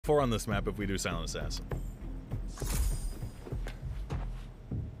4 on this map if we do Silent Assassin.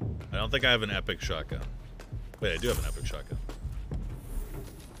 I don't think I have an epic shotgun. Wait, I do have an epic shotgun.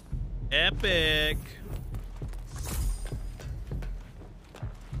 Epic!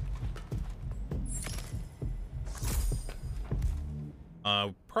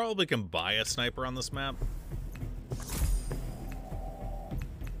 Probably can buy a sniper on this map.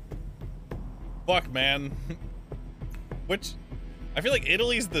 Fuck, man. Which, I feel like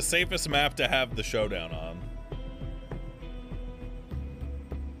Italy's the safest map to have the showdown on.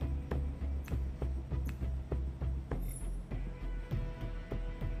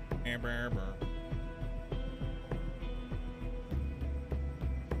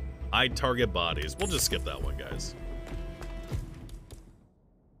 I target bodies. We'll just skip that one, guys.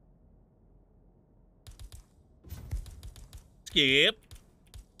 Skip.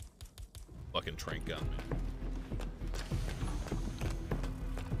 Fucking trank gun.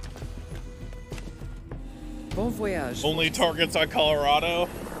 Bon voyage. Only targets on Colorado.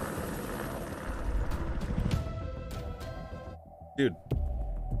 Dude.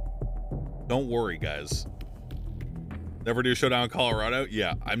 Don't worry, guys. Never do a showdown in Colorado?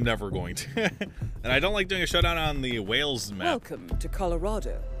 Yeah, I'm never going to. And I don't like doing a showdown on the Wales map. Welcome to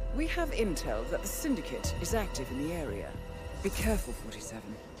Colorado. We have intel that the Syndicate is active in the area. Be careful, 47.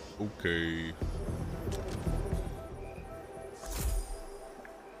 Okay.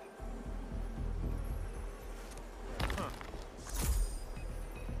 Huh.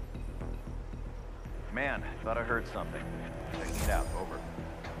 Man, thought I heard something. Checking it out. Over.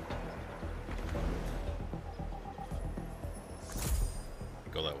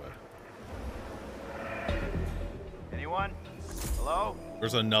 Go that way. Anyone? Hello?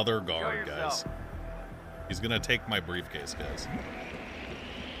 There's another guard, guys. He's gonna take my briefcase, guys.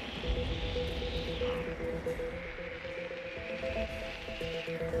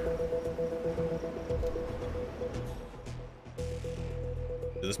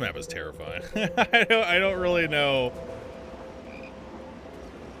 This map is terrifying. I don't really know.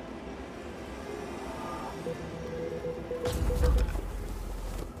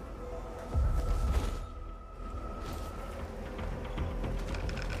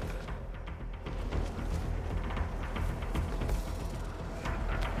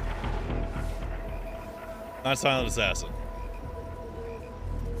 Not Silent Assassin.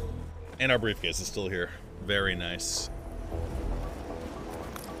 And our briefcase is still here. Very nice.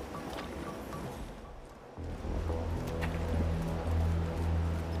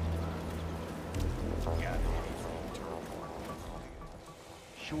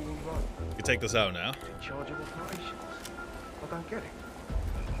 You can take this out now. In charge of operations. I don't get it.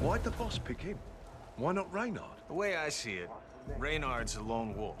 Why'd the boss pick him? Why not Reynard? The way I see it, Reynard's a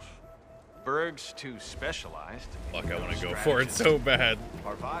lone wolf. Berg's too specialized. Fuck, I want to go for it so bad.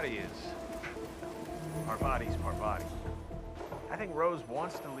 Parvati's Parvati. I think Rose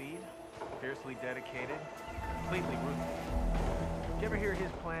wants to lead, fiercely dedicated, completely ruthless. Did you ever hear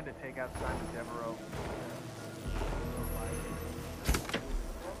his plan to take out Simon Devereaux?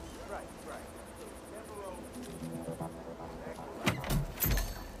 Right.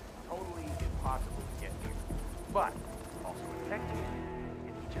 Totally impossible to get here, but also effective.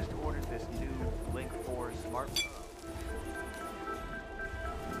 And he just ordered this new Link 4 smartphone.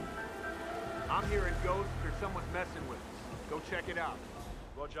 I'm hearing ghosts or someone's messing with us. Go check it out.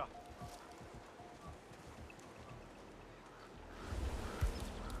 Roger.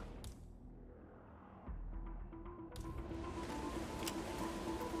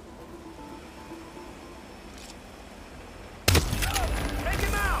 Take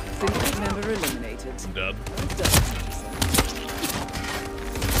him out! Syndicate member eliminated. Dub.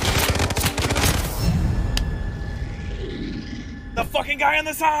 The fucking guy on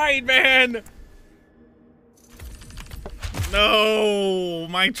the side, man! No,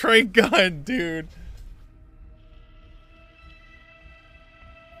 my trank gun, dude.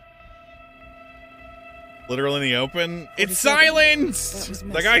 Literally in the open. It's silenced!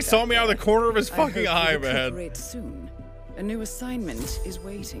 The guy saw me out of the corner of his fucking eye, man. Soon. A new assignment is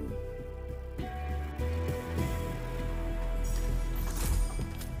waiting.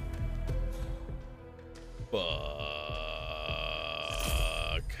 Fuck.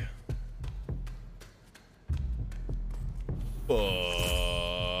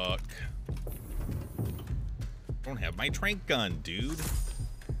 Fuck. Don't have my trank gun, dude.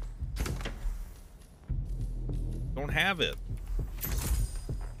 Don't have it.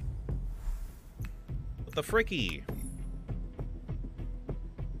 What the fricky?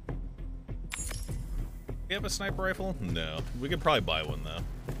 We have a sniper rifle? No. We could probably buy one, though.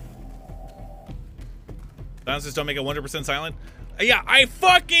 Silencers don't make it 100% silent. Yeah, I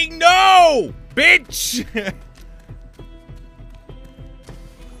fucking know, bitch.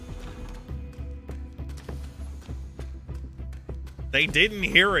 They didn't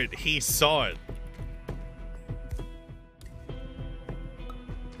hear it. He saw it.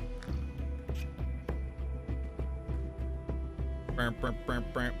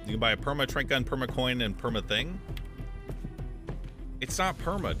 You can buy a perma trank gun, perma coin, and perma thing. It's not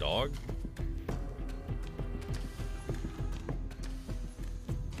perma, dog.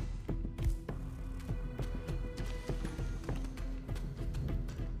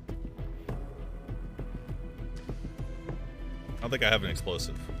 I don't think I have an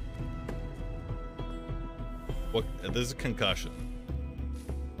explosive. What? This is concussion.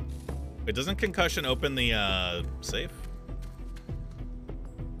 Wait, doesn't concussion open the safe?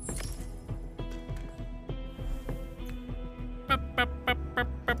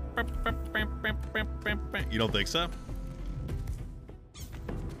 You don't think so?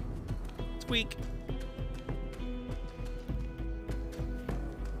 Squeak.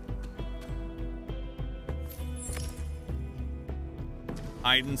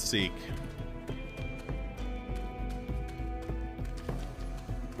 Hide and seek.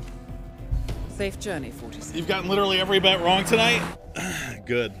 Safe journey, 47. You've gotten literally every bet wrong tonight?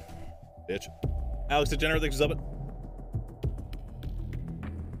 Good. Bitch. Alex Degenerate, thanks for subbing.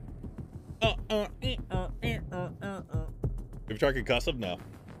 Have you tried concussive? No.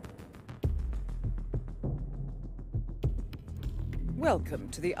 Welcome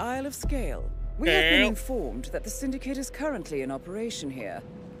to the Isle of Scale. We have been informed that the Syndicate is currently in operation here,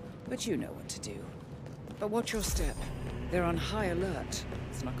 but you know what to do. But watch your step. They're on high alert.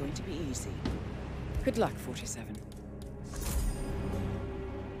 It's not going to be easy. Good luck, 47.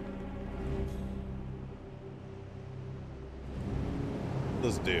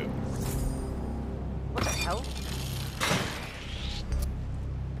 Let's do. What the hell?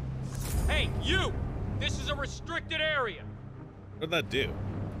 Hey, you! This is a restricted area. What did that do?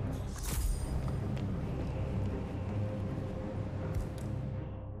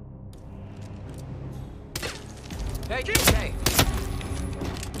 Hey, hey!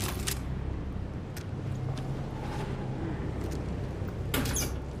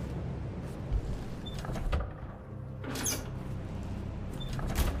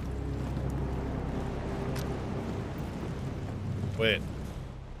 Wait.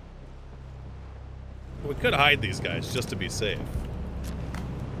 We could hide these guys just to be safe.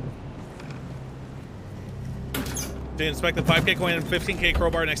 To inspect the 5K coin and 15K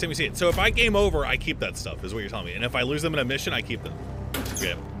crowbar next time you see it. So if I game over, I keep that stuff, is what you're telling me. And if I lose them in a mission, I keep them.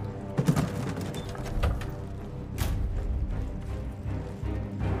 Okay.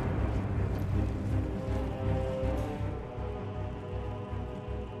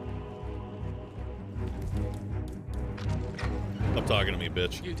 Stop talking to me,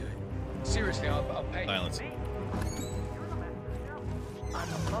 bitch. You do it. Seriously, I'll pay. Silence. I'm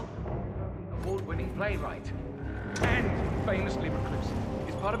a award-winning playwright. And famously reclusive.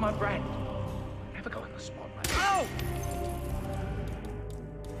 It's part of my brand. Never go in the spotlight. Oh!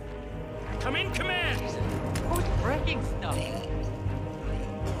 Come in, command! Who's breaking stuff?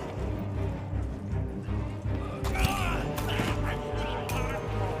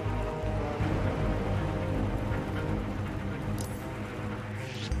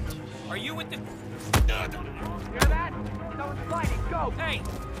 Are you with the... Hear that? Someone's fighting. Go! Hey!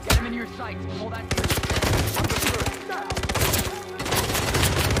 Get him in your sights. Pull that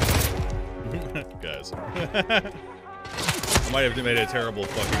Guys. I might have made a terrible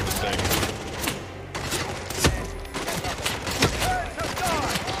fucking mistake.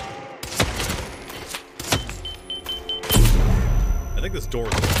 I think this door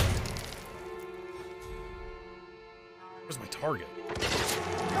is open. Where's my target?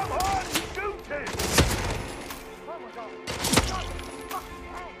 Come on, shoot it! Oh my god.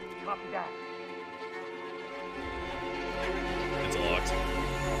 Copy that. It's locked.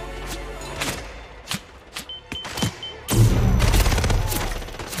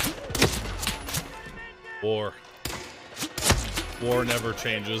 War. War never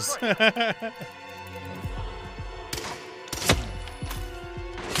changes.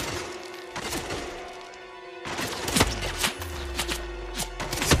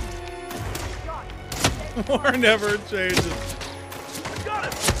 War never changes. Got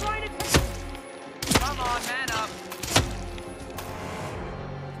him! Come on, man up.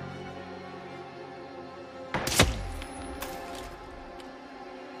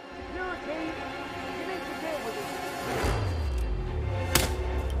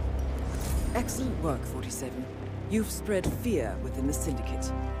 Excellent work, 47. You've spread fear within the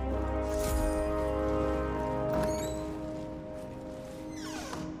Syndicate.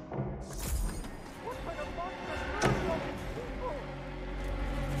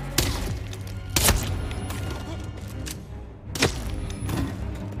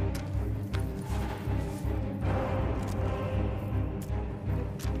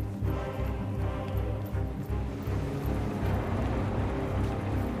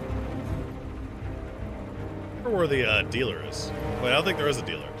 wonder where the dealer is. Wait, I don't think there is a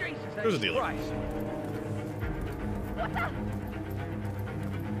dealer. Jesus, There's a dealer. Christ. What the?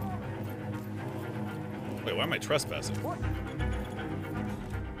 Wait, why am I trespassing? What?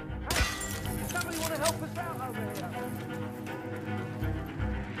 Hey, somebody want to help us out over here?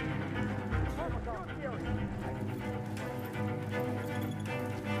 Oh my God, Gary.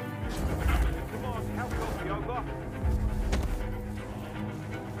 Come on, help us, Yoga.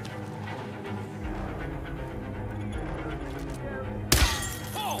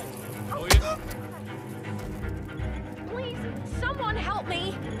 Oh, yeah. Please, someone help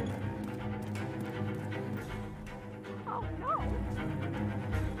me! Oh no!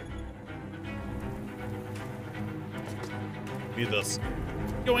 Need this.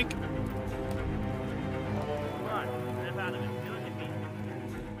 Yoink. Come on, snap out of it. You're looking at me.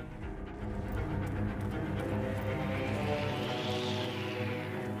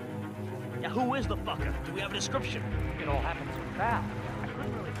 Yeah, who is the fucker? Do we have a description? It all happened so fast. I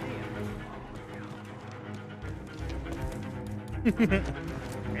couldn't really see him.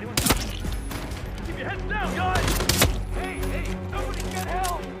 Anyone coming? Keep your heads down, guys! Hey, hey, somebody get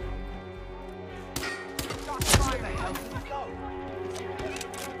help! Stop trying to help. Let's go.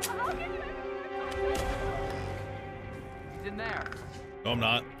 I'll get you He's in there. No, I'm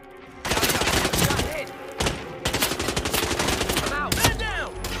not. Got hit. I'm out. Man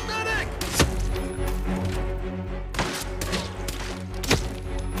down! Medic!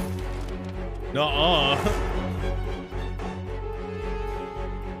 Nuh-uh.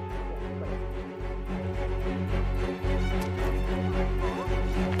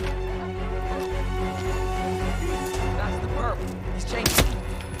 That's the perp. He's changing.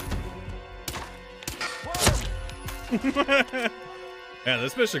 Man,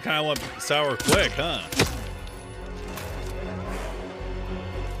 this mission kind of went sour quick, huh?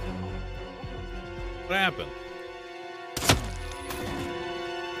 What happened?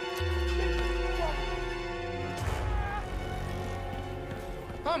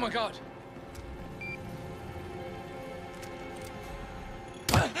 Oh my God.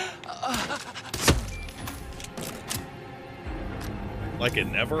 Like it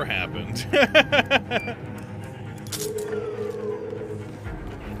never happened.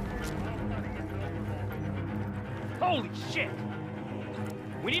 Holy shit!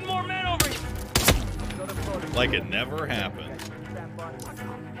 We need more men over here! Like it never happened.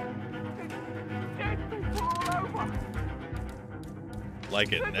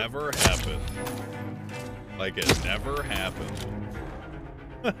 Like it never happened. Like it never happened.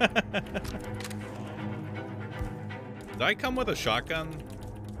 Did I come with a shotgun?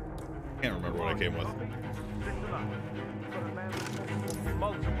 Can't remember what I came with. Listen up. Got a man with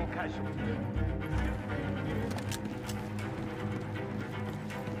multiple casualties.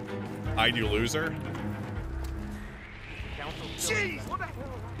 Hide, you loser. Jeez! What the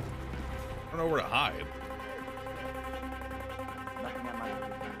hell? I don't know where to hide. Nothing on my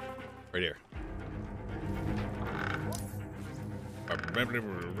Right here. We've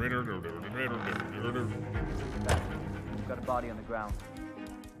got a body on the ground.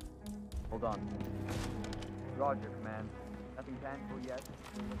 Hold on. Roger, command. Nothing tangible yet.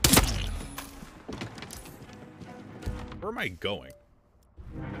 Where am I going?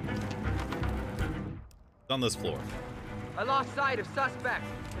 It's on this floor. I lost sight of suspect.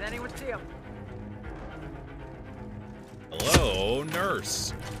 Can anyone see him? Hello,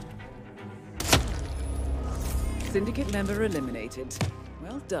 nurse. Syndicate member eliminated.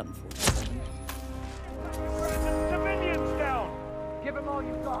 Well done, 47. Civilians down! Give him all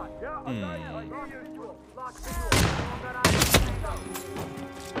you've got. Yeah, I'll tell you. I hear you. Lock visual. All that I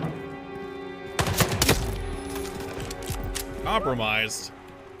Compromised?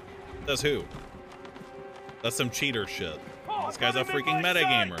 That's who? That's some cheater shit. This guy's a freaking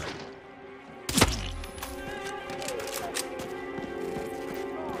metagamer.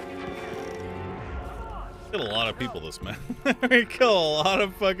 Kill a lot of people this map. We kill a lot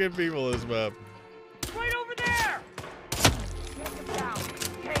of fucking people this map. Right over there! Take him down.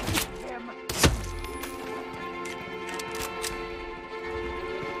 Take him.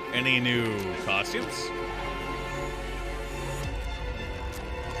 Any new costumes?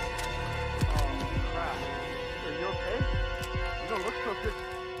 Crap. Are you okay? You don't look so good.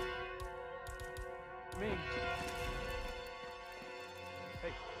 Me.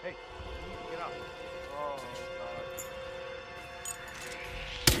 Hey, hey. You need to get up. Oh, God.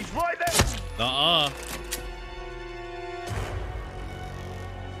 He's right there! Nuh-uh.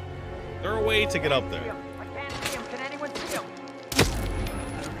 Is there a way to get up there? I can't see him. Can anyone see him?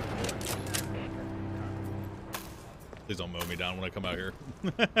 Please don't mow me down when I come out here.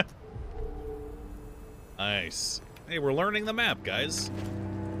 Nice. Hey, we're learning the map, guys.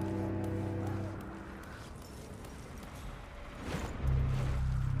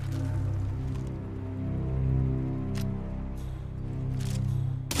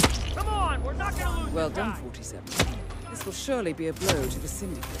 Come on, we're not gonna lose. Well done, 47. This will surely be a blow to the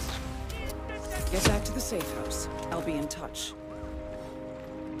Syndicate. Get back to the safe house. I'll be in touch.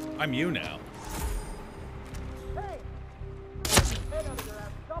 I'm you now.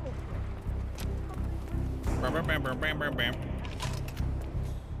 Bam, bam, bam, bam, bam, bam. Is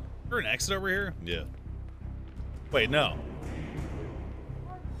there an exit over here? Yeah. Wait, no.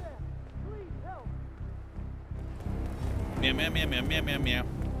 Meow, meow, meow, meow, meow, meow, meow.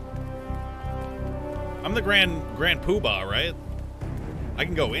 I'm the Grand Poobah, right? I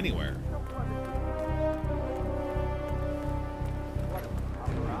can go anywhere.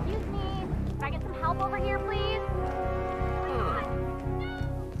 Excuse me. Can I get some help over here, please?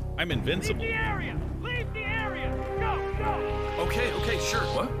 I'm invincible. Leave the area. Leave the area. Go, go. Okay, sure.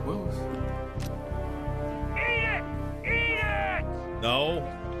 What? Eat it. Eat it. No.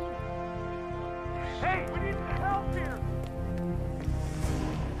 Hey, we need some help here.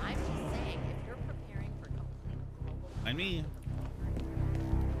 I'm just saying, if you're preparing for complete global... I mean...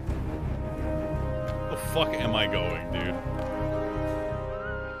 The fuck am I going, dude?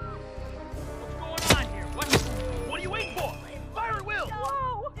 What's going on here? What are you waiting for? Fire at will.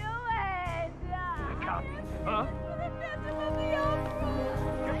 Don't do it! Copy. Huh? Get back to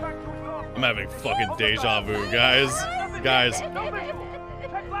his office. I'm having fucking deja vu, guys. Guys. No visual.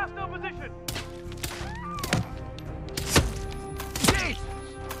 Check last known position.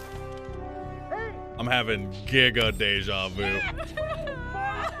 I'm having giga deja vu.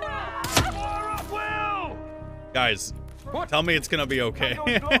 Guys, tell me it's gonna be okay. Tell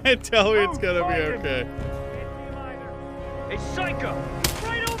me it's gonna be okay. Hey, Psycho!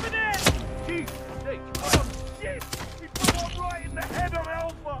 Right over there! Jeez, oh, shit! We put one right in the head of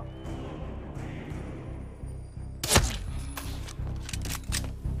Alpha!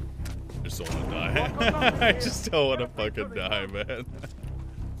 I just don't wanna die. I just don't wanna fucking die, man.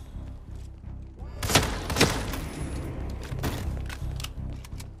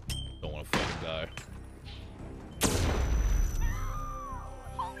 Don't wanna fucking die.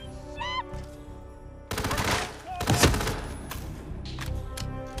 Holy shit!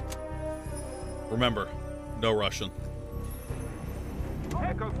 Remember, no Russian.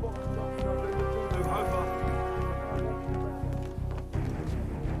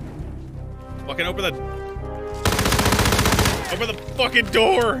 Fucking open the fucking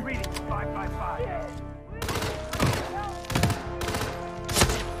door. Reading 555.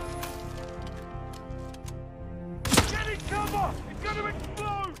 Get in cover! It's gonna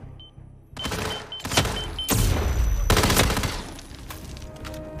explode!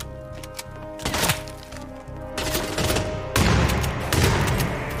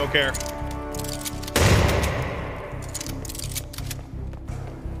 Don't care.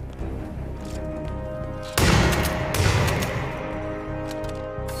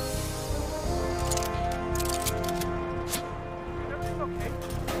 Everything okay?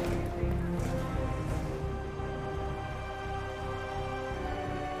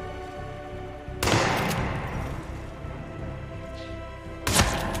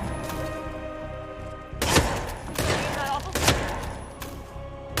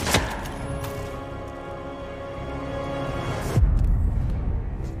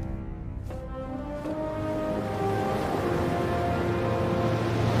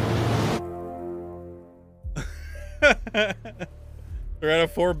 We're at a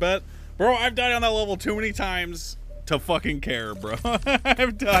 4 bet. Bro, I've died on that level too many times to fucking care, bro.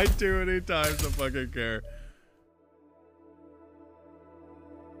 I've died too many times to fucking care.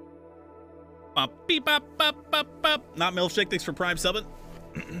 Bop, beep, bop, bop, bop, bop. Not Milkshake, thanks for Prime subbing.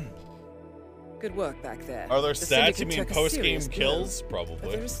 Good work back there. Are there The stats you Syndicate mean took a post-game serious blow, kills? but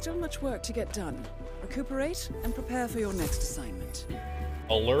Probably. there is still much work to get done. Recuperate and prepare for your next assignment.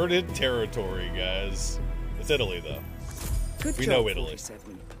 Alerted territory, guys. It's Italy, though. Good We job, know Italy.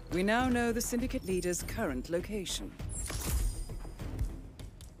 47. We now know the Syndicate leader's current location.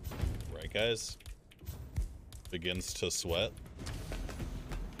 Right, guys? Begins to sweat.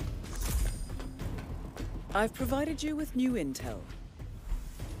 I've provided you with new intel.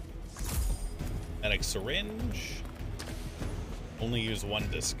 Medic syringe. Only use one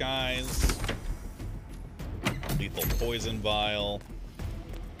disguise. Lethal poison vial.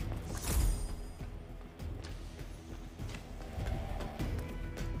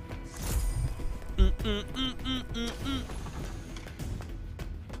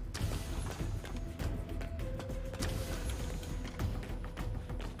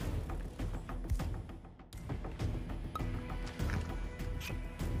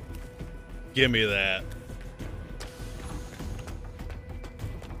 Give me that.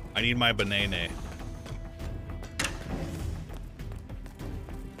 I need my banana.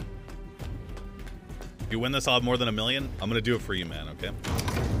 If you win this, I'll have more than $1 million. I'm gonna do it for you, man, okay?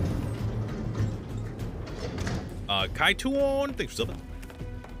 Kaituon, thanks for subbing.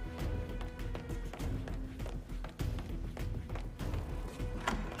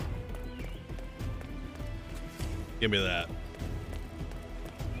 Give me that.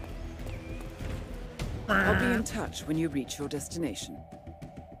 I'll be in touch when you reach your destination.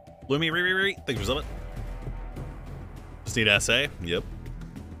 Lumi, thanks for subbing. Just need SA? Yep.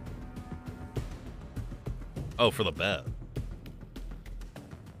 Oh, for the bet.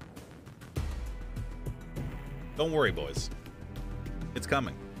 Don't worry, boys. It's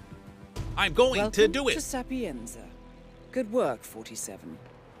coming. I'm going to do it. Welcome to Sapienza. Good work, 47.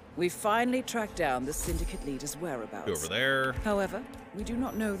 We finally tracked down the Syndicate leader's whereabouts. Go over there. However, we do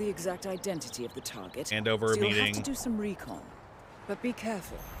not know the exact identity of the target. Hand over so a meeting. You'll have to do some recon. But be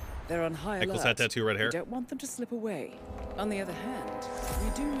careful. They're on high Nicholas alert. hat tattoo, red hair. We don't want them to slip away. On the other hand, we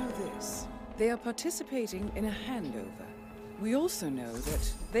do know this. They are participating in a handover. We also know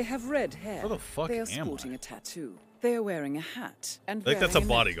that they have red hair. Where the fuck They are am sporting I? a tattoo. They are wearing a hat and I think that's a wearing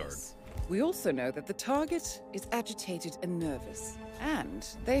bodyguard. necklace. We also know that the target is agitated and nervous, and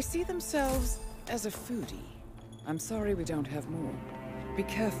they see themselves as a foodie. I'm sorry we don't have more. Be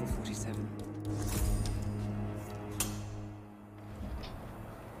careful, 47.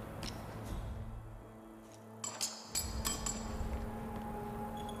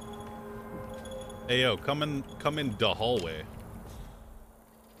 Hey yo, come in the hallway.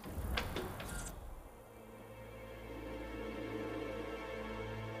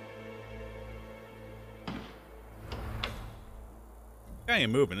 Guy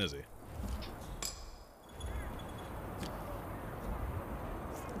ain't moving, is he?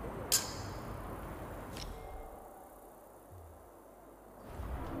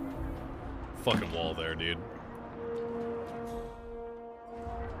 Fucking wall there, dude.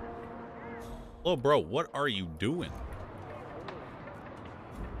 Hello, bro. What are you doing?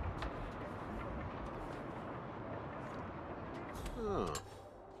 Oh.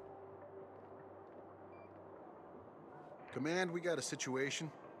 Command, we got a situation.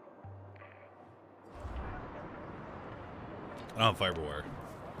 I don't have fiberwire.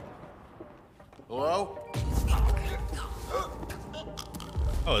 Hello?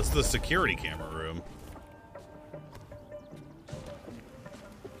 Oh, it's the security camera room.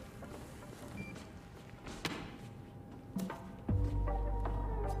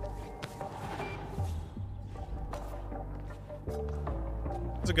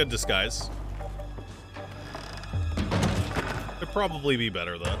 It's a good disguise. Could probably be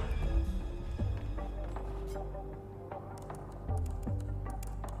better, though.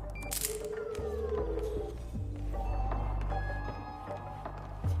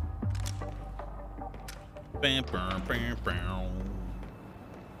 Bam, bam, bam, bam.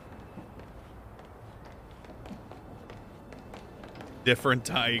 Different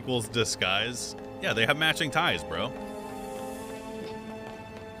tie equals disguise. Yeah, they have matching ties, bro.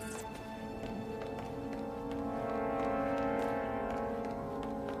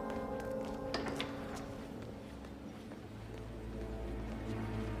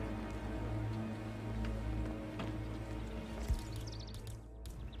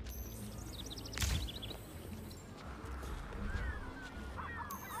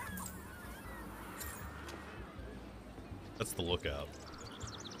 That's the lookout.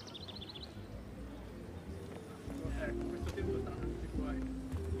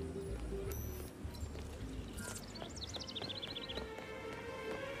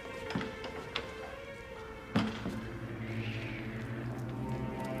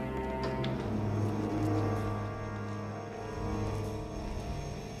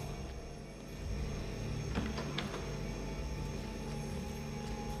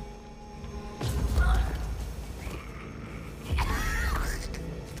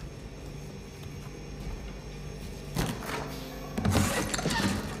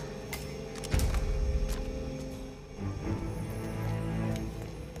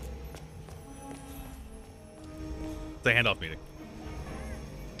 It's a handoff meeting.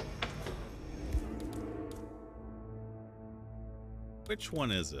 Which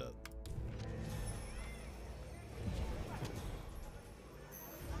one is it?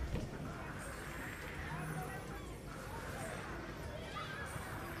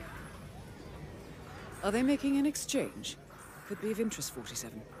 Are they making an exchange? Could be of interest,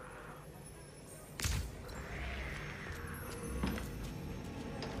 47.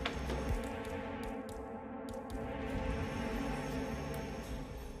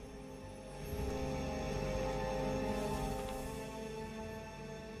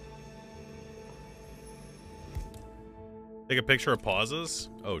 Take a picture of pauses?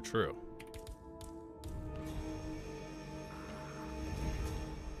 Oh, true.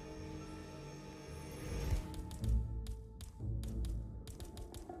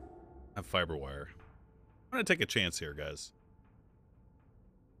 I have fiber wire. I'm gonna take a chance here, guys.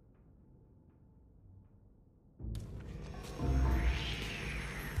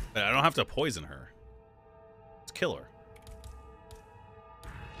 I don't have to poison her. Let's kill her.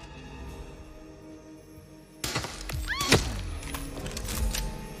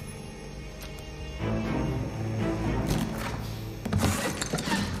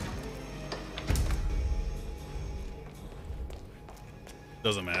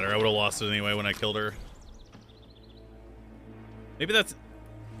 Doesn't matter. I would have lost it anyway when I killed her. Maybe that's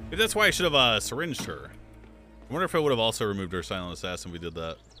why I should have syringed her. I wonder if I would have also removed her silent assassin if we did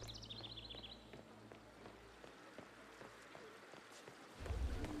that.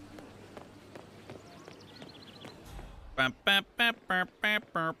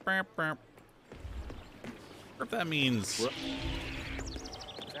 If that means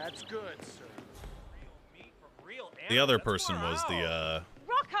That's good, sir. the other person was the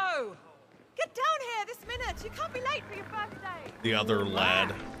Rocco! Get down here this minute! You can't be late for your birthday! the other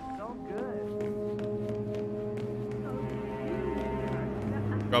lad.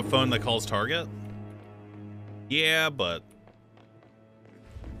 Drop phone that calls target? Yeah, but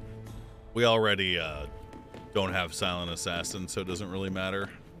we already don't have silent assassin, so it doesn't really matter.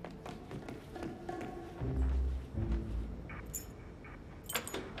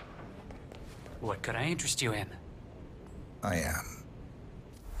 What could I interest you in? I am.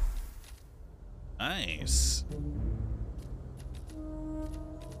 Nice.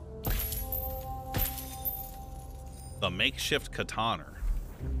 The makeshift katana.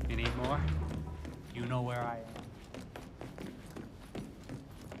 You need more? You know where I am.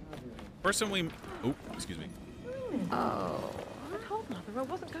 Person we... Oh, excuse me. Oh, I told Mother I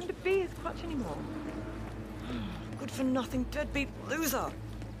wasn't going to be his crutch anymore. Good for nothing, deadbeat loser.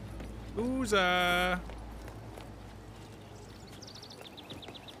 Loser.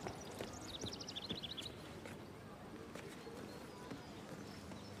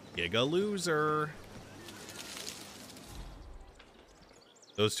 Giga loser.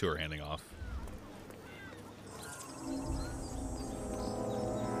 Those two are handing off.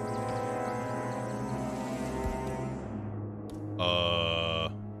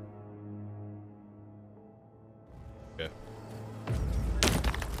 Okay.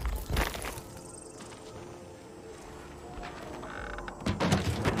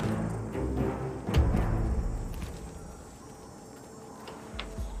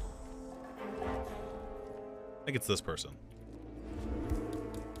 I think it's this person.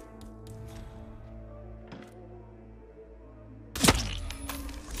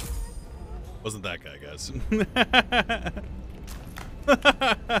 Wasn't that guy, guys.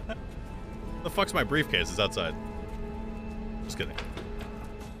 The fuck's my briefcase? It's outside. Just kidding.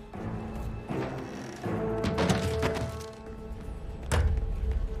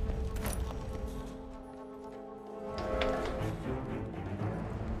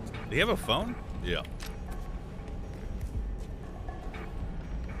 Do you have a phone? Yeah.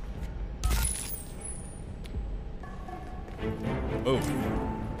 Oh.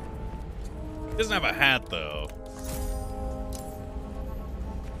 He doesn't have a hat, though.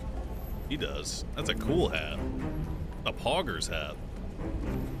 He does. That's a cool hat. A Pogger's hat.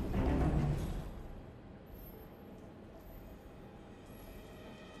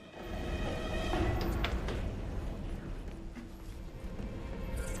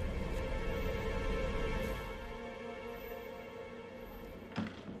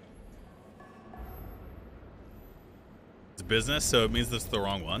 It's business, so it means that's the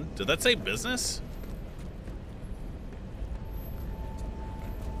wrong one. Did that say business?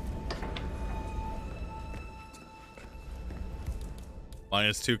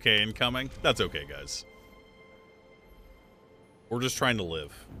 Minus 2K incoming? That's okay, guys. We're just trying to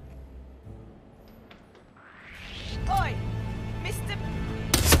live. Oi, Mr.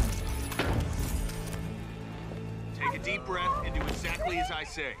 Take a deep breath and do exactly as I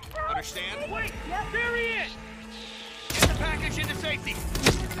say. Understand? Wait! There he is! Get the package into safety.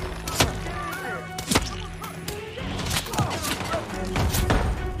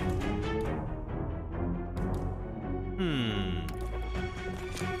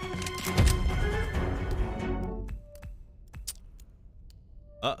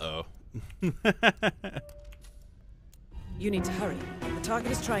 Uh-oh. You need to hurry. The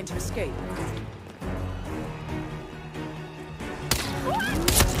target is trying to escape.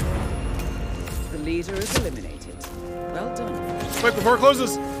 The leader is eliminated. Well done. Wait, before it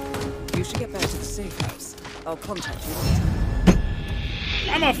closes! You should get back to the safe house. I'll contact you later.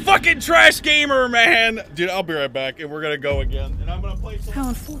 I'm a fucking trash gamer, man! Dude, I'll be right back, and we're gonna go again. And I'm gonna play some... How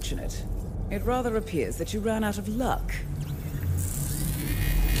unfortunate. It rather appears that you ran out of luck.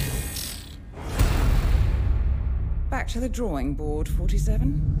 Back to the drawing board,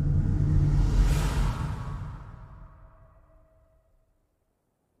 47.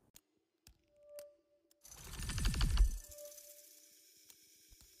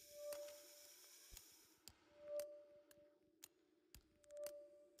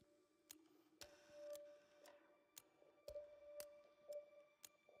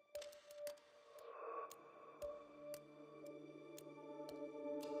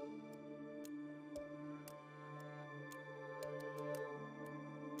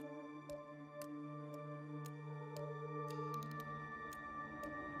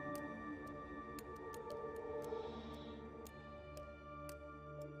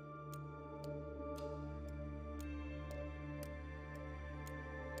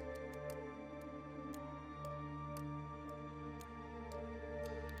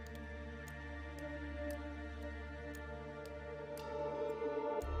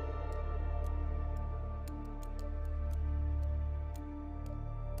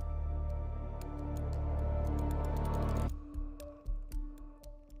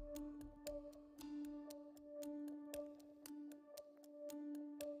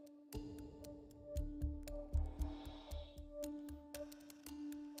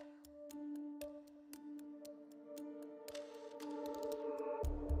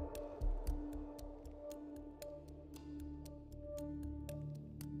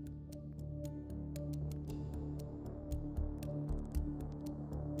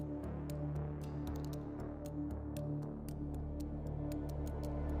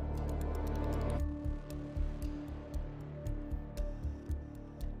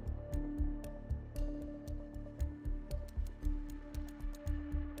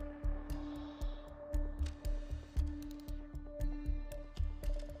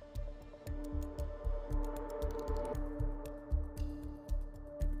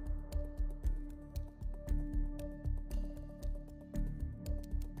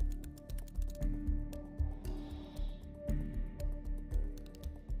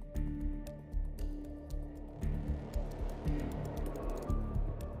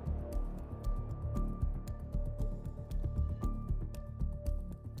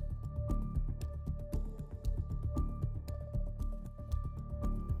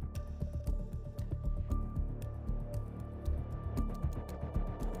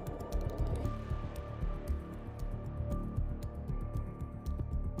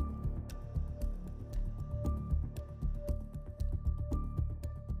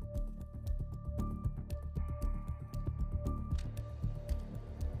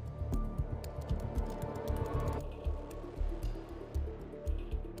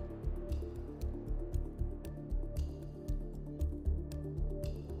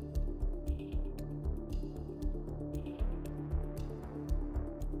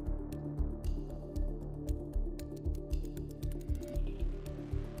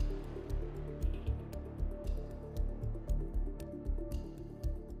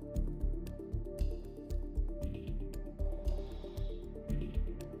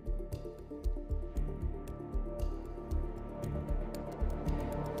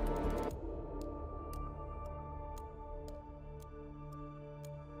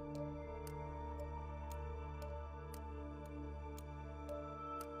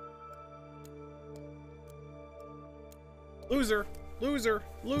 Loser, loser,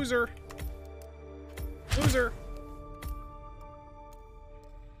 loser, loser,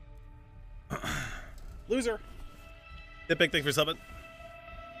 loser. Dippic, thanks for subbing.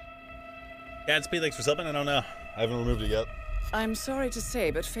 Gadsby, thanks for subbing. I don't know. I haven't removed it yet. I'm sorry to say,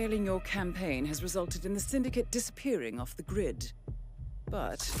 but failing your campaign has resulted in the Syndicate disappearing off the grid.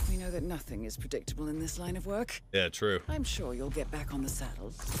 But we know that nothing is predictable in this line of work. Yeah, true. I'm sure you'll get back on the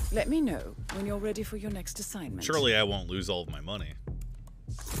saddle. Let me know when you're ready for your next assignment. Surely I won't lose all of my money.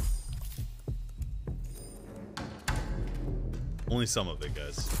 Only some of it,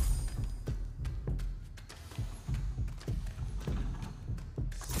 guys.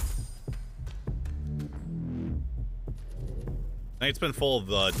 Night's been full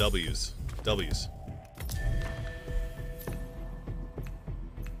of W's.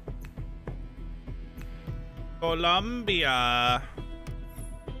 Colombia.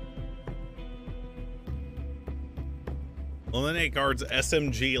 Eliminate guards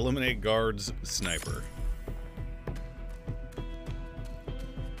SMG, eliminate guards sniper.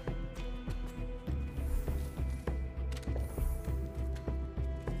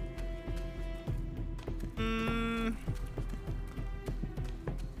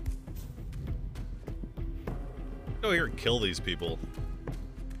 go here and kill these people.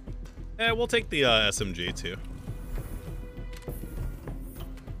 Yeah, we'll take the SMG too.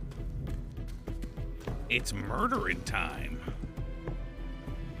 It's murdering time.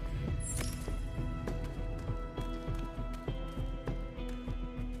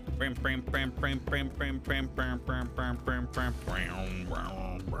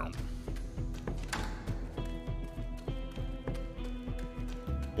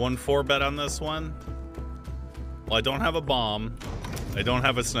 One 4-bet on this one. Well, I don't have a bomb. I don't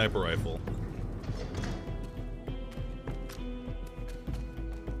have a sniper rifle.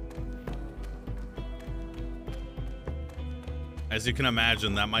 As you can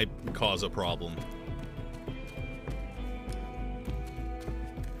imagine, that might cause a problem.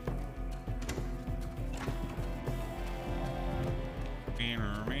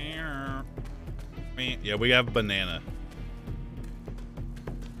 Yeah, we have banana.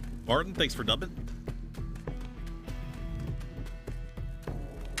 Martin, thanks for dubbing.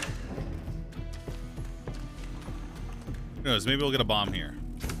 Who knows, maybe we'll get a bomb here.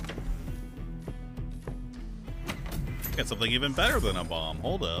 Got something even better than a bomb.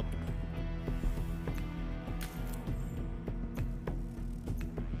 Hold up.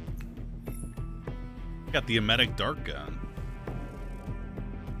 Got the emetic dart gun.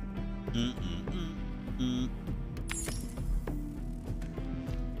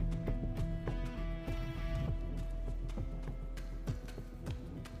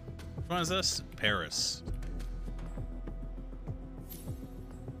 Which one is this? Paris.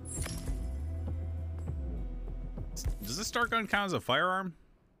 Does this dart gun count as a firearm?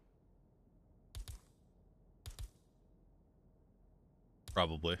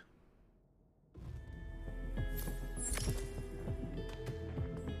 Probably.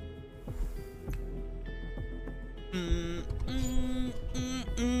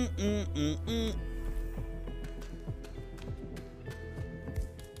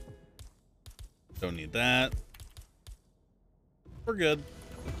 Don't need that. We're good.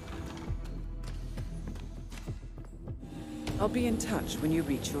 I'll be in touch when you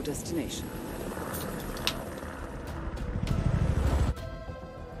reach your destination.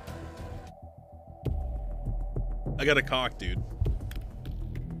 I got a cock, dude.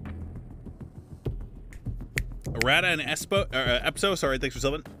 Errata and Epso, sorry, thanks for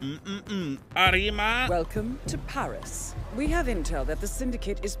subbing. Arima. Welcome to Paris. We have intel that the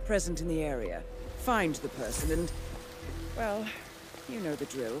Syndicate is present in the area. Find the person and, well, you know the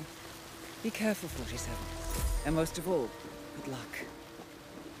drill. Be careful, 47. And most of all, good luck.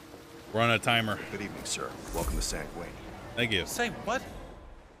 We're on a timer. Good evening, sir. Welcome to San Quentin. Thank you. Say what?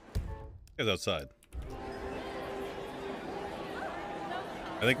 Guys outside.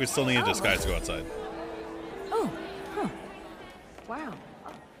 I think we still need a disguise to go outside. Oh, huh. Wow.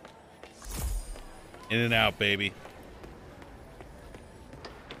 In and out, baby.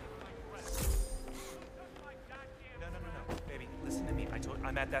 No, baby, listen to me.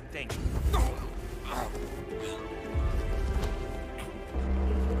 I'm at that thing.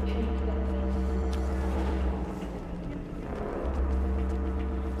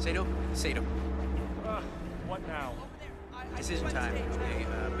 Sato. What now? Decision time. Okay,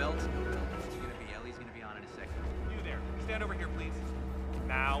 belt. Ellie's gonna be on in a second. You there. Stand over here, please.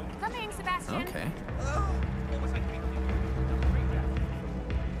 Now. Coming, Sebastian. Okay. What was I thinking?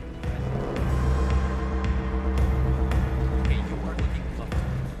 Okay, you are looking lovely.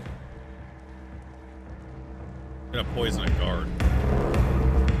 I'm gonna poison a guard.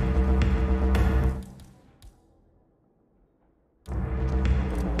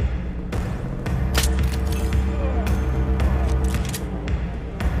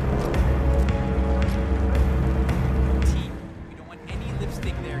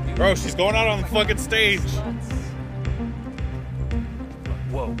 Bro, she's going out on the fucking stage.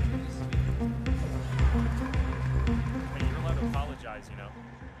 Whoa. Hey, you're allowed to apologize, you know.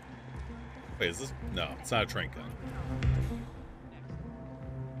 Wait, is this? No, it's not a trank gun.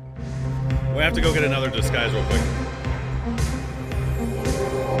 We have to go get another disguise real quick.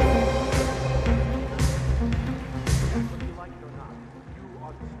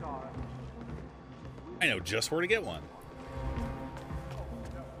 I know just where to get one.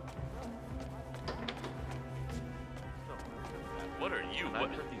 What are you?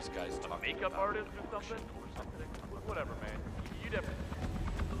 What are these guys talking about? Makeup artist or something? Whatever, man. You definitely.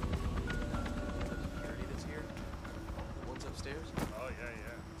 Security that's here. The ones upstairs. Oh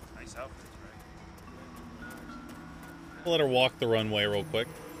yeah. Nice outfits, right? We'll let her walk the runway real quick.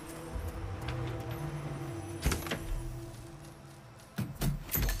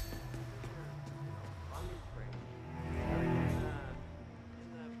 In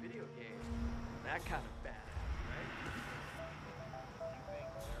the video game, that kind of bad, right?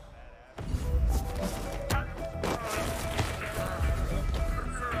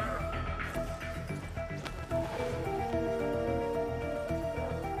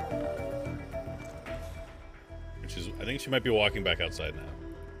 think she might be walking back outside now.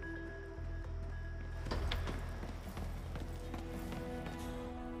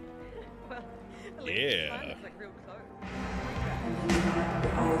 Well, at least Yeah. the sun is, like, real close.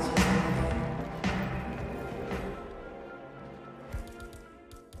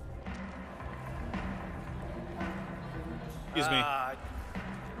 Excuse me.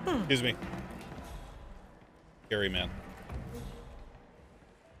 Excuse me. Scary man.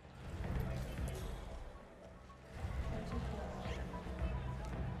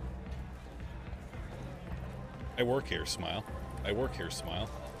 I work here, smile. I work here, smile.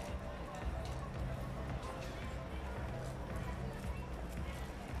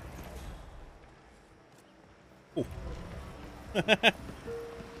 Ooh.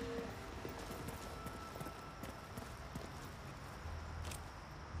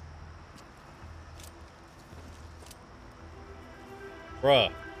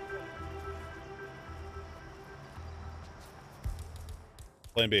 Bruh.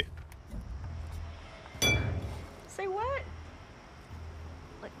 Plan B. Say what?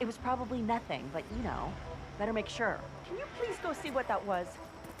 Like, it was probably nothing, but you know, better make sure. Can you please go see what that was?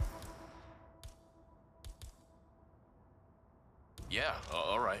 Yeah,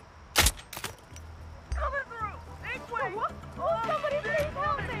 all right. Coming through! This way! What? Oh, somebody please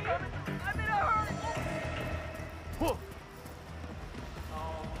help me! I'm in a hurry! Whoa.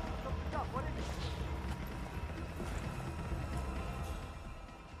 Something's up. What is it?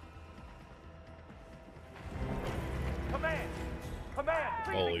 Command! Command!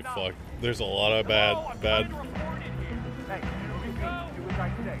 Please Holy acknowledge. fuck. There's a lot of bad. Hey, do what I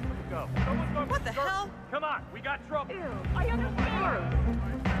say. Let's go. Someone's going What the hell? Come on, we got trouble. Ew, I understand.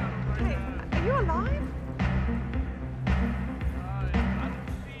 Hey, are you alive? I don't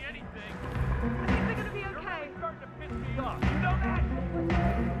see anything. I think they're gonna be You're okay. really starting to piss me off. You know that?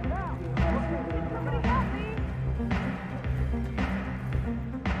 Now. Somebody help me!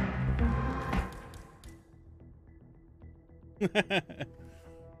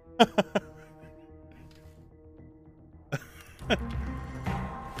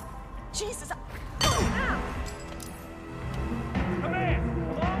 Jesus! Command!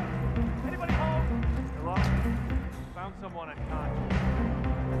 Hello? Anybody home? Hello? Found someone unconscious.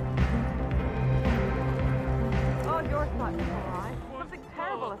 Oh, your son is all right. Something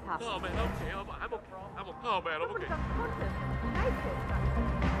terrible has happened. Oh man, okay, I'm okay. Oh man, I'm okay. Someone's unconscious. Naked.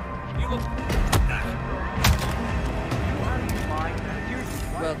 You look.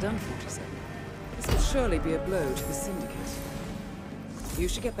 Well done, 47. This will surely be a blow to the Syndicate. You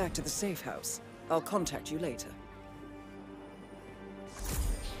should get back to the safe house. I'll contact you later.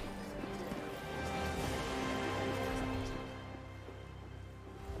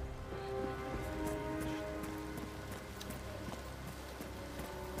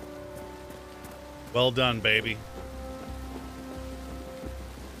 Well done, baby.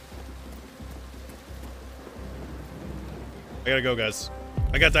 I gotta go, guys.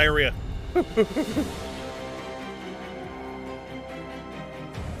 I got diarrhea.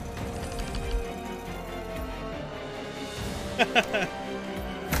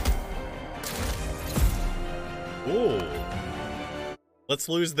 Ooh. Let's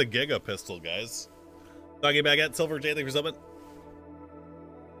lose the Giga pistol, guys. Doggy Baguette, Silver J, thank you for subbing.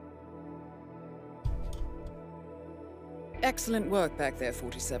 Excellent work back there,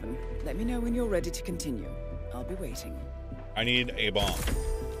 47. Let me know when you're ready to continue. I'll be waiting. I need a bomb.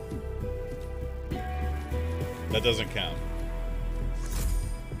 That doesn't count.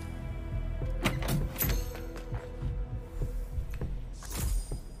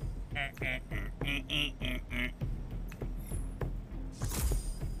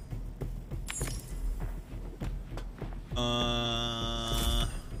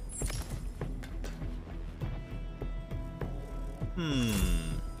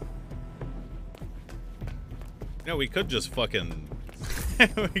 Yeah, we could just fucking...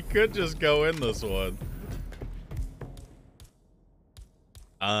 we could just go in this one.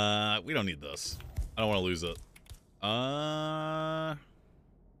 We don't need this. I don't want to lose it.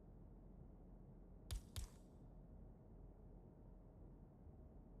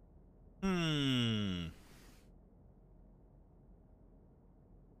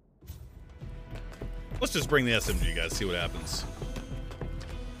 Let's just bring the SMG, guys. See what happens.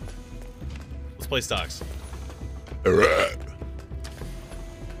 Let's play stocks.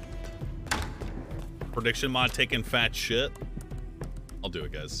 Prediction mod taking fat shit. I'll do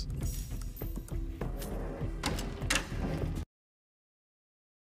it, guys.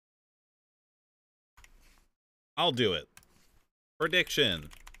 I'll do it. Prediction.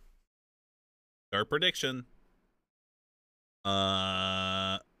 Start prediction.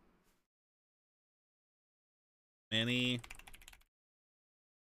 Manny.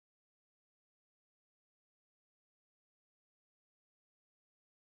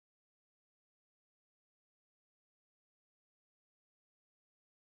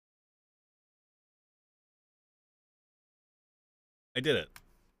 I did it.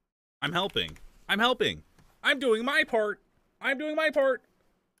 I'm helping. I'm helping. I'm doing my part. I'm doing my part.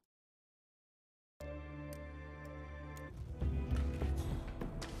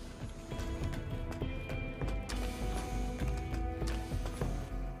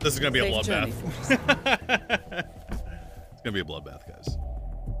 This is gonna be a bloodbath. It's gonna be a bloodbath, guys.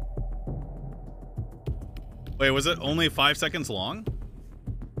 Wait, was it only 5 seconds long?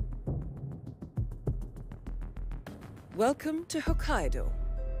 Welcome to Hokkaido.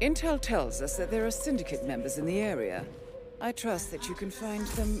 Intel tells us that there are Syndicate members in the area. I trust that you can find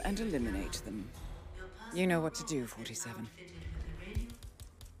them and eliminate them. You know what to do, 47.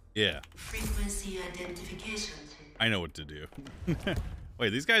 Yeah. Frequency identification. I know what to do. Wait,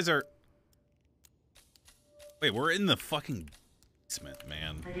 these guys are... Wait, we're in the fucking basement,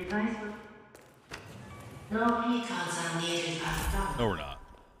 man. No recons are needed. No, we're not.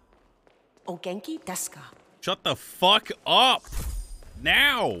 O Genki desu ka? Shut the fuck up!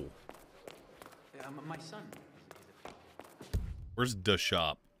 Now! My son. Where's the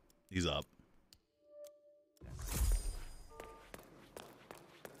shop? He's up.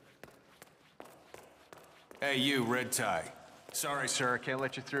 Hey, you, red tie. Sorry, sir, I can't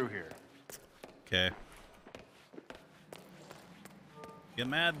let you through here. Okay. Get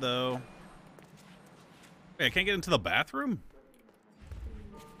mad, though. Wait, I can't get into the bathroom?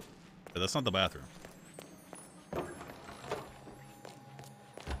 Yeah, that's not the bathroom.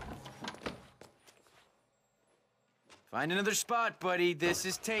 Find another spot, buddy. This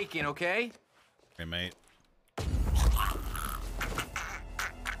is taken, okay? Okay, mate.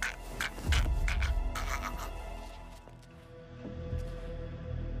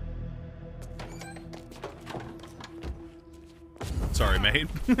 Sorry, mate.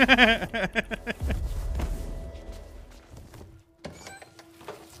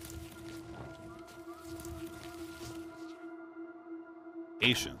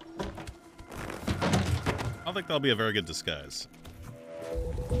 Asian. I don't think that'll be a very good disguise.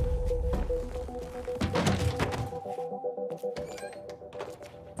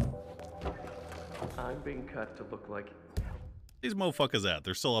 I'm being cut to look like These motherfuckers at?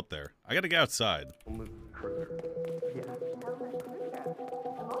 They're still up there. I gotta get outside.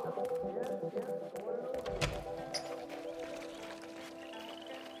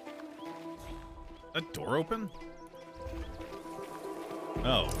 That door open?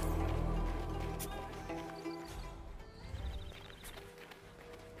 No.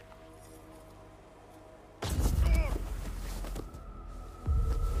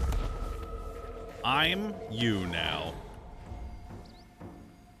 I'm you now.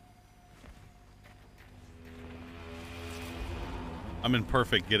 I'm in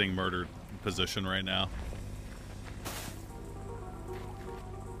perfect getting murdered position right now.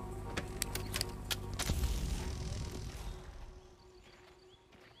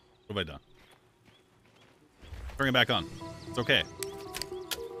 What have I done? Bring it back on. It's okay.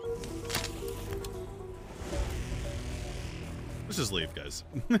 Let's just leave, guys.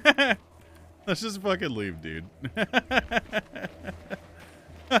 Let's just fucking leave, dude.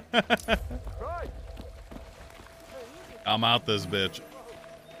 I'm out this bitch.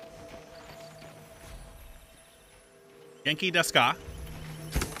 Genki desu ka?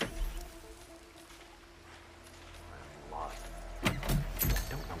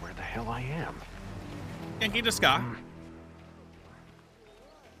 Don't know where the hell I am. Genki desu ka?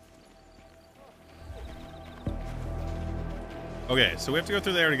 Okay, so we have to go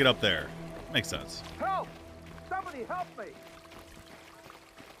through there to get up there. Makes sense. Help! Somebody help me!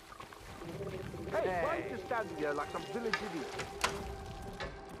 Hey, why are you standing there like some village idiot?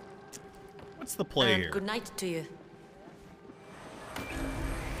 What's the play here? Good night to you.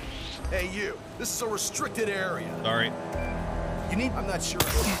 Hey, you. This is a restricted area. Sorry. You need... I'm not sure.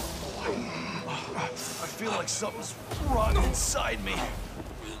 I feel like something's wrong inside me.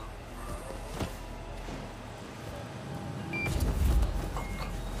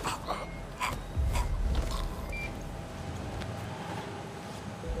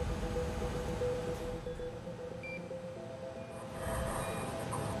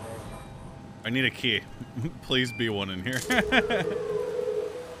 I need a key. Please be one in here.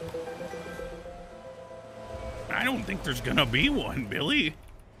 I don't think there's gonna be one, Billy.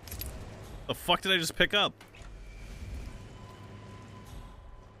 The fuck did I just pick up?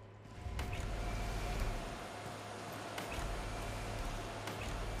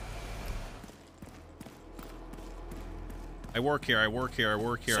 I work here, I work here, I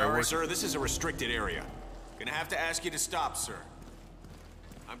work here, I Sorry, work sir, this is a restricted area. Gonna have to ask you to stop, sir.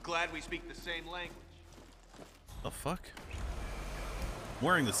 I'm glad we speak the same language. The fuck? I'm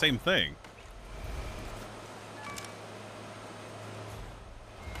wearing the same thing.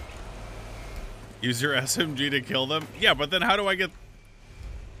 Use your SMG to kill them? Yeah, but then how do I get...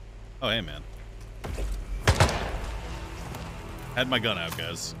 Oh, hey, man. Had my gun out,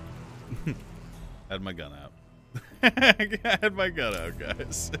 guys. Had my gun out. Had my gun out,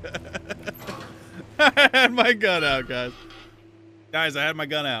 guys. I had my gun out, guys. Guys, I had my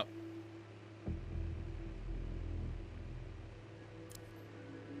gun out.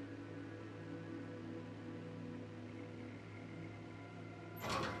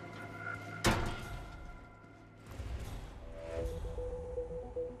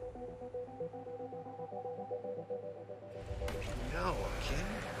 No, kid.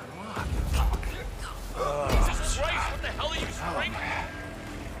 Come on. Jesus Christ, what the hell are you spraying?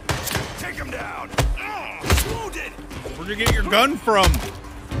 Take him down. Wounded. Where'd you get your gun from?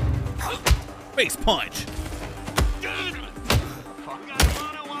 Face punch.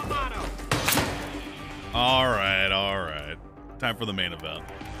 All right, all right. Time for the main event.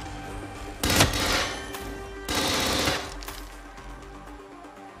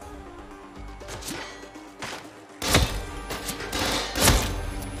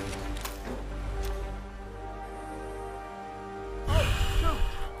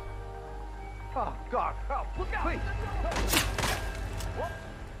 Oh, God, help. Look out. Please.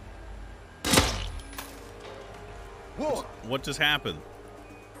 Whoa. What just happened?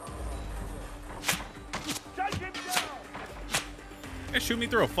 Take him down. You guys shoot me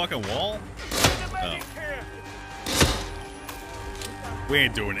through a fucking wall? Oh. We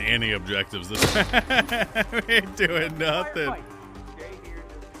ain't doing any objectives this time. We ain't doing nothing.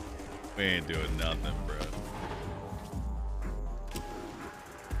 We ain't doing nothing, bro.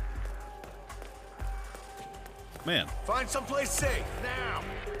 Man. Find someplace safe now.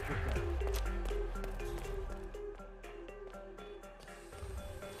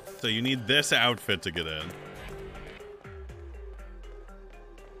 So you need this outfit to get in.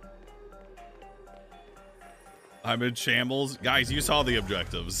 I'm in shambles. Guys, you saw the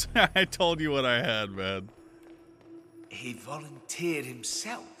objectives. I told you what I had, man. He volunteered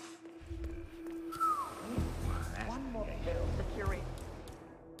himself.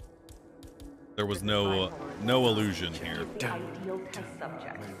 There was no illusion here.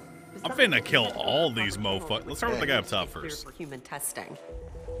 I'm finna kill all these mofos. Let's start with the guy up top first. For human testing.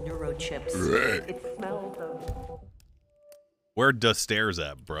 Neurochips. Right. It smells of Where the stairs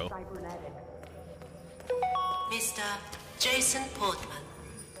at, bro? Mr. Jason Portman,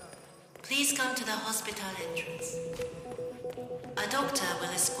 please come to the hospital entrance. A doctor will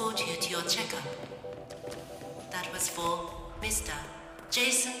escort you to your checkup. That was for Mr.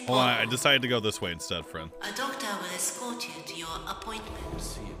 Jason Portman. Hold on, I decided to go this way instead, friend. A doctor will escort you to your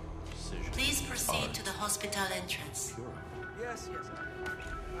appointment. Please proceed to the hospital entrance. Yes, yes.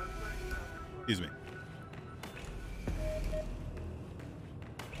 Excuse me.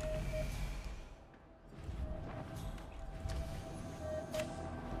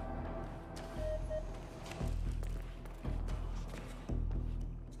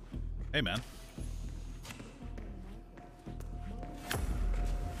 Hey, man.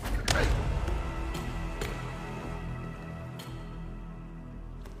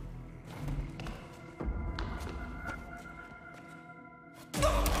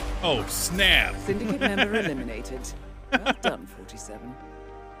 Oh, snap. Syndicate member eliminated. Well done, 47.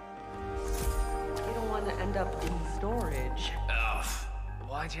 You don't want to end up in storage. Ugh.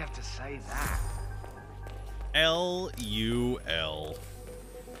 Why'd you have to say that? L-U-L.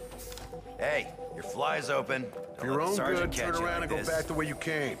 Hey, your fly's open. For your own good, turn around like and go this. back the way you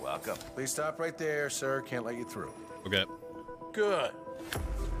came. Welcome. Please stop right there, sir. Can't let you through. Okay. Good.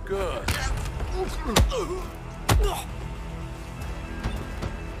 Good.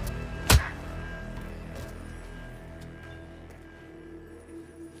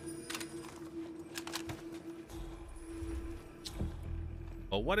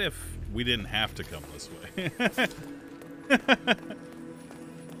 Well, what if we didn't have to come this way?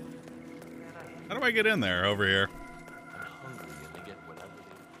 How do I get in there over here?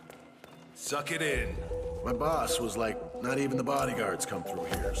 Suck it in. My boss was like, not even the bodyguards come through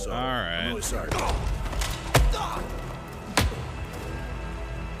here, so All right. I'm really sorry.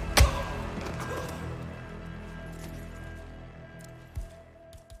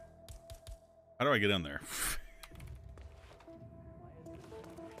 How do I get in there?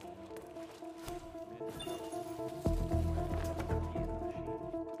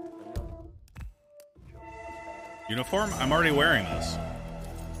 Uniform? I'm already wearing this.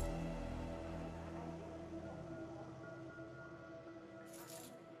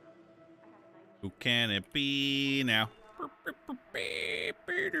 Who can it be now?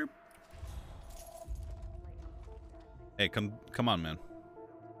 Hey, come on, man.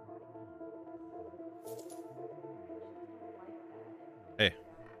 Hey,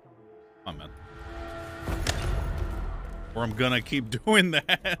 come on, man. Or I'm gonna keep doing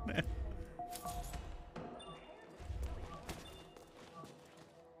that.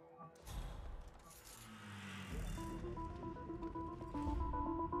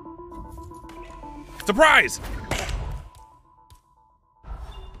 Surprise!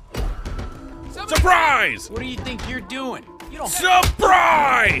 Surprise! What do you think you're doing? You don't.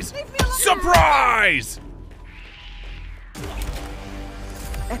 Surprise! Surprise!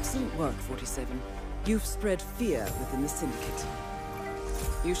 Excellent work, 47. You've spread fear within the Syndicate.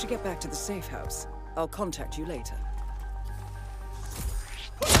 You should get back to the safe house. I'll contact you later.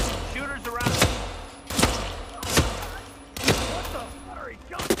 Shooters around. What the? Hurry,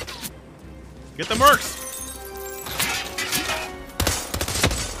 jump! Get the mercs!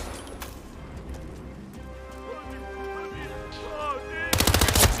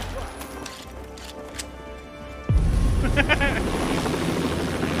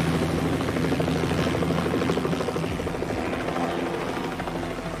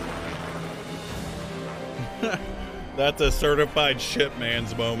 That's a certified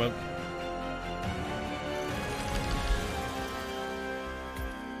shipman's moment.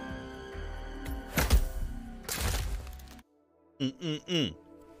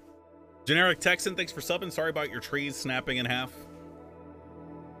 Generic Texan, thanks for subbing. Sorry about your trees snapping in half.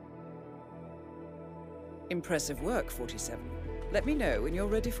 Impressive work, 47. Let me know when you're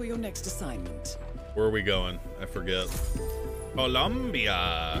ready for your next assignment. Where are we going? I forget.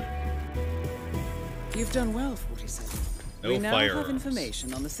 Colombia. You've done well, 47. No we now firearms. have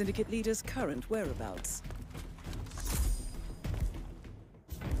information on the Syndicate leader's current whereabouts.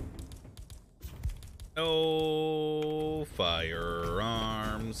 No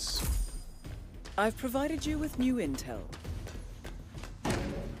firearms. I've provided you with new intel.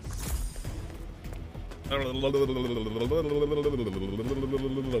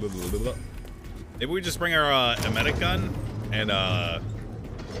 Maybe we just bring our emetic gun and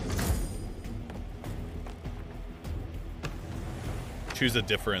choose a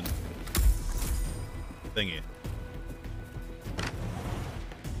different thingy.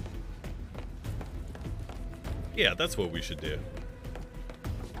 Yeah, that's what we should do.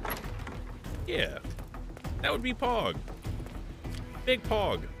 Yeah, that would be Pog. Big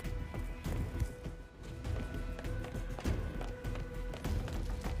Pog.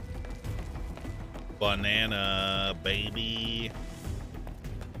 Banana, baby.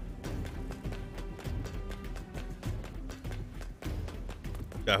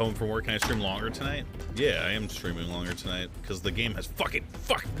 Got home from work. Can I stream longer tonight? Yeah, I am streaming longer tonight because the game has fucking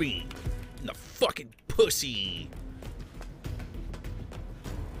fucked me in the fucking pussy.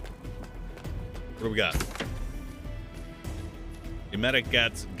 What do we got? Emetic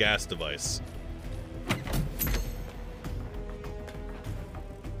gas device.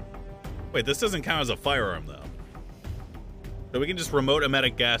 Wait, this doesn't count as a firearm though. So we can just remote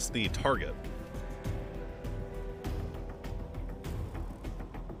emetic gas the target.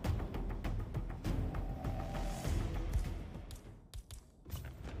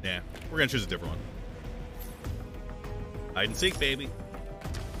 Yeah, we're gonna choose a different one. Hide and seek, baby.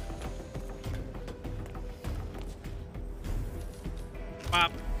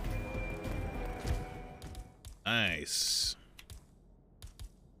 Pop. Nice.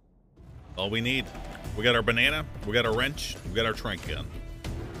 All we need. We got our banana, we got our wrench, we got our trank gun.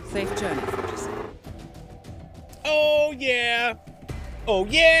 Safe journey, 47. Oh yeah! Oh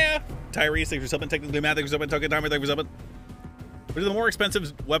yeah! Tyrese, thanks for something. Technically Matt, thanks for something. Token Timer, thanks for something. What do the more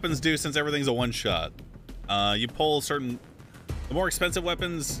expensive weapons do since everything's a one-shot? You pull certain... The more expensive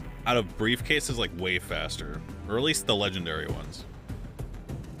weapons out of briefcases like way faster. Or at least the legendary ones.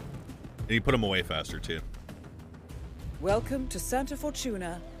 And you put them away faster too. Welcome to Santa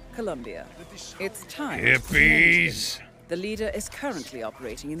Fortuna, Colombia. It's time. Hippies! The leader is currently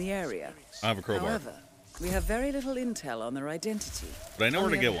operating in the area. I have a crowbar. However, we have very little intel on their identity. But I know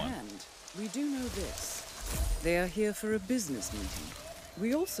where to get On the one. other hand, we do know this. They are here for a business meeting.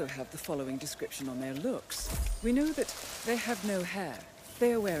 We also have the following description on their looks. We know that they have no hair.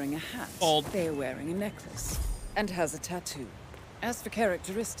 They are wearing a hat. They are wearing a necklace. And has a tattoo. As for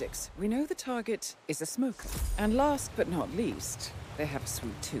characteristics, we know the target is a smoker. And last but not least, they have a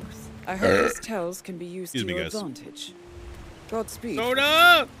sweet tooth. I hope these tells can be used to your Excuse me, guys. advantage. Godspeed.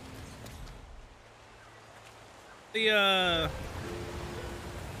 Soda! Where's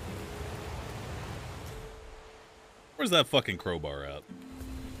that fucking crowbar at?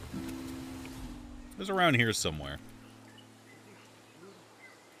 It was around here somewhere.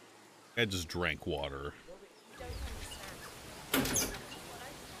 I just drank water.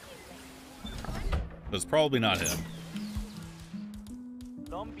 It's probably not him.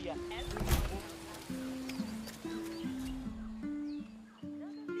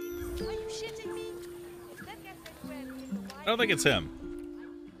 I don't think it's him.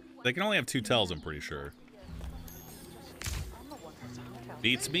 They can only have 2 tells, I'm pretty sure.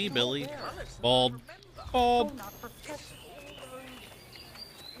 Beats me, Billy. Bald. Bald.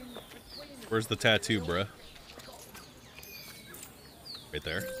 Where's the tattoo, bruh? Right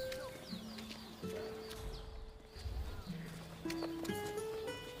there.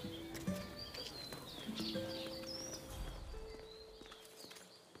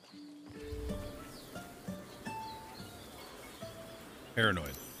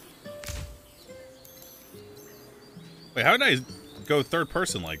 Paranoid. Wait, how did I go third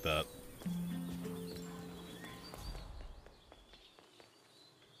person like that?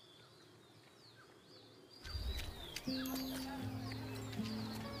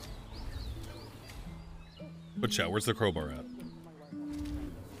 What shot? Where's the crowbar at?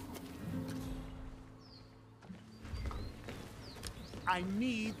 I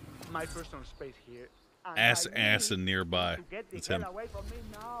need my personal space here. Ass and nearby. It's him.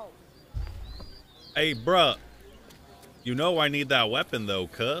 Hey, bruh. You know I need that weapon, though,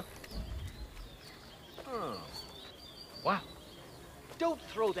 cuh. Oh. Wow. Don't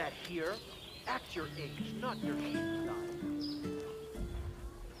throw that here. Act your age, not your style.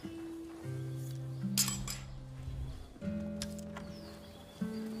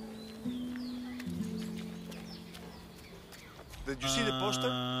 Did you see the poster?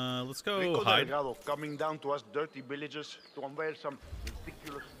 Let's go Rico hide. Delgado coming down to us dirty villagers to unveil some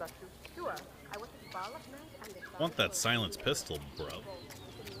ridiculous statues. Sure. I was a development and the I want that silenced pistol, bro.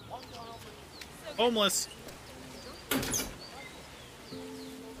 Homeless.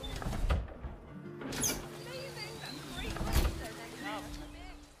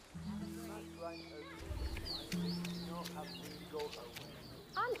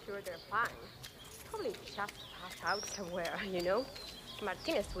 I'm sure they're fine. Probably just passed out somewhere, you know?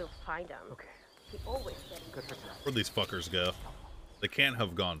 Martinez will find them. Okay. He always gets good. Where'd these fuckers go? They can't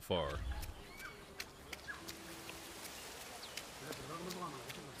have gone far.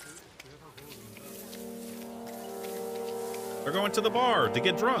 They're going to the bar to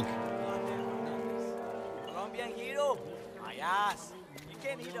get drunk. Colombian hero, my ass. You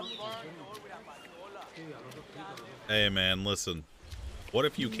can't hit a bar with a Hey man, listen. What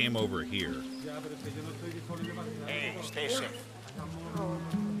if you came over here? Hey, stay safe.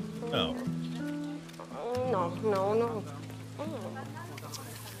 No. No.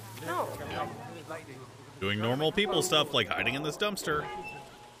 No. Doing normal people stuff like hiding in this dumpster.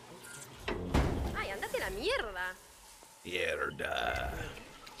 Ay, ándate la mierda. Mierda.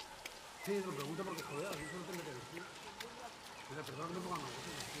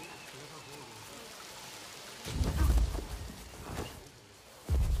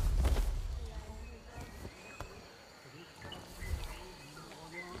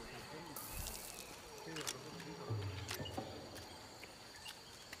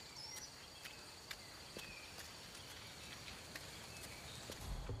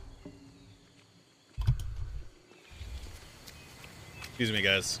 Excuse me,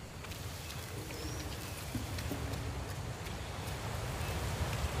 guys.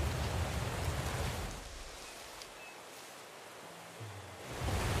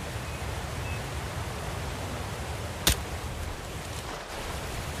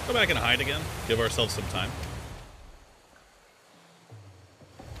 Go back and hide again. Give ourselves some time.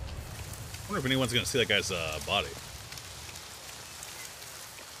 I wonder if anyone's gonna see that guy's body.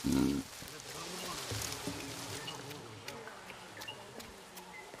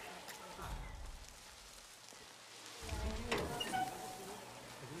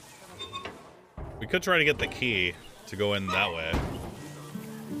 We could try to get the key to go in that way.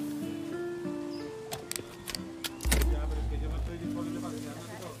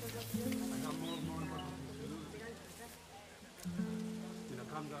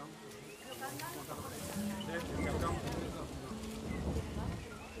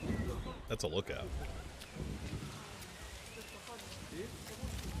 That's a lookout.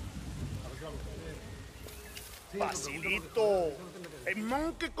 Facilito! A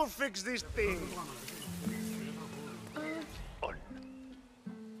monkey could fix this thing.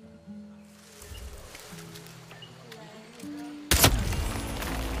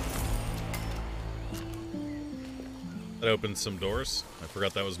 That opens some doors. I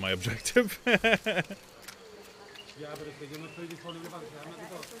forgot that was my objective. I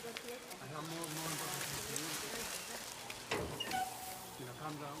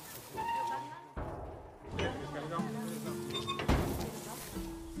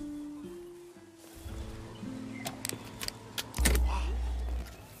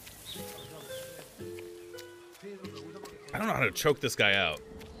don't know how to choke this guy out.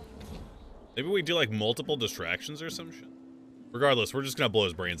 Maybe we do like multiple distractions or some shit. Regardless, we're just gonna blow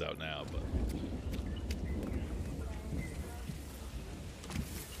his brains out now, but.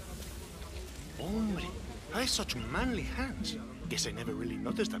 Hombre, I have such manly hands. Guess I never really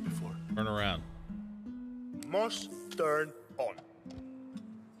noticed that before. Turn around. Must turn on.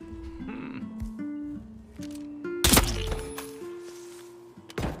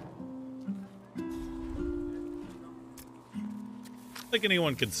 I think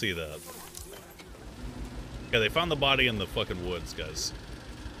anyone can see that. Yeah, they found the body in the fucking woods, guys.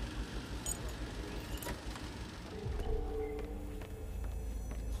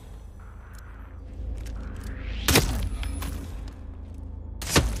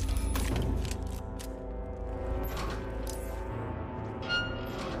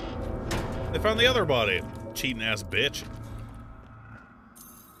 They found the other body. Cheating ass bitch.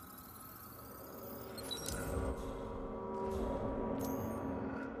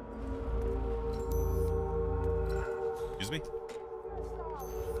 Excuse me?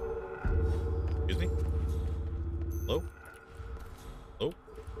 Excuse me? Hello? Hello?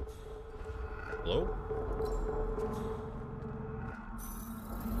 Hello?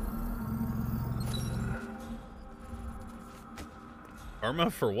 Karma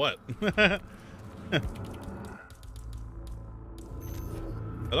for what?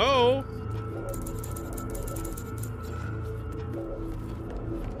 Hello?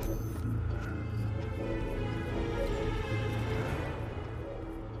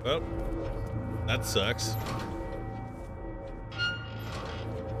 Well, that sucks.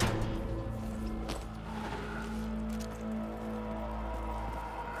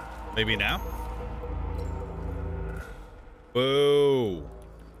 Maybe now? Whoa.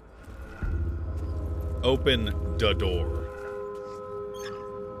 Open the door.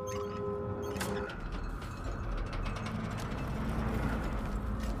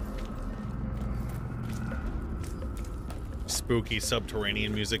 Spooky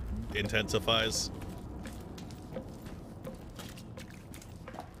subterranean music intensifies.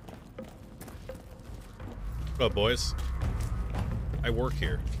 What up, boys? I work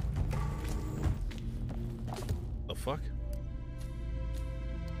here. The fuck?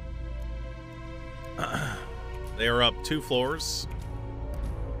 They are up 2 floors.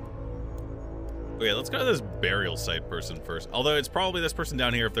 Okay, let's go to this burial site person first. Although it's probably this person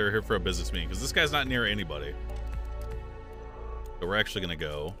down here if they're here for a business meeting, because this guy's not near anybody. So we're actually gonna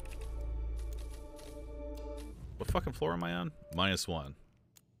go. What fucking floor am I on? -1.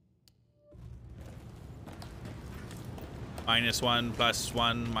 -1 plus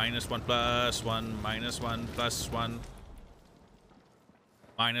 1 -1 plus 1 -1 plus 1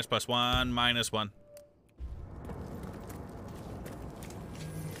 minus plus 1 -1.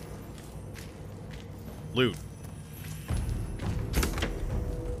 Loot.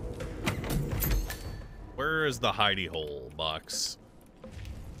 Where is the hidey hole box?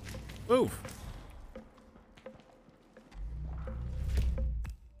 Move.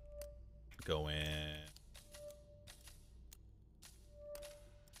 Go in.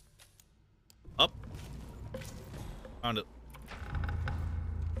 Up. Found it.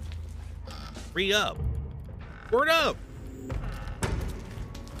 Free up. Word up.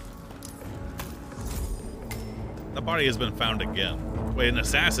 The body has been found again. Wait, an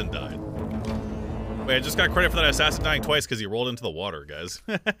assassin died. Wait, I just got credit for that assassin dying twice because he rolled into the water, guys.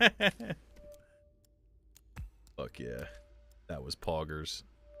 Fuck yeah. That was poggers.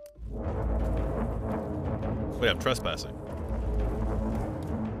 Wait, I'm trespassing.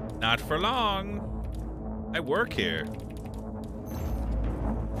 Not for long. I work here.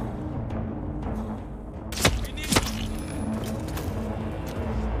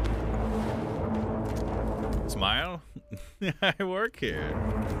 Smile? I work here.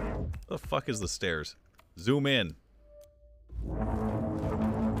 What the fuck is the stairs? Zoom in.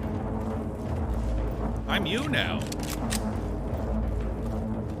 I'm you now.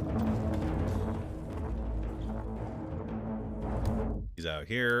 He's out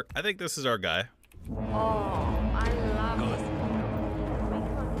here. I think this is our guy. Oh, I love it.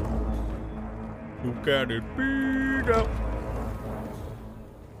 Who can it be now?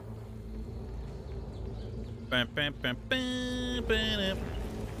 Bam, bam, bam, bam, bam.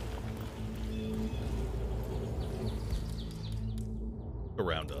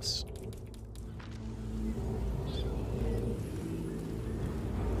 around us.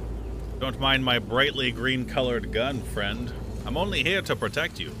 Don't mind my brightly green-colored gun, friend. I'm only here to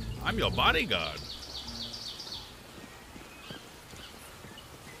protect you. I'm your bodyguard.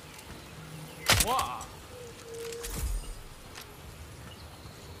 Wow.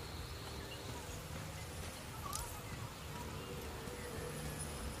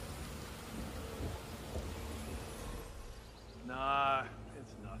 Nah,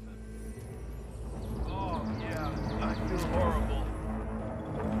 it's nothing. Oh, yeah, I feel horrible.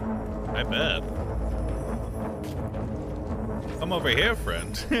 I bet. Come over here,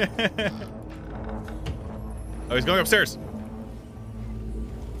 friend. Oh, he's going upstairs.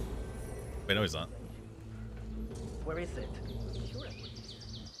 Wait, no, he's not. Where is it?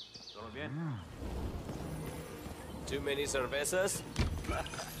 Todo bien? Too many cervezas?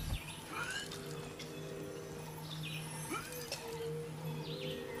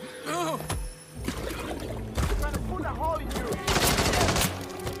 Trying to put a hole in you.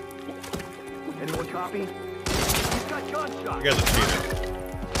 Anyone copy? He's got gunshots. You guys are cheating.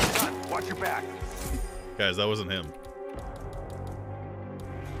 God, watch your back. Guys, that wasn't him.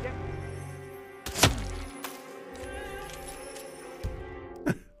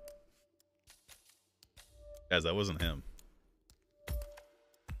 Guys, that wasn't him.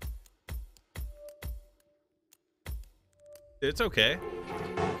 It's okay.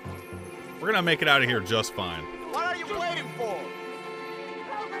 We're gonna make it out of here just fine. What are you waiting for?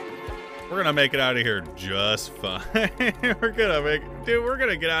 We're gonna make it out of here just fine. We're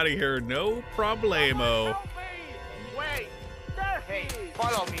gonna get out of here no problemo. Wait! Hey,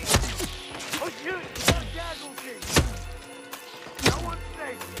 follow me. Oh, shoot! Got casualty. No one's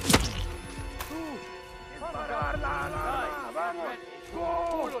safe.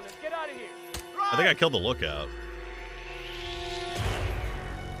 Let's get out of here. I think I killed the lookout.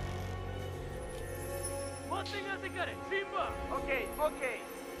 One thing at a time. Simba. Okay, okay.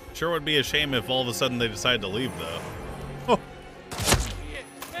 Sure would be a shame if all of a sudden they decided to leave, though. Oh.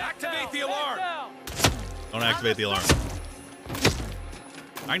 Activate the alarm. Don't activate the alarm.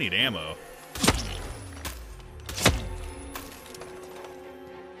 I need ammo.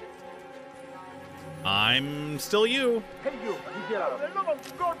 I'm still you. Hey, you get out. For the love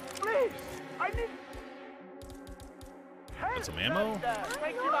of God, please. I need. Got some ammo?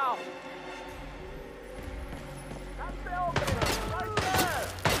 Take him out. That's the opener, right there.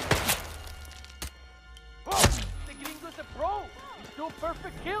 Whoa! The gringo's a pro. He's doing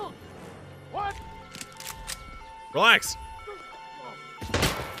perfect kills. What? Relax.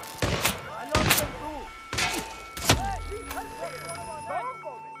 I love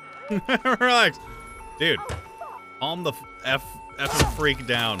them too. Relax. Dude, calm the effing freak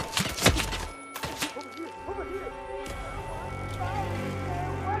down.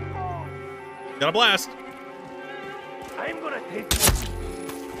 Got a blast. I'm gonna take you.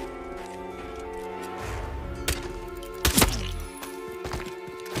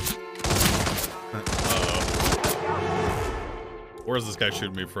 Where's this guy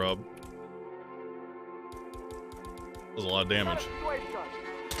shooting me from? That was a lot of damage.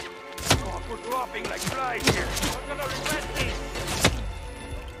 Oh, we're dropping like flies here. We're gonna regret this.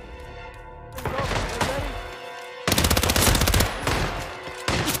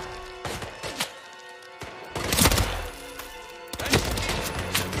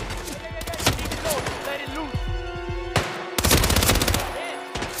 Let it loose.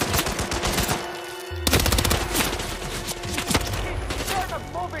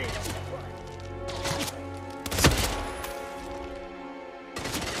 Moving.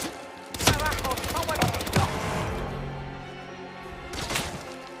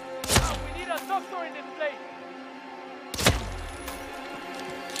 We need a doctor in this place.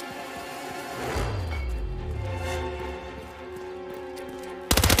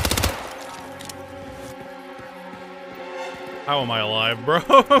 How am I alive, bro?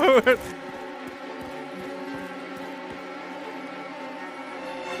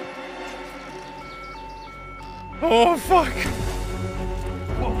 Oh, fuck.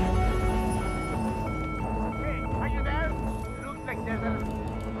 Whoa. Hey, are you there? Looks like there's a...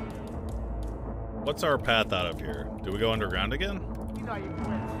 What's our path out of here? Do we go underground again? You know you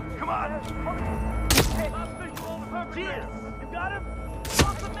can. Come on. Hey, cheers. You got him?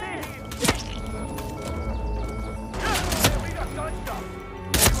 Awesome man. Yeah, we got gunshot.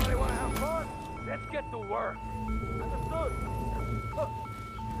 Anybody want to have fun? Let's get to work. Understood.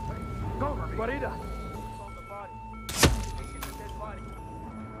 Go, Guarida.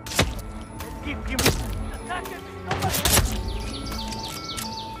 Keep attack it.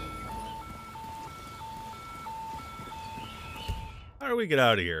 All do we get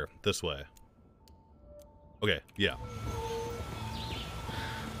out of here? This way. Okay, yeah.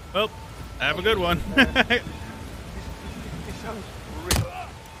 Well, have a good one. It sounds real.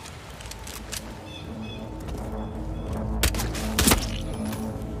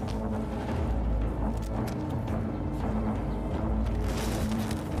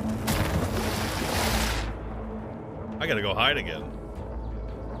 I gotta go hide again.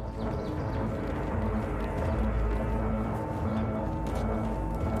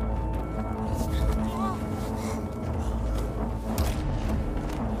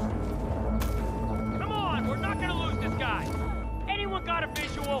 Come on, we're not gonna lose this guy. Anyone got a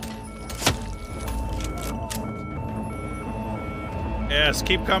visual? Yes,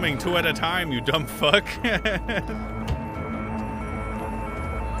 keep coming, 2 at a time, you dumb fuck. You know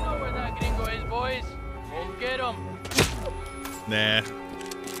where that gringo is, boys. Go get him. Nah.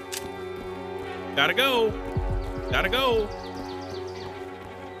 Gotta go. Gotta go.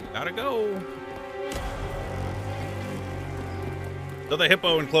 Gotta go. To the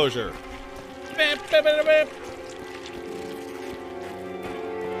hippo enclosure. Beep, beep, beep, beep.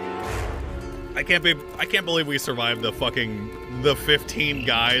 I can't believe we survived the 15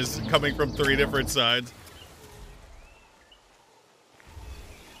 guys coming from 3 different sides.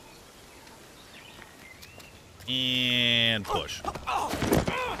 And push.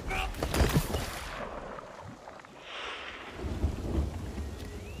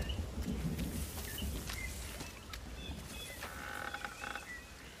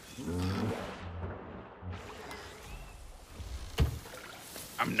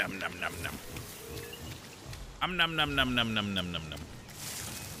 Num num num num. Num num num num num num num num.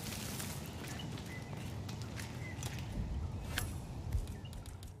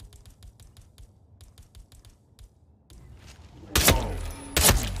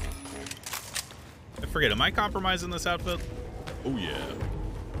 I forget, am I compromising this outfit? Oh yeah.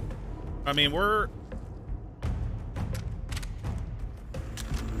 I mean,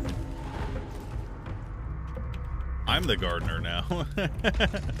 I'm the gardener now.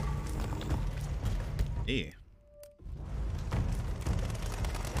 Hey.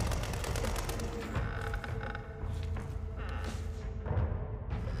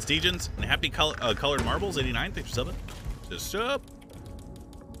 Stegens and happy colored marbles, 89. Thanks for subbing. Just up.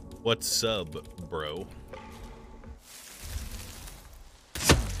 What's sub, bro? I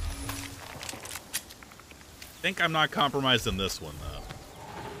think I'm not compromised in this one, though.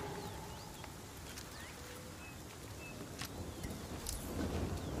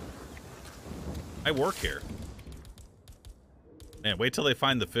 I work here. Man, wait till they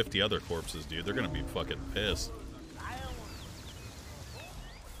find the 50 other corpses, dude. They're gonna be fucking pissed.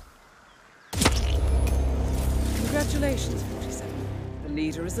 Congratulations, 47. The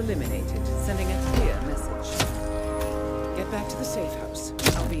leader is eliminated, sending a clear message. Get back to the safe house.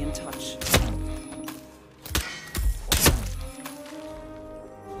 I'll be in touch.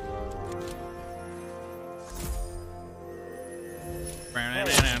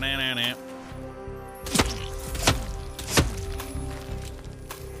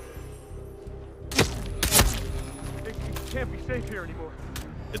 It can't be safe here anymore.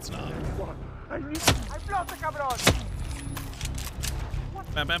 It's not. I've lost the cabron.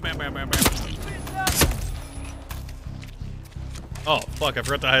 Bam, bam, bam, bam, bam, bam. Oh, fuck, I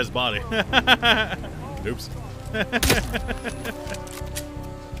forgot to hide his body. Oops.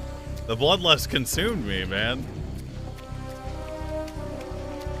 The bloodlust consumed me, man.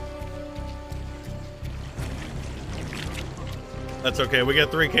 That's okay, we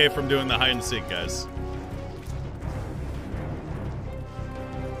get 3K from doing the hide and seek, guys.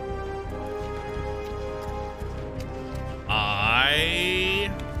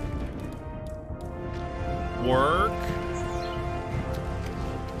 I work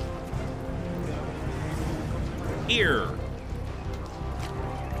here.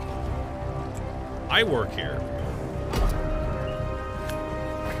 I work here.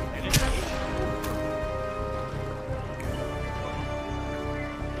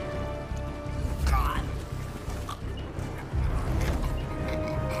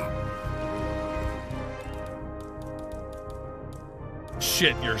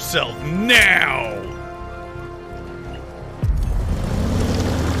 Shit yourself now!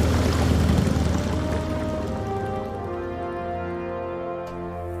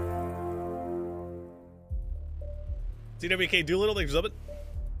 CWK Doolittle, thanks for subbing.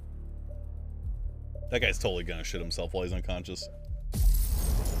 That guy's totally gonna shit himself while he's unconscious.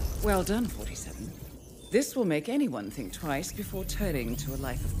 Well done, 47. This will make anyone think twice before turning to a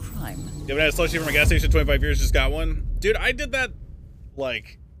life of crime. You haven't had a slushie from a gas station 25 years, just got one? Dude, I did that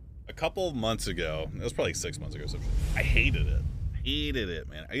like a couple months ago. It was probably 6 months ago or something. I hated it. Hated it,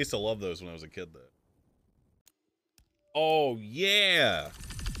 man. I used to love those when I was a kid, though. Oh, yeah.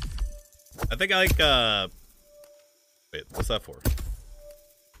 I think I like, wait, what's that for?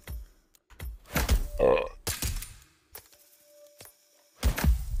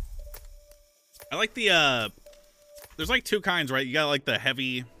 I like the, there's like two kinds, right? You got like the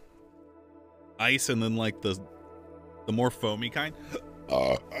heavy ice and then like the more foamy kind.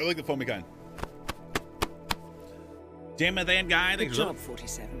 I like the foamy kind. Damn it, that guy. Good job,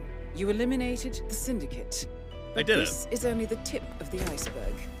 47. You eliminated the Syndicate. I did This is only the tip of the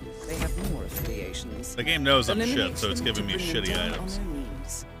iceberg. They have more affiliations. The game knows I'm Eliminate shit, so it's them giving to me bring them shitty down items. on their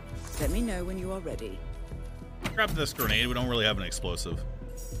knees. Let me know when you are ready. Grab this grenade. We don't really have an explosive.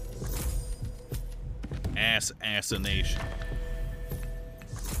 Assassination.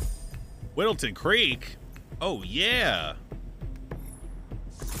 Whittleton Creek. Oh yeah.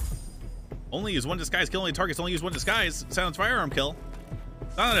 Only use one disguise. Kill only targets. Only use one disguise. Silence firearm kill.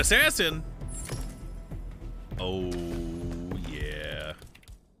 Not an assassin. Oh yeah.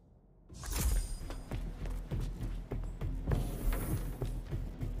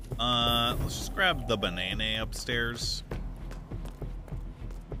 Let's just grab the banana upstairs.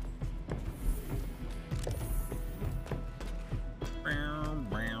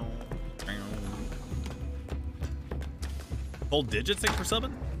 Full digits, thanks for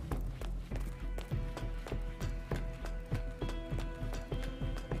subbing.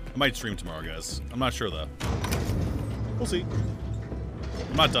 I might stream tomorrow, guys. I'm not sure though. We'll see.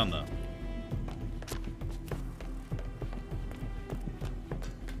 I'm not done though.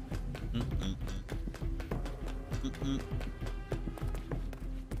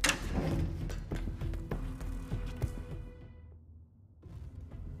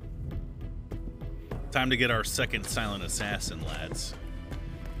 Time to get our second silent assassin, lads.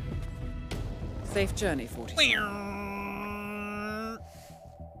 Safe journey, 47.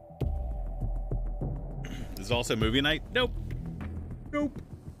 This is also movie night? Nope. Nope.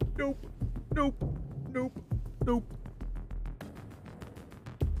 Nope. Nope. Nope. Nope.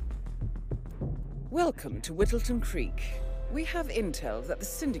 Welcome to Whittleton Creek. We have intel that the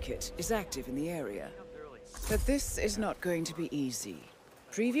Syndicate is active in the area. But this is not going to be easy.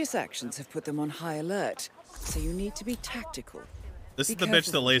 Previous actions have put them on high alert, so you need to be tactical. This Be is the bitch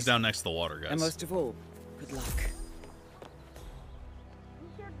careful, that lays down next to the water, guys. And most of all, good luck.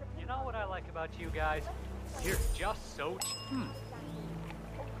 You know what I like about you guys? You're just so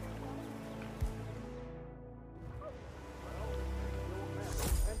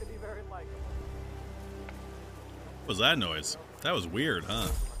What was that noise? That was weird, huh?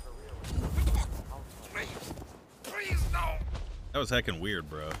 Please, no. That was heckin' weird,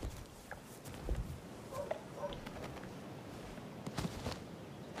 bro.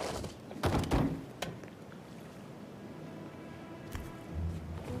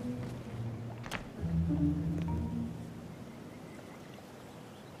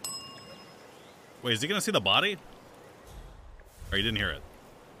 Wait, is he gonna see the body? Or he didn't hear it?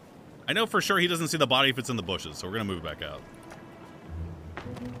 I know for sure he doesn't see the body if it's in the bushes, so we're gonna move back out.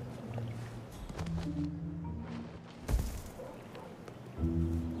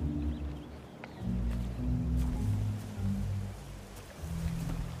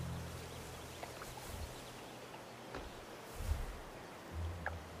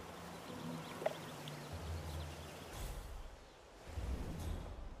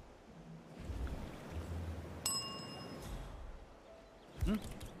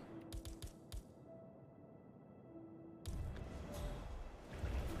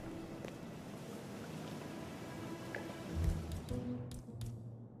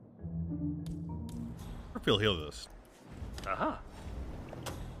 Feel heal this. Uh-huh.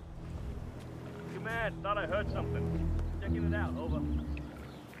 Command, thought I heard something. Checking it out, over.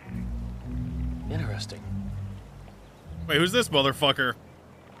 Interesting. Wait, who's this motherfucker?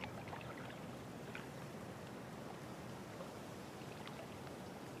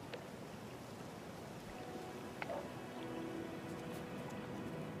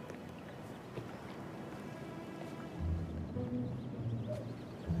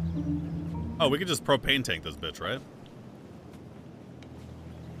 Oh, we could just propane tank this bitch, right?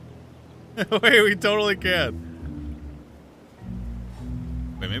 Wait, we totally can.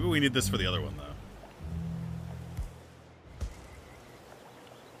 Wait, maybe we need this for the other one, though.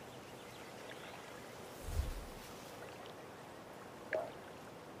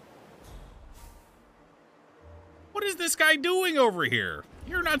 What is this guy doing over here?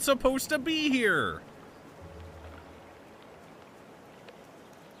 You're not supposed to be here.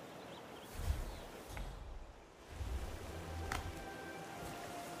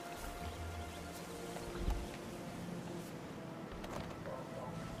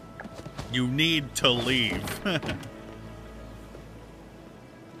 You need to leave.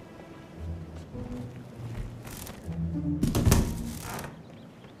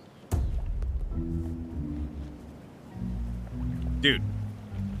 Dude.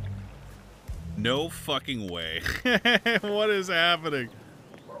 No fucking way. What is happening?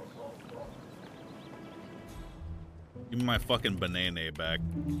 Give me my fucking banana back.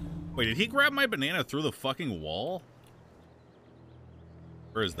 Wait, did he grab my banana through the fucking wall?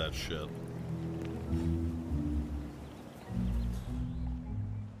 Where is that shit?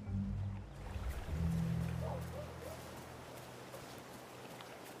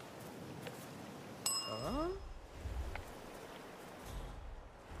 Huh?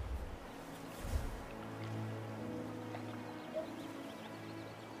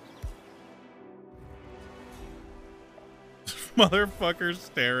 Motherfucker's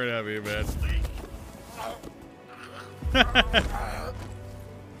staring at me, man.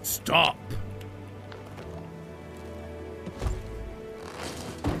 Stop.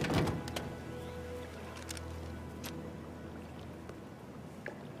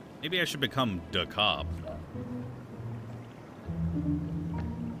 Maybe I should become the cop.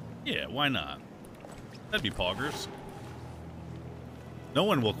 Yeah, why not? That'd be poggers. No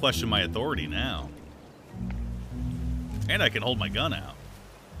one will question my authority now. And I can hold my gun out.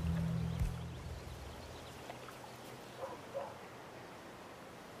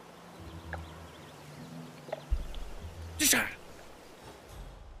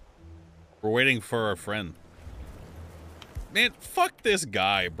 We're waiting for our friend. Man, fuck this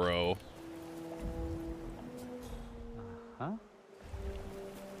guy, bro. Huh?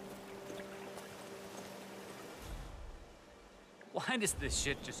 Why does this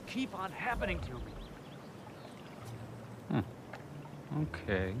shit just keep on happening to me?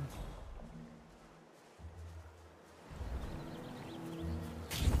 Okay.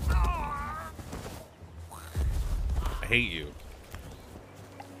 I hate you.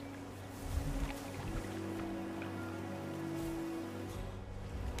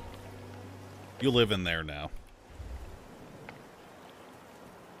 You live in there now.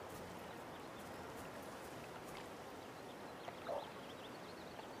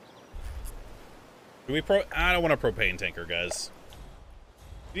 Do we I don't want a propane tanker, guys.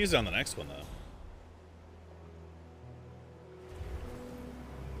 Use it on the next one, though.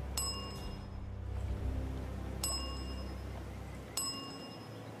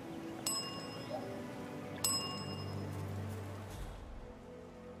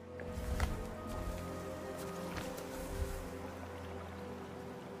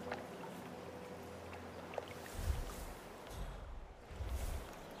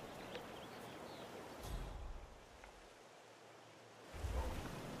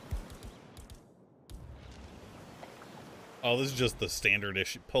 Oh, this is just the standard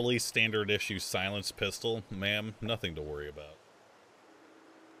issue, police standard issue silenced pistol, ma'am. Nothing to worry about.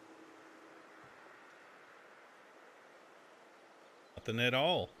 Nothing at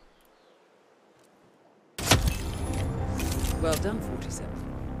all. Well done, 47.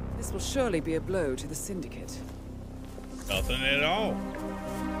 This will surely be a blow to the Syndicate. Nothing at all.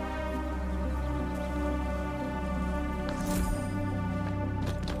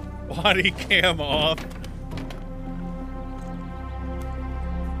 Body cam off.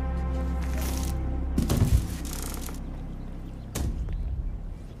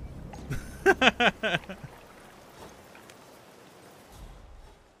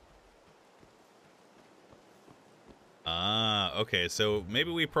 Ah, okay, so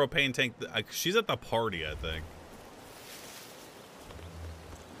maybe we propane tank. She's at the party, I think.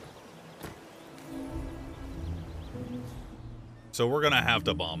 So we're gonna have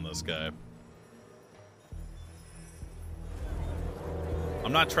to bomb this guy.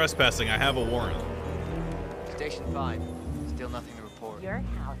 I'm not trespassing, I have a warrant. Station 5. Still nothing to report. Your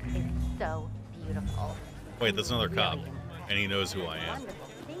house is so beautiful. Wait, that's another cop. And he knows who I am. Wonderful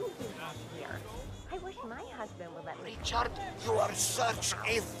things you have here. I wish my husband would let me. Richard, you are such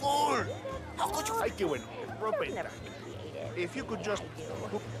a fool! How could you... Thank you, and propane. If you could just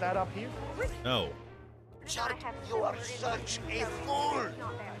hook that up here. No. Richard, you are such a fool!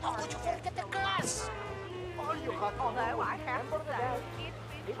 How could you forget the glass? Although I have to say,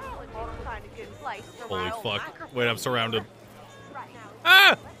 it's challenging trying to get in place for Holy my own fuck. microphone. Wait, I'm surrounded. Right now.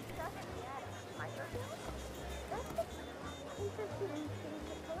 Ah!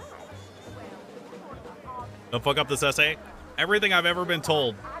 Don't fuck up this essay. Everything I've ever been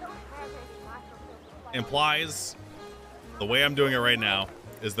told implies the way I'm doing it right now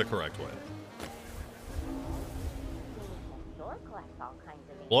is the correct way.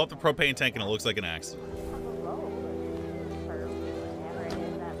 Blow up the propane tank and it looks like an accident.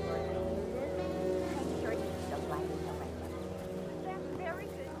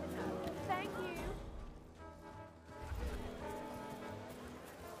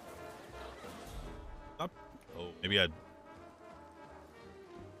 Maybe I'd...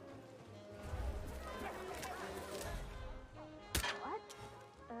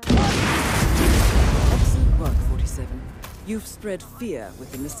 Excellent work, 47. You've spread fear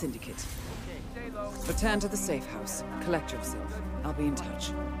within the Syndicate. Return to the safe house. Collect yourself. I'll be in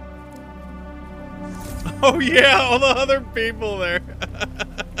touch. Oh yeah, all the other people there.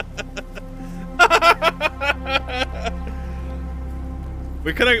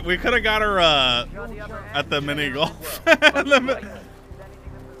 we could have got her at the mini golf.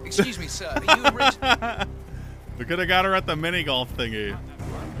 Excuse me, sir. Are you rich? We could have got her at the mini golf thingy.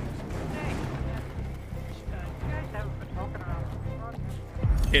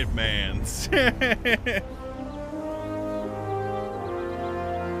 Hitmans.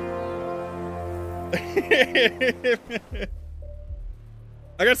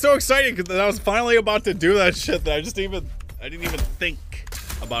 I got so excited because I was finally about to do that shit that I didn't even think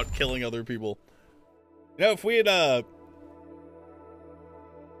about killing other people. You know, if we had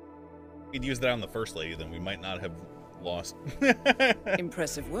we'd used that on the first lady, then we might not have lost.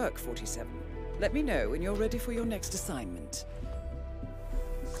 Impressive work, 47. Let me know when you're ready for your next assignment.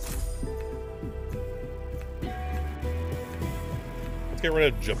 Let's get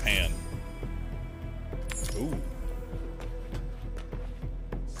rid of Japan. Ooh.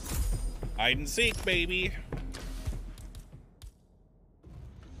 Hide and seek, baby.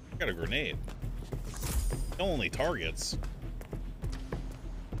 I got a grenade. Only targets.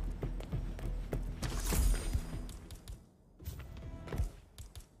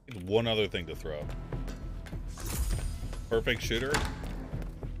 One other thing to throw. Perfect shooter.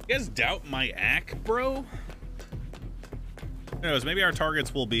 You guys doubt my act, bro? Who knows, maybe our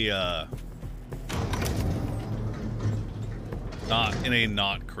targets will be not in a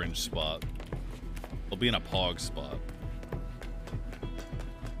not cringe spot. They'll be in a pog spot.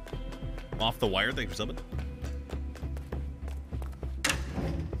 I'm off the wire, thanks for subbing.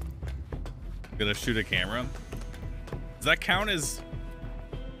 Gonna shoot a camera. Does that count as...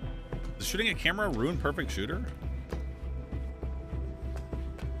 Does shooting a camera ruin perfect shooter?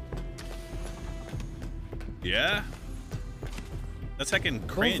 Yeah? That's heckin'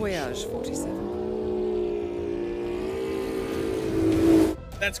 cringe. Bon voyage, 47.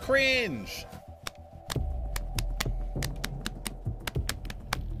 That's cringe.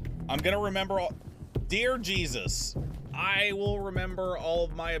 I'm gonna remember all... Dear Jesus, I will remember all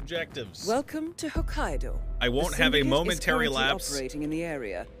of my objectives. Welcome to Hokkaido. I won't have a momentary is lapse operating in the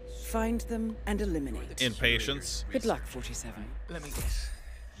area. Find them and eliminate. in patience. Good luck, 47. Let me guess.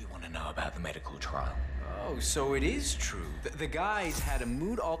 You want to know about the medical trial? Oh, so it is true. The guys had a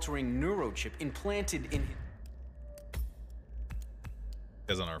mood-altering neurochip implanted in his...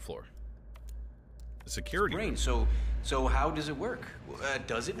 Guys on our floor. The security brain. room. So how does it work?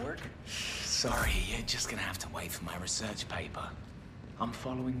 Does it work? Sorry, you're just gonna have to wait for my research paper. I'm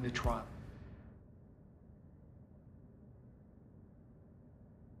following the trial.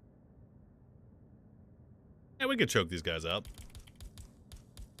 Yeah, we could choke these guys out.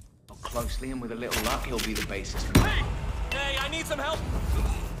 Closely, and with a little luck, he'll be the basis. Hey! Hey, I need some help!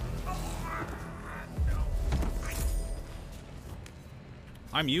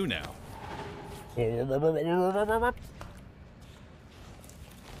 I'm you now.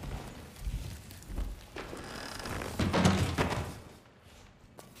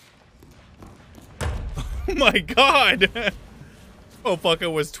 Oh my god! Oh, fuck, it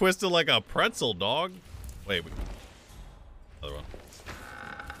was twisted like a pretzel, dog. Wait. Other one.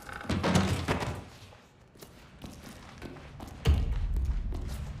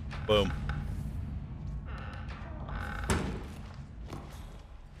 Boom.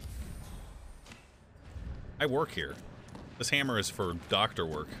 I work here. This hammer is for doctor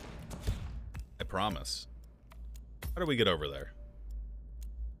work. I promise. How do we get over there?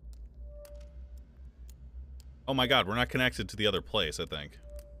 Oh my god, we're not connected to the other place, I think.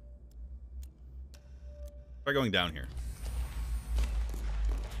 Try going down here.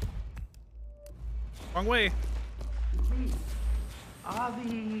 Wrong way. Are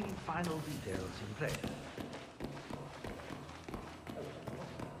the final details in place?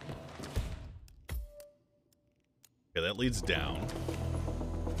 Okay, that leads down.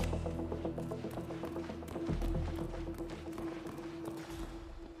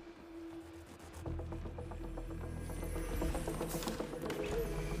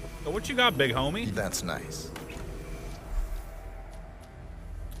 So what you got, big homie? That's nice.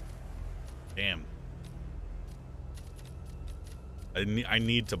 Damn. I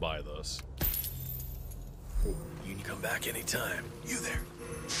need to buy this. You can come back anytime. You there?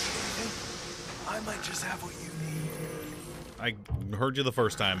 I might just have what you need. I heard you the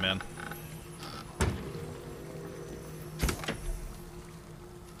first time, man.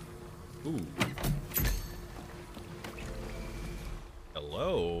 Ooh.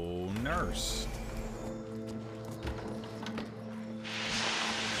 Hello, nurse.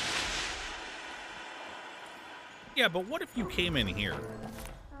 Yeah, but what if you came in here?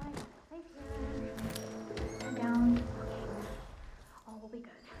 Down. All will be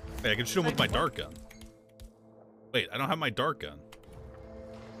good. Hey, I can shoot him with my dart gun. Wait, I don't have my dart gun.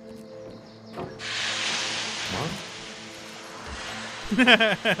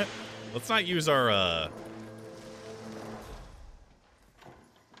 Let's not use our,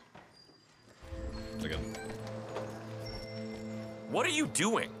 Second. What are you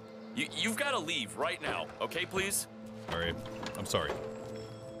doing? You've got to leave right now, okay, please? Sorry. I'm sorry.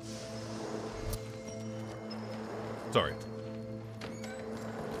 Sorry.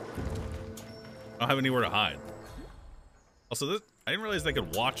 I don't have anywhere to hide. Also, this, I didn't realize they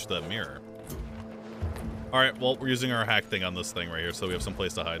could watch the mirror. Alright, well, we're using our hack thing on this thing right here, so we have some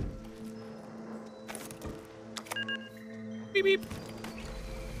place to hide. Beep, beep.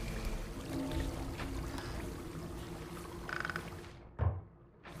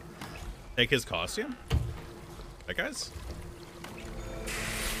 Take his costume? That guy's?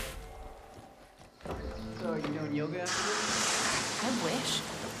 So are you doing yoga after this? I wish.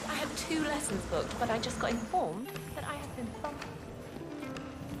 I have 2 lessons booked, but I just got informed that I have been bumped.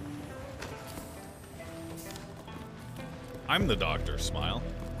 I'm the doctor, smile.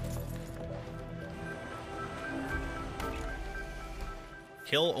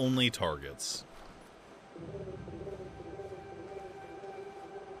 Kill only targets.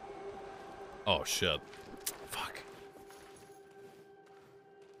 Oh, shit. Fuck.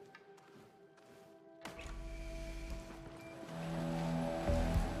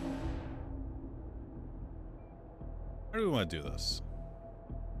 How do we want to do this?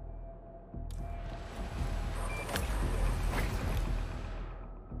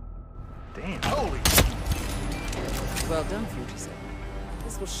 Damn. Holy! Well done, 47.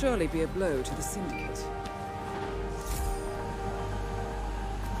 This will surely be a blow to the Syndicate.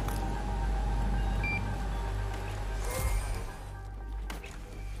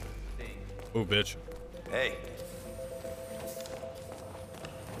 Oh, bitch. Hey.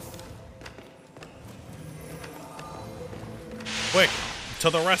 Quick, to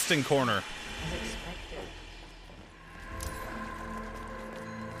the resting corner.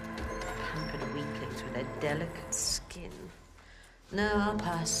 Pampered weaklings with their delicate skin. No, I'll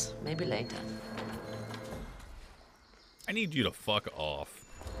pass. Maybe later. I need you to fuck off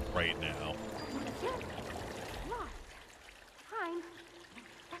right now. Fine.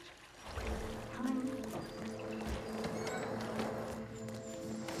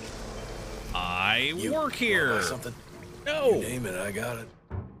 I work here. Buy something? No. You name it, I got it.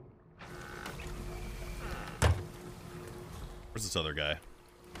 Where's this other guy?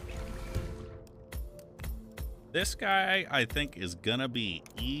 This guy, I think, is gonna be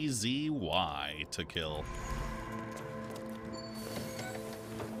easy Y to kill.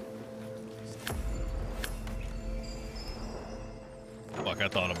 Fuck, I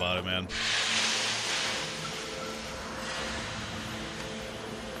thought about it, man.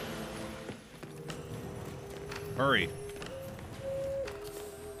 Hurry.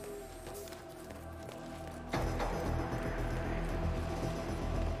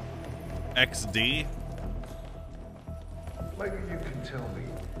 XD? Maybe you can tell me,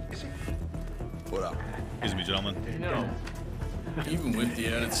 is he... What up? Excuse me, gentlemen. No. Even with the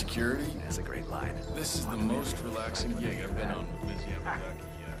added security, That's a great line. this is the most relaxing gig I've been on.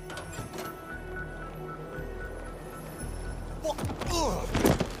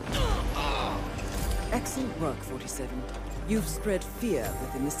 Excellent work, 47. You've spread fear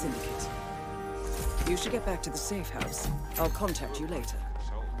within the Syndicate. You should get back to the safe house. I'll contact you later.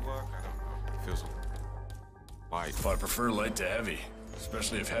 Feels light. But I prefer light to heavy,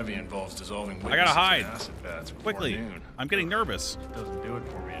 especially if heavy involves dissolving I gotta witnesses in hide. acid baths before Quickly. noon. I'm getting nervous. Doesn't do it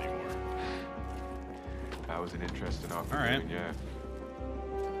for me anymore. That was an interesting All right. yeah.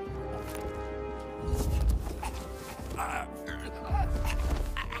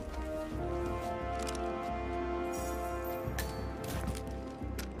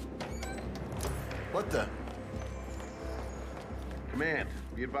 What the? Command,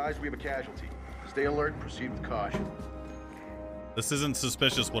 be advised we have a casualty. Stay alert and proceed with caution. This isn't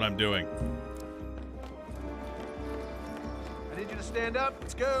suspicious what I'm doing. I need you to stand up.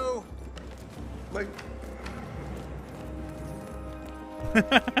 Let's go. Wait.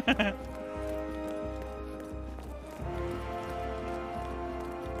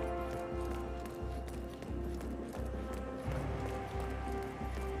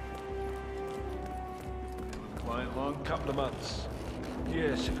 Client long couple of months.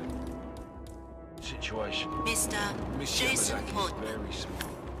 Yes. situation. Mr. Miss Jason Yamazaki's Portman, very smart.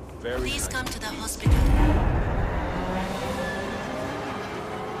 Very please kind. come to the hospital.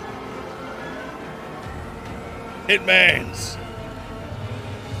 Hitmans.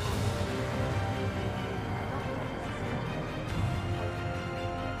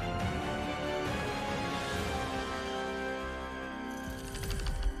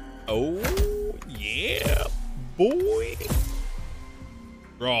 Oh, yeah, boy.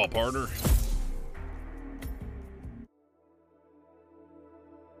 Draw, partner.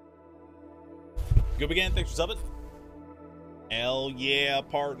 Good again. Thanks for subbing. Hell yeah,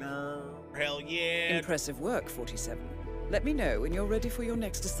 partner. Hell yeah. Impressive work, 47. Let me know when you're ready for your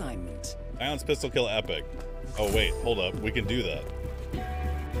next assignment. Ions pistol kill epic. Oh, wait. Hold up. We can do that.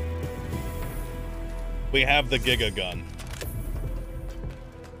 We have the Giga gun.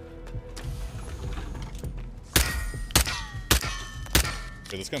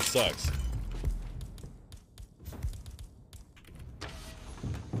 Okay, this gun sucks.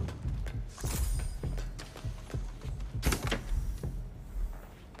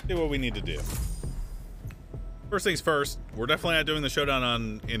 Do what we need to do. First things first, we're definitely not doing the showdown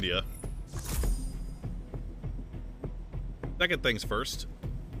on India. Second things first,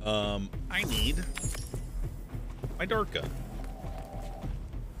 I need my dart gun.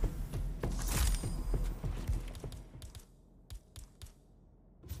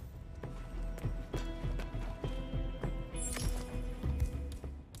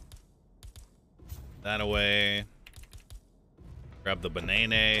 That away. Grab the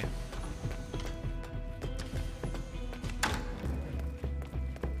banana.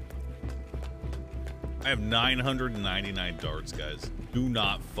 I have 999 darts, guys. Do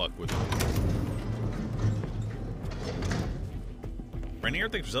not fuck with me. Rainier,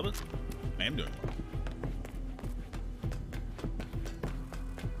 thanks for subbing. I am doing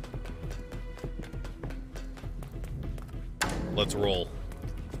well. Let's roll.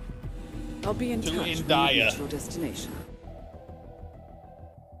 I'll be in touch when you reach your destination.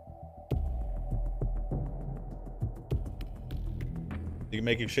 You can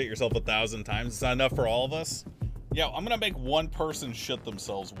make you shit yourself 1,000 times. It's not enough for all of us? Yeah, I'm gonna make one person shit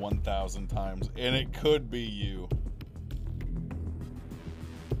themselves 1,000 times, and it could be you.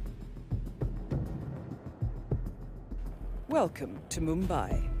 Welcome to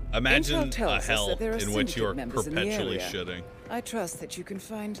Mumbai. Imagine Intel tells a us hell that there are in which you are syndicate members in the perpetually area. shitting. I trust that you can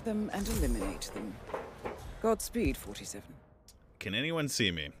find them and eliminate them. Godspeed, 47. Can anyone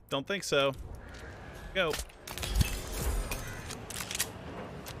see me? Don't think so. Go.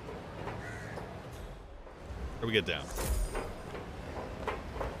 Where we get down?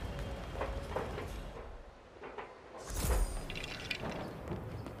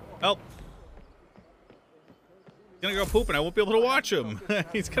 Help. He's gonna go poop and I won't be able to watch him.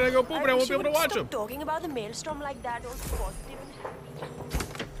 He's gonna go poop and I won't be able to watch him. Talking about the maelstrom like that, all positive and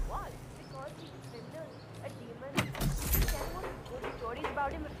happy. Why? Because he's a criminal, a demon. You tell him good stories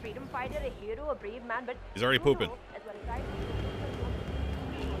about him, a freedom fighter, a hero, a brave man, but he's already pooping. As well as I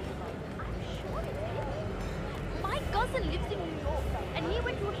my cousin lives in New York, and he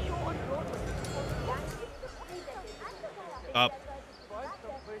went to a show on Broadway. Up.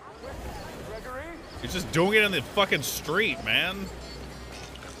 He's just doing it in the fucking street, man.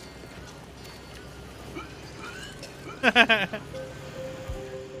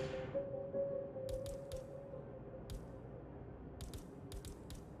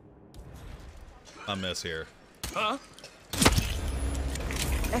 A miss here. Huh?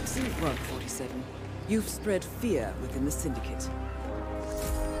 Excellent work, 47. You've spread fear within the syndicate.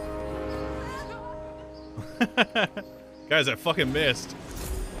 Guys, I fucking missed.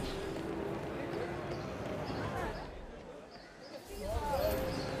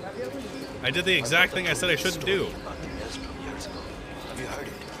 I did the exact thing I said I shouldn't do. Have you heard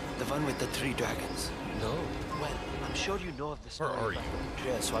it? The one with the 3 dragons. No. Well, I'm sure you know of the story. Where are you?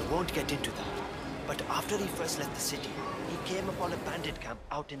 Yeah, so I won't get into that. But after he first left the city, he came upon a bandit camp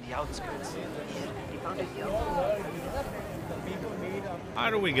out in the outskirts. Here, he found a young... How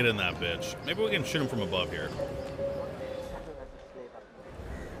do we get in that bitch? Maybe we can shoot him from above here.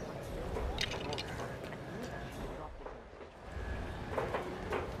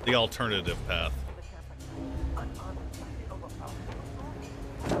 The alternative path.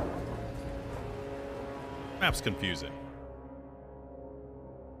 Map's confusing.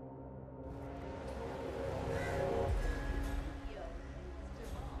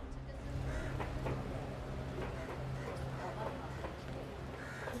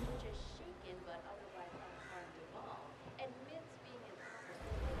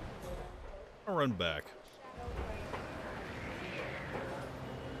 I'll run back.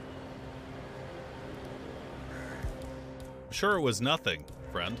 sure it was nothing,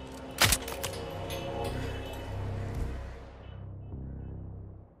 friend.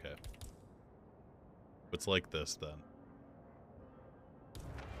 Okay. It's like this, then.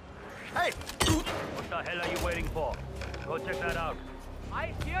 Hey! What the hell are you waiting for? Go check that out.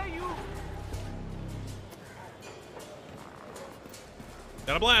 I hear you!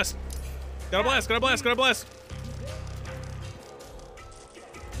 Got a blast! Got a blast! Got a blast! Got a blast!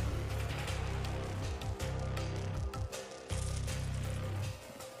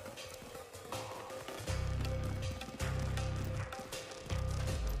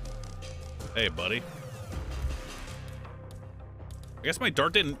 Hey, buddy. I guess my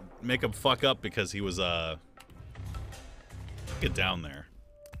dart didn't make him fuck up because he was, get down there.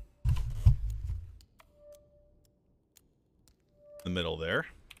 The middle there.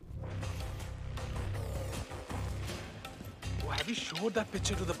 Have you showed that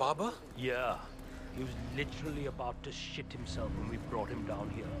picture to the barber? Yeah. He was literally about to shit himself when we brought him down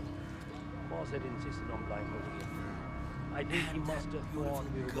here. Boss had insisted on flying over here. I think he must have thought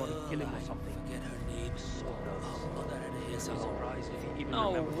we were going to kill him or something. Forget her name. So does. I'm surprised if he even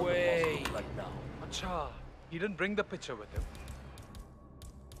remembers what the boss looks like now. Acha, he didn't bring the picture with him.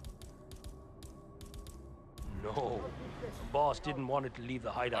 No. The boss didn't want it to leave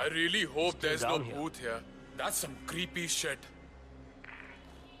the hideout. I really hope Stay there's no down here. booth here. That's some creepy shit.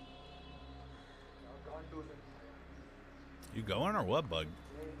 You going or what, bug?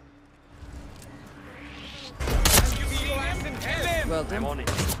 Well done. I'm on it.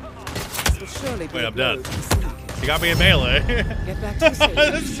 Will surely be Wait, a I'm blow dead. to the syndicate. He got me in melee. Get back to the station.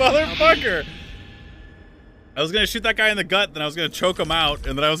 This motherfucker! I was gonna shoot that guy in the gut, then I was gonna choke him out,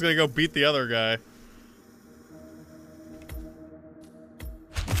 and then I was gonna go beat the other guy.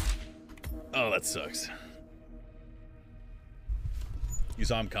 Oh, that sucks. You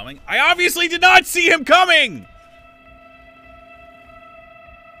saw him coming? I obviously did not see him coming!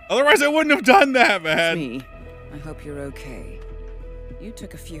 Otherwise I wouldn't have done that, man. It's me. I hope you're okay. You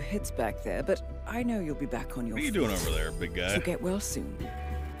took a few hits back there, but I know you'll be back on your What are you feet. doing over there, big guy? So get well soon,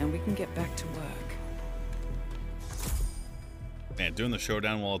 and we can get back to work. Man, doing the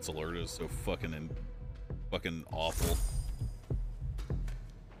showdown while it's alert is so fucking awful.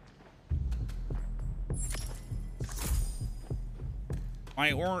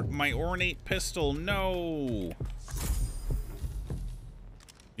 My ornate pistol, no.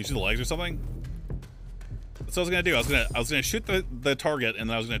 You shoot the legs or something? That's what I was gonna do. I was gonna shoot the target, and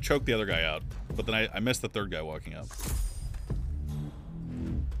then I was gonna choke the other guy out. But then I missed the third guy walking up.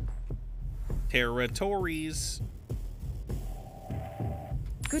 Territories.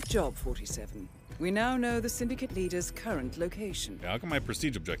 Good job, 47. We now know the Syndicate leader's current location. Yeah, how come my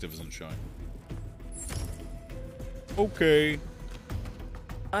prestige objective isn't showing? Okay.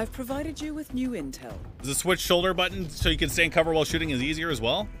 I've provided you with new intel. Does the switch shoulder button so you can stay in cover while shooting is easier as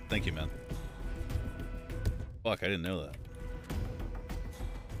well? Thank you, man. Fuck, I didn't know that.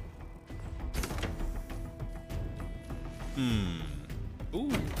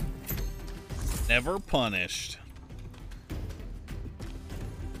 Ooh. Never punished.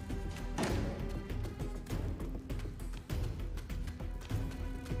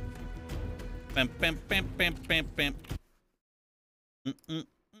 Bam, bam, bam, bam, bam, bam.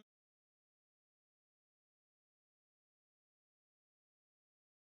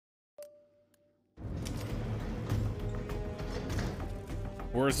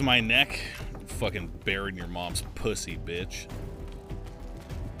 Where's my neck? Fucking buried in your mom's pussy, bitch.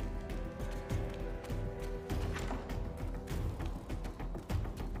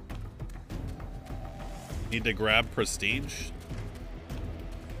 Need to grab prestige.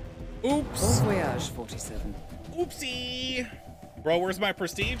 Oops. Bon voyage, 47. Oopsie. Bro, where's my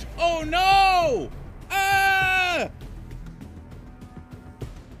prestige? Oh no! Ah!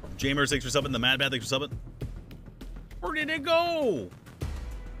 Jamers, thanks for subbing. The Mad Bad, thanks for subbing. Where did it go?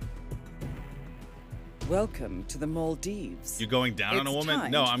 Welcome to the Maldives. You going down on a woman?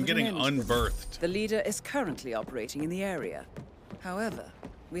 Time No, to I'm put getting an end to this. unbirthed. The leader is currently operating in the area. However,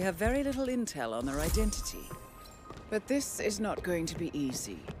 we have very little intel on their identity. But this is not going to be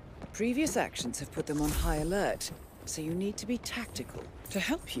easy. Previous actions have put them on high alert, so you need to be tactical. To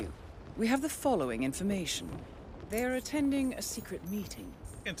help you, we have the following information. They are attending a secret meeting.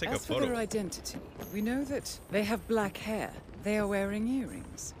 Can take As a for photo. their identity, we know that they have black hair, they are wearing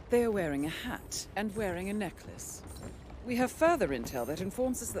earrings, they are wearing a hat, and wearing a necklace. We have further intel that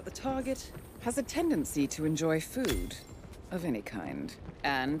informs us that the target has a tendency to enjoy food of any kind,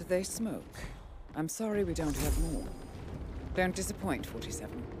 and they smoke. I'm sorry we don't have more. Don't disappoint, 47.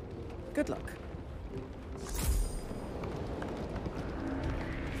 Good luck.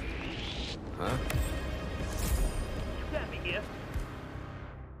 Huh? You can't be here.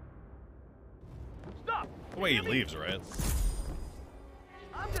 Stop! The way he leaves, right?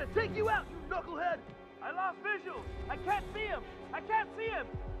 I'm gonna take you out, you knucklehead! I lost visuals! I can't see him! I can't see him!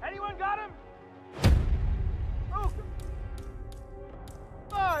 Anyone got him? Oh!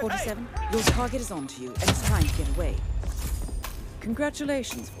 47, your target is onto you, and it's time to get away.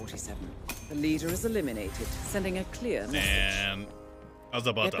 Congratulations, 47. The leader is eliminated, sending a clear message. And I was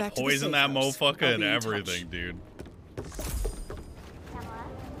about Get back to to the poison safe that house. motherfucker I'll and be in everything, dude. Emma,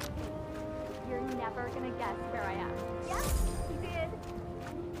 you're never gonna guess where I am. Yes, he did.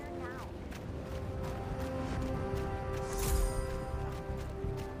 I'm here now.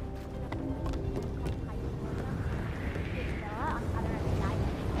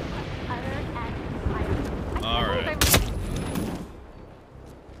 All right.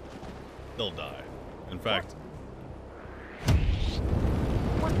 They'll die. In fact,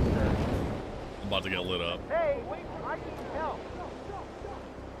 I'm about to get lit up. Hey, wait, I need help.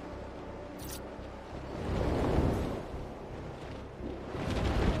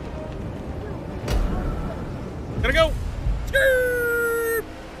 Gotta go.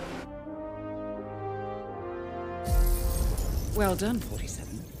 Well done,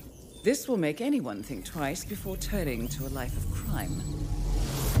 47. This will make anyone think twice before turning to a life of crime.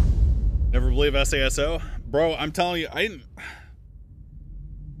 Never believe SASO? Bro, I'm telling you, I didn't...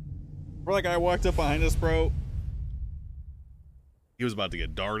 Bro, that guy walked up behind us, bro. He was about to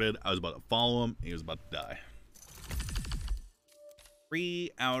get darted. I was about to follow him. He was about to die.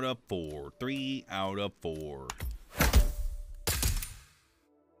 3 out of 4. 3 out of 4.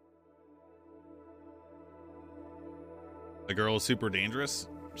 The girl is super dangerous.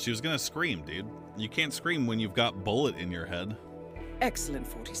 She was gonna scream, dude. You can't scream when you've got bullet in your head. Excellent,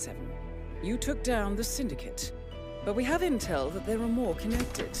 47. You took down the Syndicate, but we have intel that there are more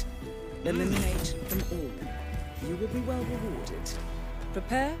connected. Eliminate them all. You will be well rewarded.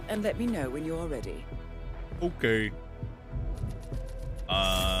 Prepare and let me know when you are ready. Okay.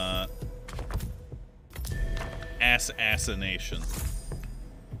 Assassination.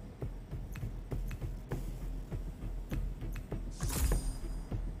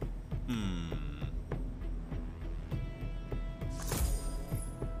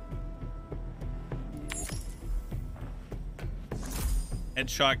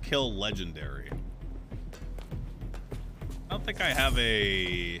 Headshot kill legendary. I don't think I have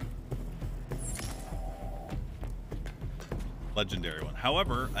a legendary one.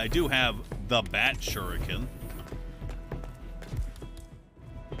 However, I do have the Bat Shuriken.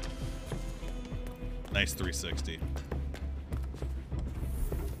 Nice 360.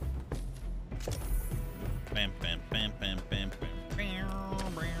 Bam, bam, bam, bam, bam, bam.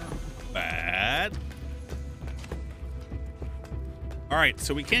 Bad. All right,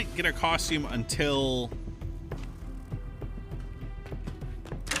 so we can't get a costume until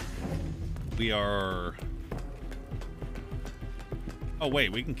we are... Oh,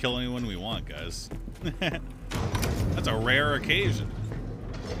 wait, we can kill anyone we want, guys. That's a rare occasion.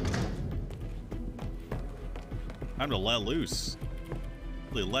 Time to let loose.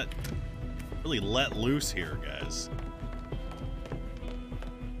 Really let loose here, guys.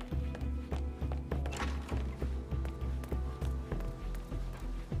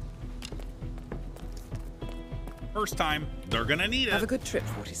 First time, they're gonna need it. Have a good trip,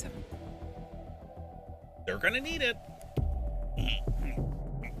 47. They're gonna need it.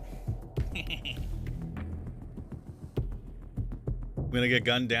 I'm gonna get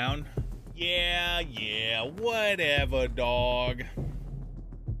gunned down. Yeah, whatever, dog.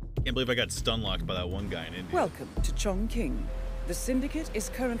 Can't believe I got stun locked by that one guy in India. Welcome to Chongqing. The Syndicate is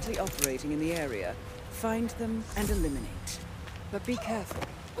currently operating in the area. Find them and eliminate. But be careful.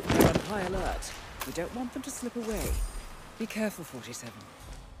 They're on high alert. We don't want them to slip away. Be careful, 47.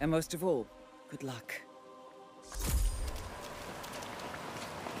 And most of all, good luck.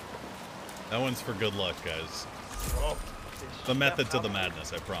 That one's for good luck, guys. The method to the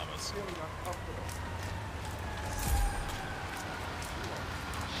madness, I promise.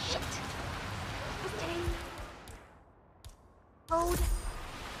 Shit. Okay. Hold.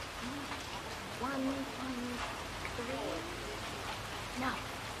 1, 1, 3. No.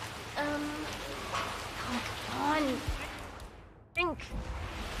 Come on. Think.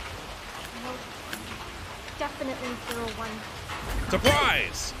 No. Definitely 01.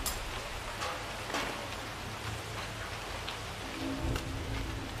 Surprise!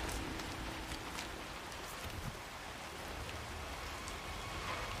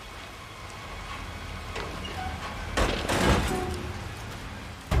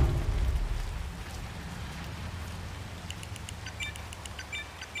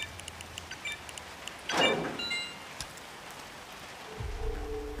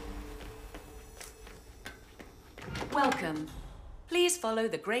 Welcome. Please follow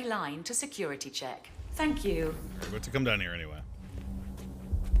the grey line to security check. Thank you. We're about to come down here anyway.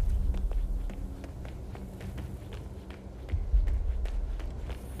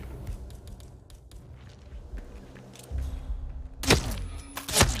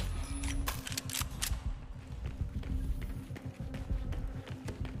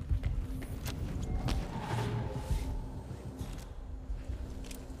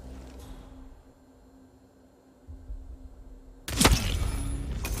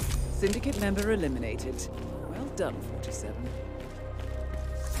 Syndicate member eliminated. Well done, 47.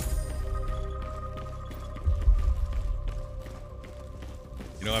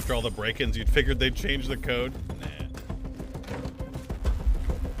 You know, after all the break-ins, you'd figured they'd change the code? Nah.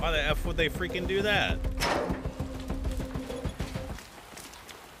 Why the F would they freaking do that?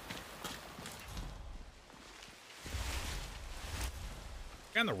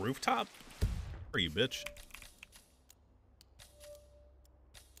 Guy on the rooftop? Where are you, bitch?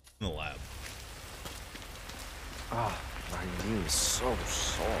 In the lab. Ah, my knee is so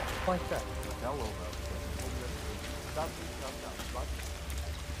sore. Like that. Bell over.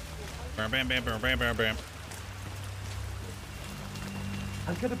 Bam, bam, bam, bam, bam, bam, bam.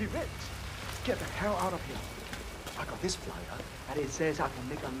 I'm gonna be rich. Get the hell out of here. I got this flyer, and it says I can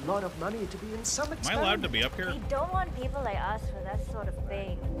make a lot of money to be in some Am I allowed to be up here? We don't want people like us for that sort of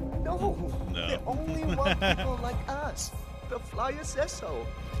thing. No, No. they only want people like us. The flyer says so.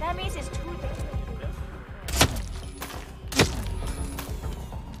 That means it's too dangerous.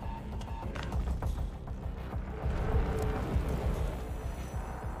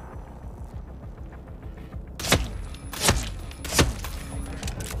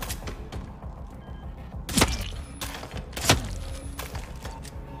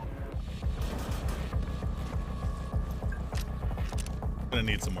 Gonna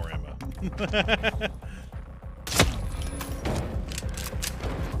need some more ammo.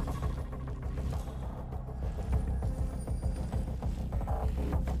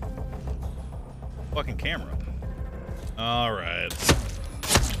 Fucking camera. All right.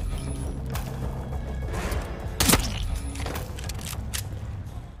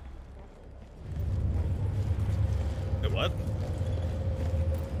 Wait, what?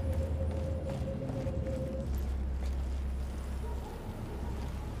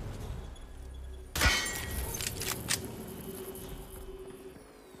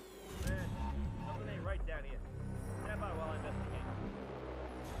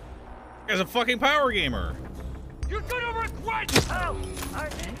 This guy's a fucking power gamer. You're gonna regret help! I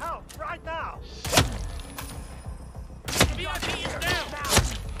need help right now! VIP is down!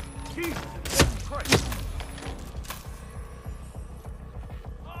 Jesus Christ!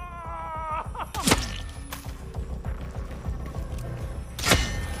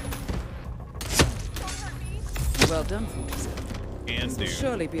 Well done, 47. This will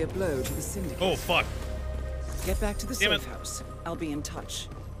surely be a blow to the Syndicate. Oh, fuck. Get back to the Damn safe house. I'll be in touch.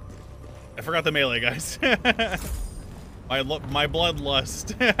 I forgot the melee, guys. my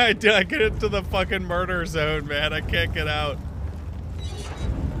bloodlust. I get into the fucking murder zone, man. I can't get out.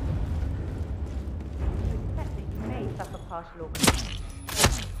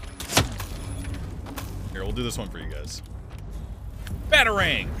 Here, we'll do this one for you guys.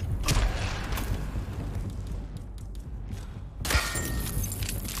 Batarang!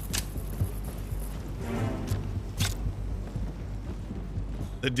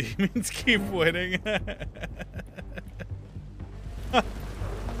 The demons keep winning.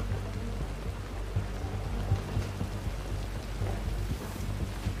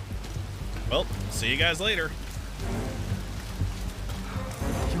 Well, see you guys later.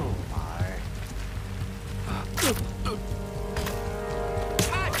 Oh my.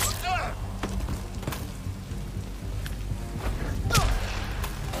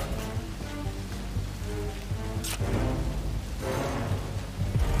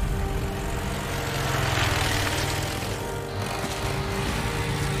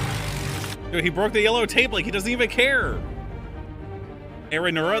 Dude, he broke the yellow tape like he doesn't even care. Hey,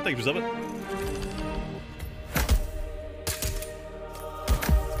 Ray Nora, thank you for subbing.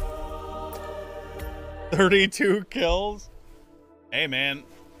 $32 kills. Hey, man.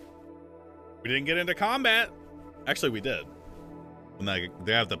 We didn't get into combat. Actually, we did. When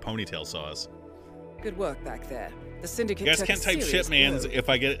they have the ponytail saws. Good work back there. The Syndicate. You guys can't type shitmans if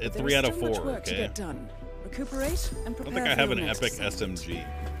I get it 3 out of 4. Much work Okay. to get done. Recuperate and I prepare. don't think I for have your an next epic assignment. SMG.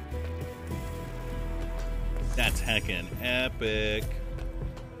 That's heckin' epic.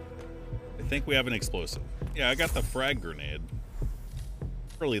 I think we have an explosive. Yeah, I got the frag grenade.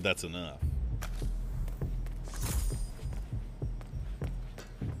 Surely that's enough.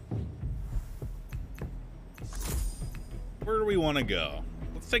 where do we want to go?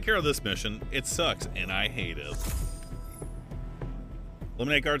 Let's take care of this mission. It sucks, and I hate it.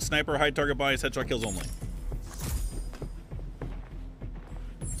 Eliminate guard, sniper, hide target bodies, headshot kills only.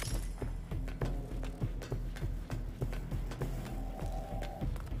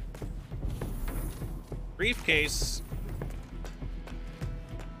 Briefcase.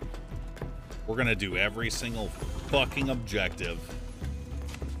 We're gonna do every single fucking objective.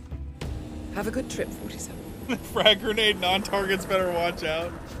 Have a good trip, 47. Frag grenade non-targets better watch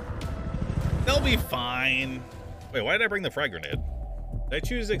out. They'll be fine. Wait, why did I bring the frag grenade? Did I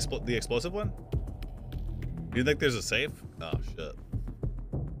choose the explosive one? Do you think there's a safe? Oh, shit.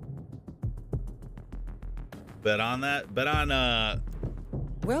 Bet on that. Bet on,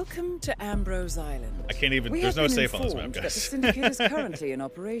 Welcome to Ambrose Island. I can't even... There's no safe on this map, That the guys. Syndicate is currently in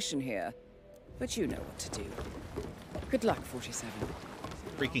operation here, but you know what to do. Good luck, 47.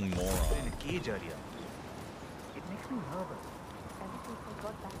 Freaking moron. In a cage earlier. It makes me nervous.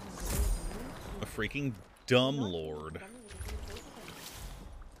 A freaking dumb lord.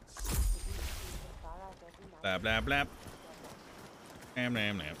 Blah, blah, blah. Blam,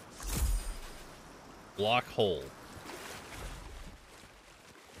 blam, blam. Block hole.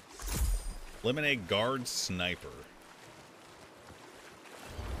 Eliminate guard sniper.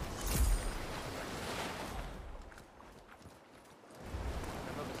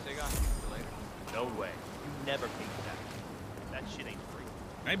 No way. You never paid that. That shit ain't free.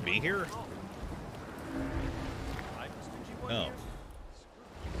 Can I be here? No.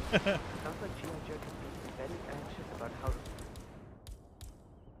 Sounds like G.I. Joe is very anxious about how...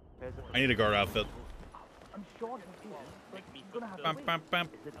 I need a guard outfit. I'm sure he is, but he's gonna have Bam, to bam, bam.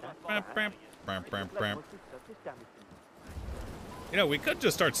 Is it that Bam, bad? bam, bam, bam, bam. What's his surface damage? You know, we could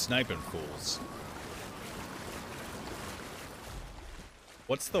just start sniping fools.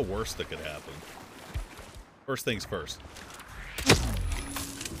 What's the worst that could happen? First things first.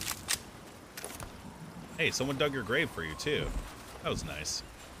 Hey, someone dug your grave for you, too. That was nice.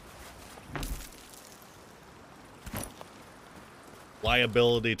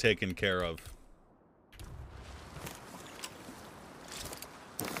 Liability taken care of.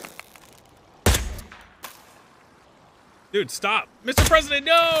 Dude, stop! Mr. President,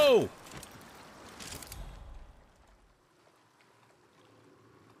 no!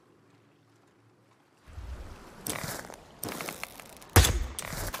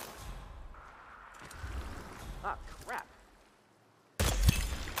 Ah, crap.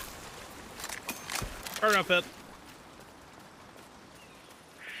 Guard outfit.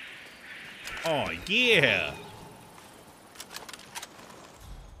 Oh, yeah!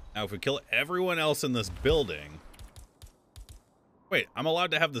 Now, if we kill everyone else in this building... Wait, I'm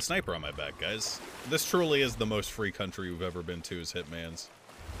allowed to have the sniper on my back, guys. This truly is the most free country we've ever been to as Hitmans.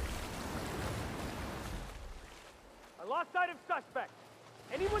 I lost sight of suspect.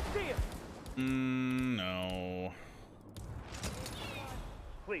 Anyone see him? No.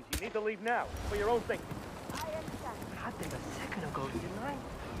 Please, you need to leave now for your own safety. Had them a second ago, didn't I?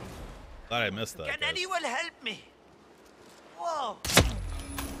 Glad I missed that, Can guys. anyone help me? Whoa!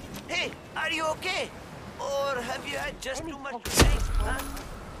 Hey, are you okay? Or have you had just too much to drink, huh?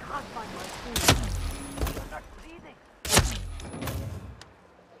 Can't find my food. You're not breathing.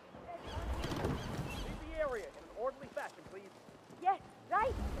 Leave the area in an orderly fashion, please. Yes,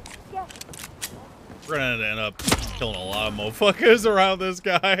 right. Yes. We're gonna end up killing a lot of motherfuckers around this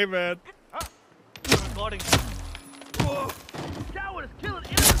guy, man. Recording. Whoa! Coward is killing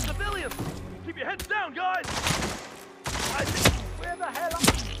innocent civilians. Keep your heads down, guys. Where the hell are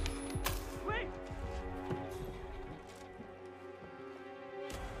you? Wait.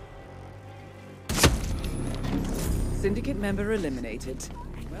 Syndicate member eliminated.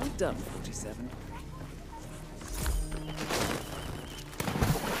 Well done, 47.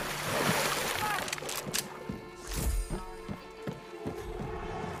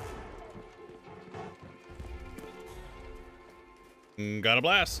 Got a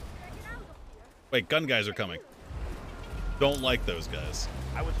blast. Wait, gun guys are coming. Don't like those guys.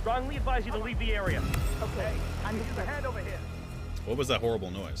 I would strongly advise you to leave the area. Okay. I need a hand over here. What was that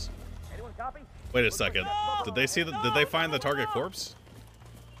horrible noise? Anyone copy? Wait a second. Did they see Did they find the target corpse?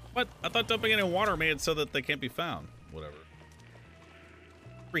 What? I thought dumping it in water made it so that they can't be found. Whatever.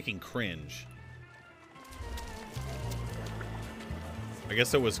 Freaking cringe. I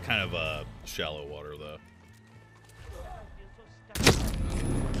guess it was kind of shallow water though.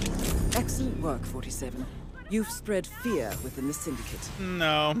 Excellent work, 47. You've spread fear within the Syndicate.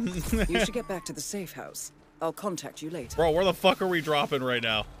 No. You should get back to the safe house. I'll contact you later. Bro, where the fuck are we dropping right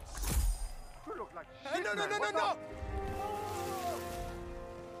now? No.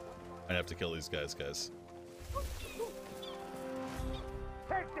 I'd have to kill these guys.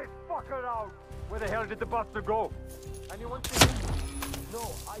 Take this fucker out! Where the hell did the buster go? Anyone see him?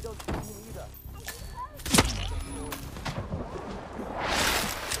 No, I don't see him either.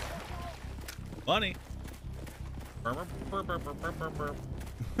 Funny.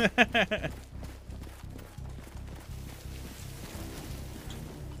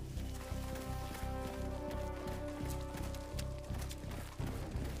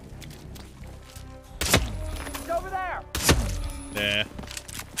 He's over there! Nah.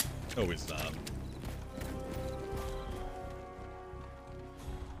 No, he's not.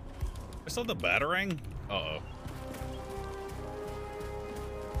 I saw the batarang? Uh-oh.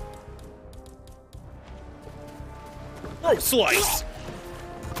 Oh, slice!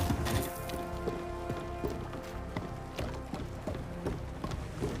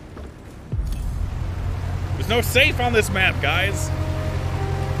 There's no safe on this map, guys.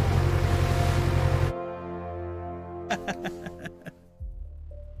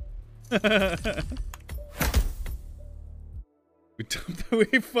 We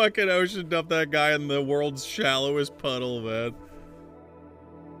fucking ocean dumped that guy in the world's shallowest puddle, man.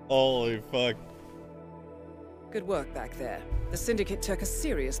 Holy fuck. Good work back there. The Syndicate took a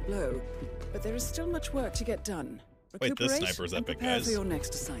serious blow, but there is still much work to get done. Wait, this Recuperate sniper's and epic, prepare guys. for your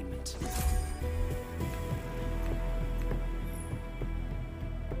next assignment.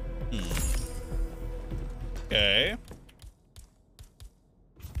 Okay.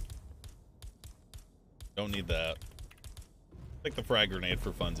 Don't need that. Take the frag grenade for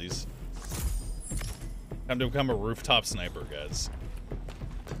funsies. Time to become a rooftop sniper, guys.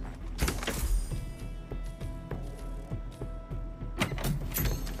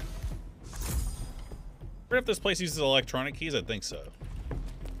 Right if this place uses electronic keys, I think so.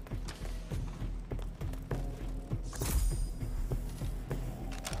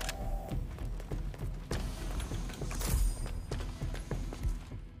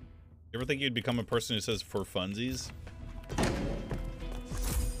 You ever think you'd become a person who says for funsies? I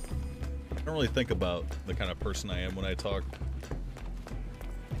don't really think about the kind of person I am when I talk.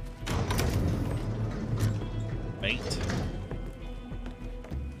 Mate.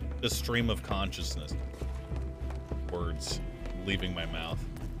 The stream of consciousness. Words leaving my mouth.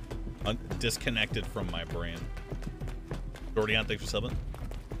 Disconnected from my brain. Jordian, thanks for subbing.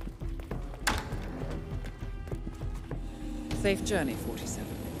 Safe journey, 47.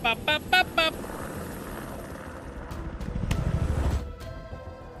 Bop, bop, bop, bop.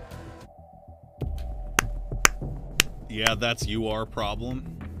 Yeah, that's your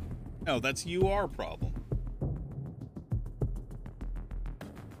problem. No, that's your problem.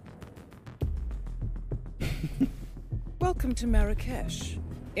 Welcome to Marrakesh.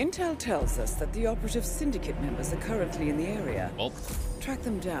 Intel tells us that the operative Syndicate members are currently in the area. Well, track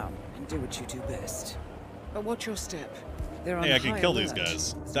them down and do what you do best. But watch your step. They're on hey, I can high kill these alert.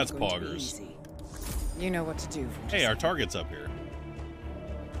 guys. It's That's not going to be poggers. easy. You know what to do. Hey, our target's up here.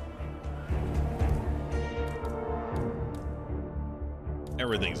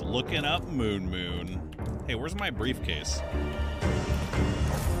 Everything's looking up, MOONMOON. Hey, where's my briefcase?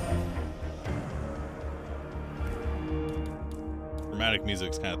 Dramatic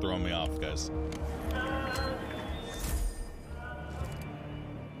music's kind of throwing me off, guys.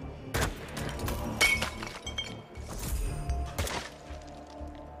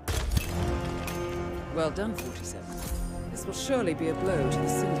 Well done, 47. This will surely be a blow to the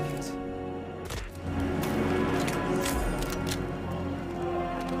Syndicate.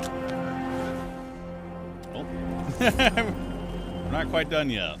 Oh. We're not quite done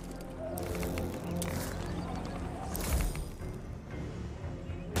yet.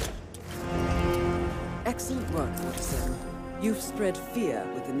 Excellent work, 47. You've spread fear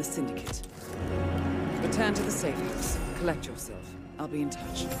within the Syndicate. Return to the safe house. Collect yourself. I'll be in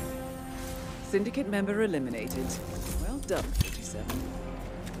touch. Syndicate member eliminated. Well done, 47.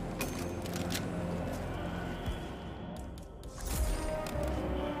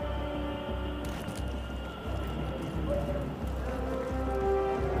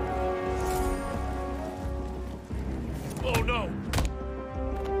 Oh no!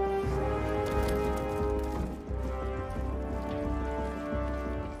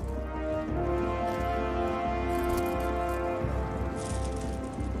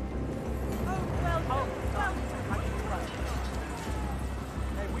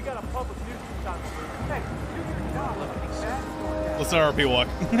 Hey, we got a public nuisance on the roof. Hey, do your job. Let's RP walk.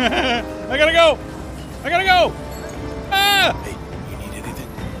 I gotta go! I gotta go! Ah! Hey, you need anything?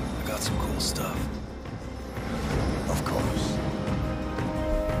 I got some cool stuff. Of course.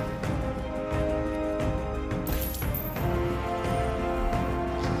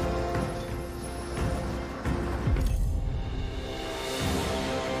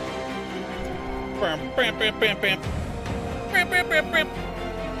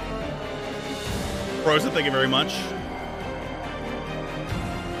 Frozen, thank you very much.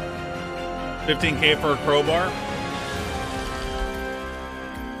 15K for a crowbar.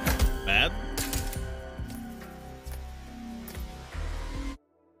 Mad?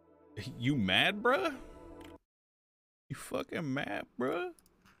 You mad, bruh? You fucking mad, bruh?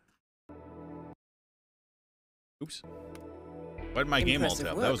 Oops. Why did my game all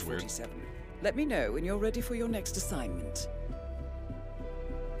tap? That was weird. 47. Let me know when you're ready for your next assignment.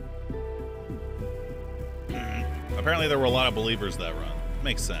 Apparently there were a lot of believers that run.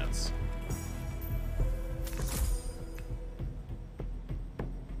 Makes sense.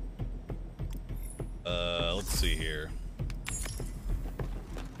 Let's see here.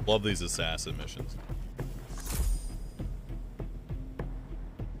 Love these assassin missions.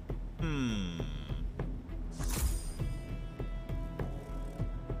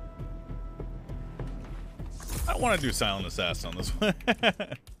 I want to do Silent Assassin on this one.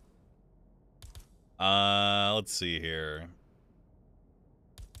 Let's see here.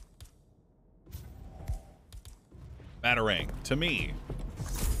 Batarang, to me.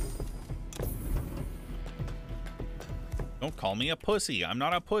 Don't call me a pussy. I'm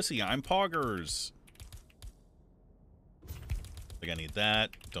not a pussy. I'm Poggers. Think I need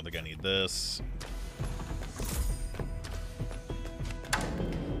that. Don't think I need this.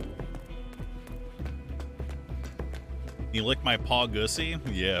 You lick my paw gussy?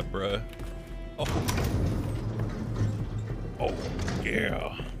 Yeah, bruh. Oh. Oh,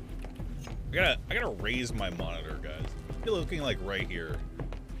 yeah. I gotta raise my monitor, guys. You're looking like right here.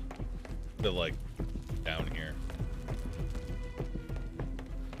 To like down here.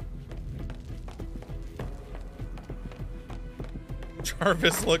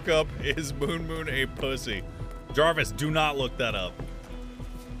 Jarvis, look up, is Moon Moon a pussy? Jarvis, do not look that up.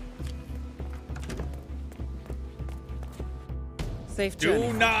 Safe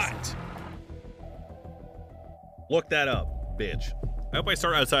journey. Do not look that up, bitch. I hope I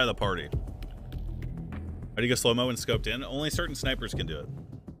start outside of the party. Ready to go slow-mo and scoped in? Only certain snipers can do it.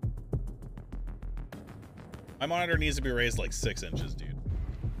 My monitor needs to be raised like 6 inches, dude.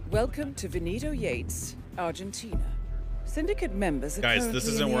 Welcome to Veneto Yates, Argentina. Syndicate members are Guys, this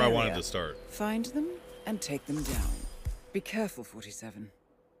currently isn't in the where I area. wanted to start. Find them and take them down. Be careful, 47.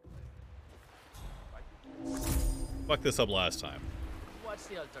 Fuck this up last time. What's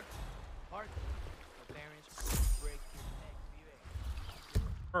the alternative? Park. The parents will break your neck.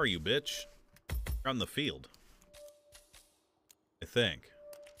 Where are you, bitch? You're on the field. I think.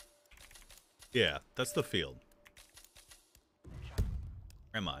 Yeah, that's the field. Where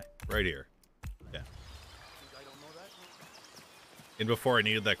am I? Right here. Yeah. And before I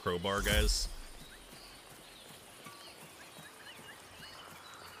needed that crowbar, guys.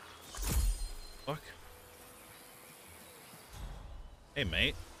 Fuck. Hey,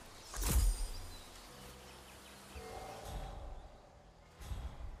 mate.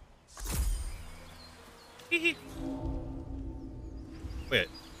 Wait. I'm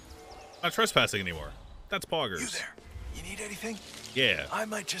not trespassing anymore. That's Poggers. You there? You need anything? Yeah. I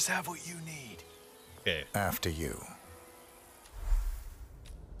might just have what you need. Okay. After you.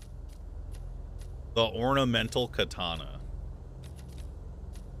 The ornamental katana.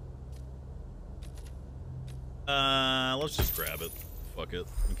 Let's just grab it. Fuck it.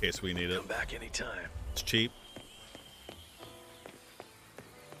 In case we need it. Come back anytime. It's cheap.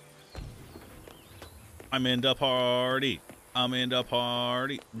 I'm in the party. I'm in the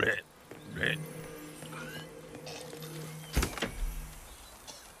party. Bleh. Bleh.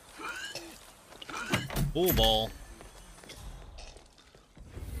 Bull ball.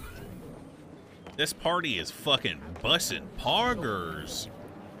 This party is fucking bussin' Poggers.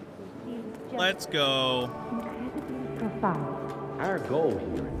 Let's go. Our goal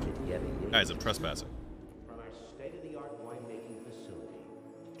here in getting Guys, I'm trespassing. from our state-of-the-art winemaking facility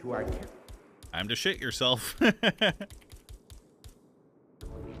to our Time to shit yourself.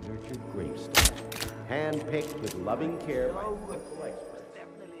 nurtured grapes, hand-picked with loving care by local experts.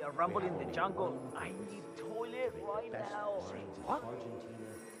 Definitely a rumble in the jungle. I need toilet right now. What?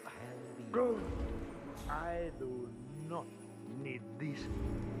 Bro, I do not need this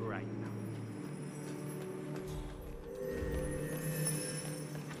right now.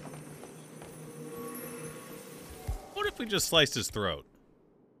 What if we just sliced his throat?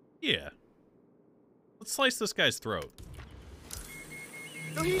 Yeah. Let's slice this guy's throat.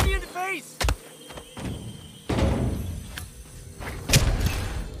 No, hit me in the face!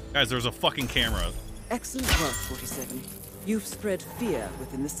 Guys, there's a fucking camera. Excellent work, 47. You've spread fear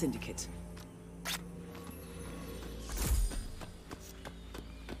within the Syndicate.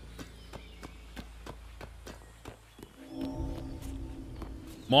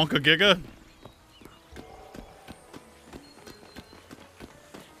 Monka Giga?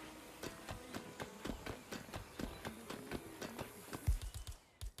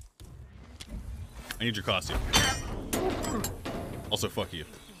 I need your costume. Also, fuck you.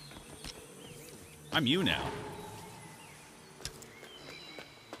 I'm you now.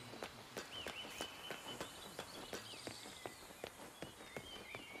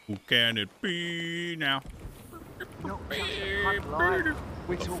 Who can it be now? No,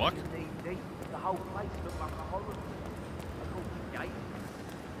 The fuck? The whole place looked like a horror.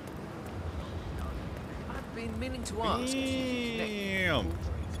 I've been meaning to ask. Damn.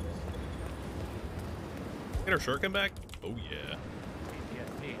 Get our shuriken back? Oh yeah.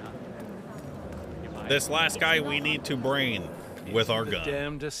 This last guy we need to brain with our gun. The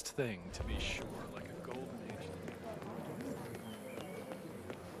damnedest thing, to be sure, like a golden age.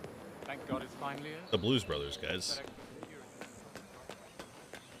 Thank God it's finally here. The Blues Brothers, guys.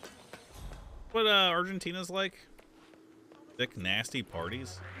 What Argentina's like? Thick, nasty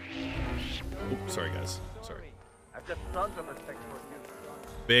parties? Oops, sorry guys. Sorry. I've got tons of respect for you.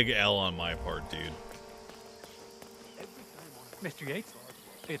 Big L on my part, dude. Mr. Yates,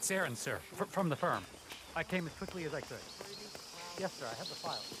 it's Aaron, sir, from the firm. I came as quickly as I could. Yes, sir, I have the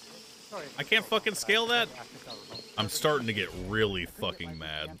file. Sorry. I can't fucking scale that? I'm starting to get really fucking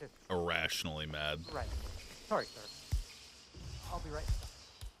mad. Irrationally mad. Right. Sorry, sir. I'll be right.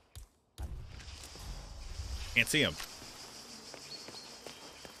 Can't see him.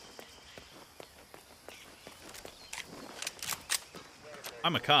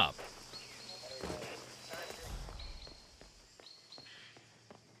 I'm a cop.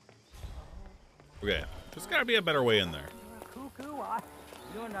 Okay, there's gotta be a better way in there. Cuckoo,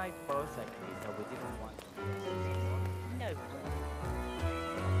 you and I both agree that we didn't want no.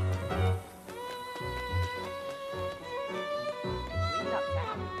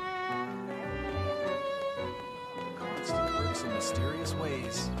 Constant works in mysterious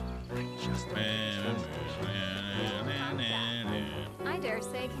ways. I just I dare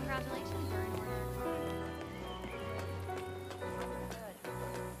say congratulations are in order.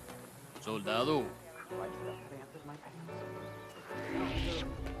 Soldado.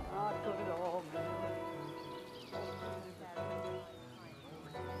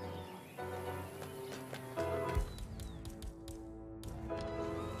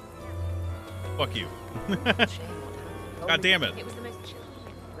 Fuck you. God damn it. It was the most chill.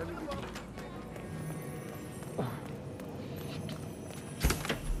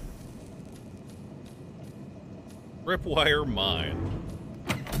 Ripwire mine.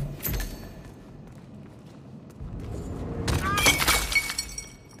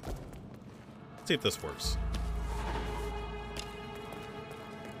 Let's see if this works.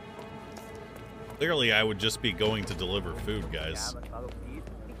 Clearly, I would just be going to deliver food, guys.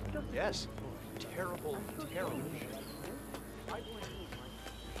 Yes. Terrible, terrible.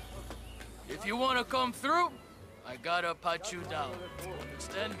 If you want to come through, I gotta pat you down.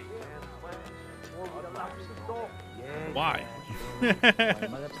 Understand me? Why?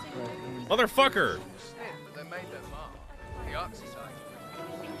 Motherfucker! They made that mark. The art society.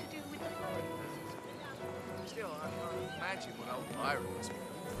 Still, I can't imagine what old Byron was.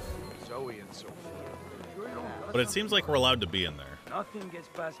 Zoe and so forth. But it seems like we're allowed to be in there. Nothing gets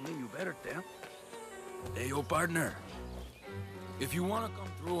past me, you better tell. Hey, yo, partner. If you want to come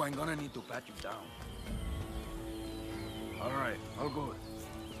through, I'm gonna need to pat you down. All right, all good.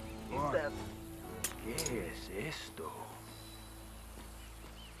 Go on. ¿Qué es esto?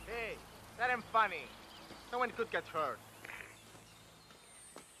 Hey, that ain't funny. No one could get hurt.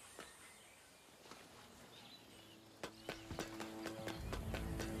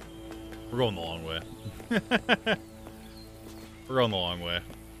 We're going the long way. We're going the long way.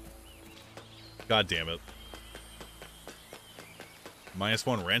 God damn it.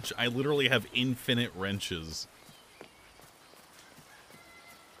 -1 wrench? I literally have infinite wrenches.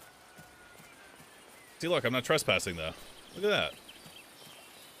 See, look, I'm not trespassing, though. Look at that.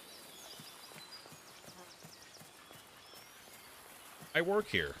 I work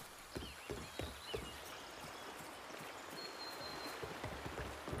here.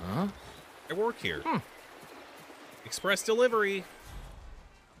 Huh? I work here. Express delivery.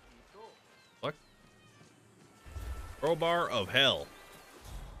 What? Crowbar of hell.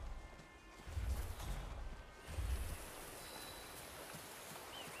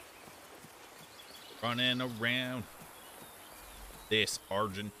 Running around this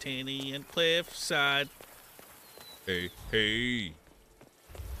Argentinian cliffside. Hey, hey.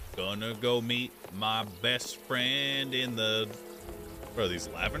 Gonna go meet my best friend in the... What are these,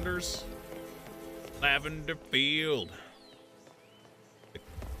 lavenders? Lavender field.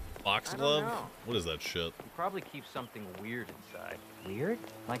 Foxglove? What is that shit? You probably keep something weird inside. Weird?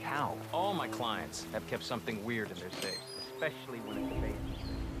 Like how? All my clients have kept something weird in their safes, especially when it's a baby.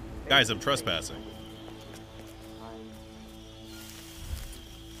 Guys, I'm trespassing.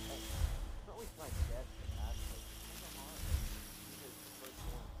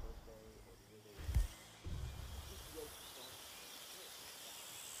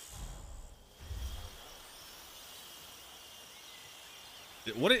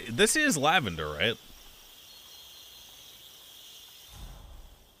 This is lavender, right?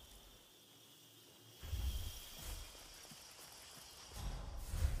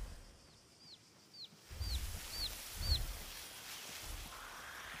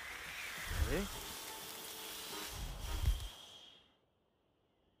 Really?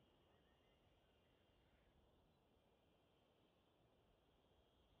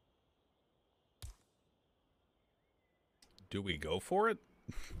 Do we go for it?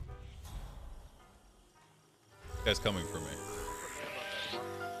 This guy's coming for me.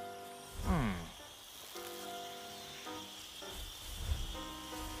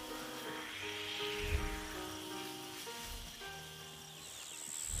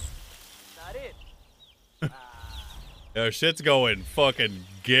 Not it. Yo, shit's going fucking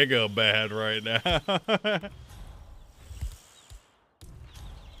giga bad right now.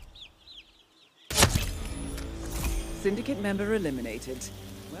 Syndicate member eliminated.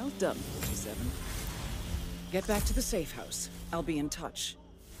 Well done, 47. Get back to the safe house. I'll be in touch.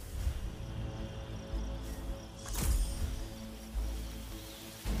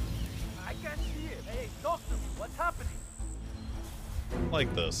 I can't see it. Hey, talk to me. What's happening?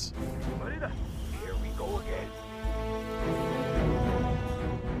 Like this. Marita, here we go again.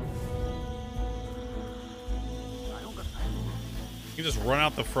 You can just run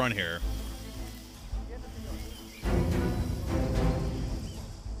out the front here.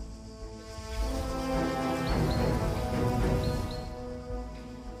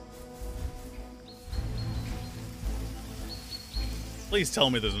 Please tell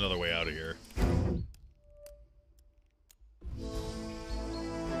me there's another way out of here.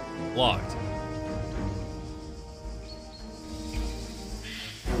 Locked.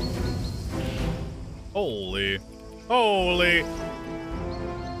 Holy. Holy.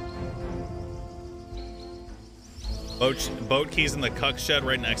 Boat keys in the cuck shed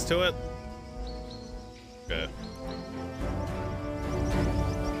right next to it? Okay.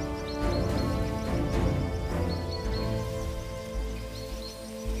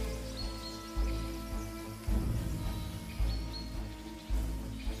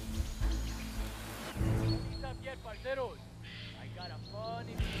 I got a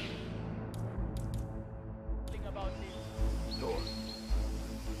funny thing about this door.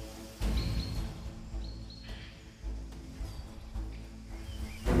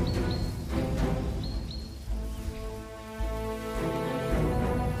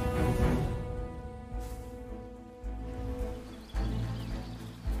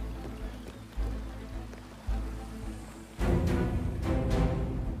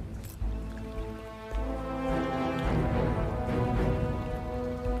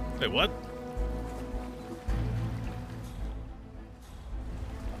 Wait, what?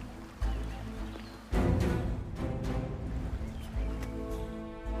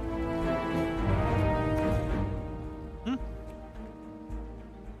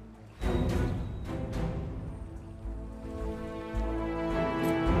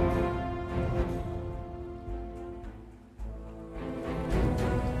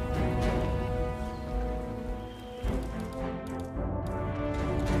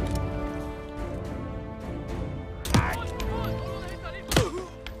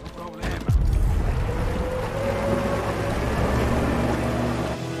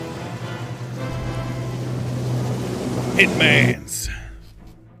 Hitmans.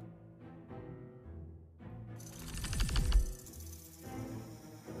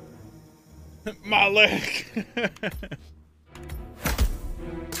 My leg.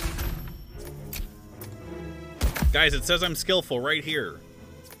 Guys, it says I'm skillful right here.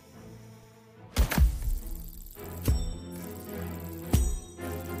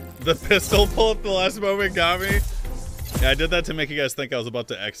 The pistol pull at the last moment got me. Yeah, I did that to make you guys think I was about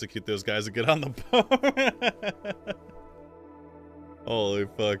to execute those guys and get on the boat. Holy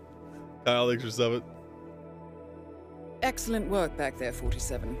fuck. Kyle, thanks for subbing. Excellent work back there,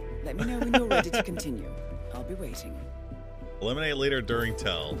 47. Let me know when you're ready to continue. I'll be waiting. Eliminate leader during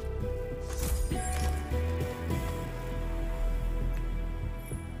tell.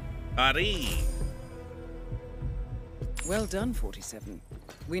 Ari. Well done, 47.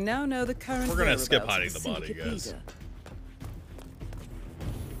 We now know the current We're gonna skip whereabouts hiding of the body, syndicate guys. leader.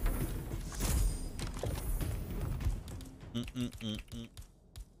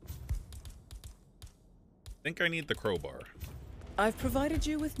 Think I need the crowbar. I've provided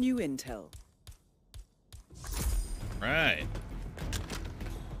you with new intel. Right.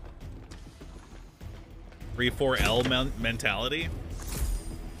 3-4 L mentality?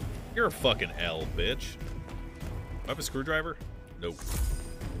 You're a fucking L, bitch. Do I have a screwdriver? Nope.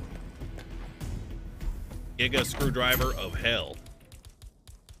 Giga screwdriver of hell.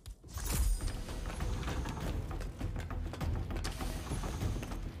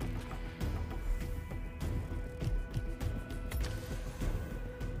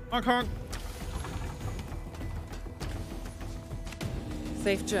 Honk honk.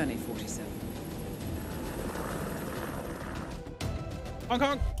 Safe journey, 47. Honk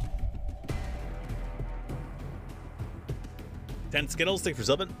honk. 10 Skittles, thanks for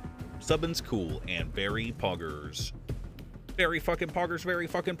subbing. Subbing's cool and very poggers. Very fucking poggers, very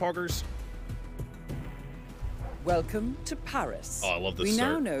fucking poggers. Welcome to Paris. Oh, I love this We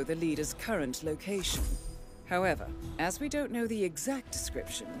start. now know the leader's current location. However, as we don't know the exact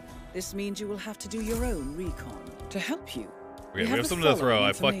description, this means you will have to do your own recon. To help you, Okay, we have something to throw.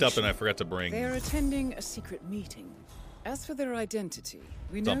 I fucked up and I forgot to bring. They are attending a secret meeting. As for their identity,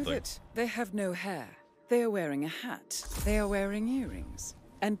 we know that they have no hair. They are wearing a hat. They are wearing earrings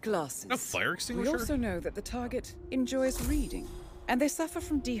and glasses. A fire extinguisher? We also know that the target enjoys reading, and they suffer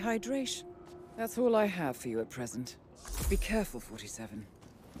from dehydration. That's all I have for you at present. Be careful, 47.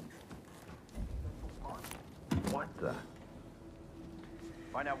 What the?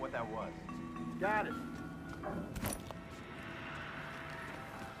 Find out what that was. Got it.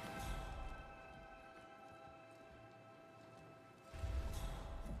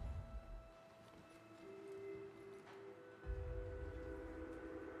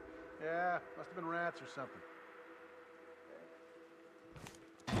 Yeah, must have been rats or something.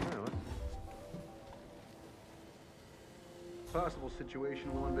 Possible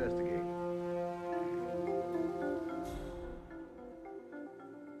situation we'll investigate.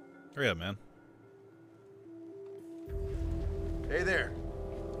 Hurry up, man. Hey there.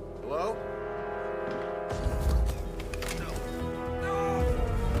 Hello?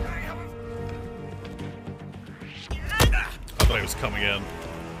 I thought he was coming in.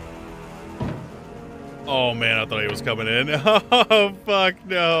 Oh man, I thought he was coming in. Oh fuck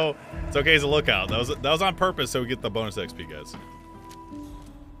no. It's okay as a lookout. That was on purpose so we get the bonus XP, guys.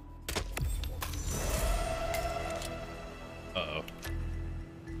 Uh-oh.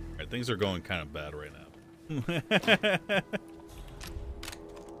 Alright, things are going kind of bad right now.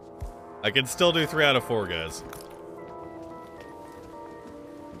 I can still do 3 out of 4, guys.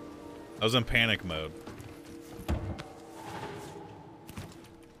 I was in panic mode.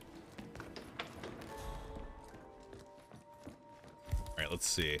 Alright, let's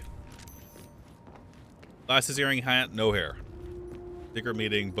see. Glasses, earring, hat, no hair. Secret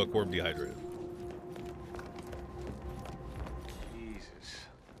meeting, bookworm, dehydrated. Jesus.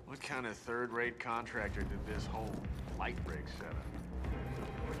 What kind of third-rate contractor did this whole light break set up?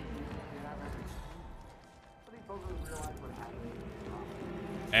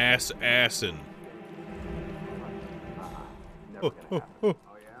 Assassin. Oh, oh, oh.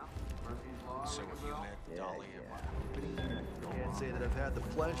 So have you met Dolly and Can't say that I've had the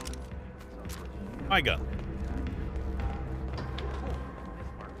pleasure. My gun.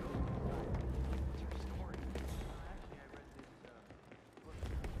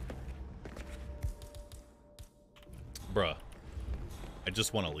 Bruh. I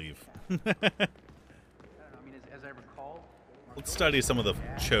just want to leave. As I recall, Let's study some of the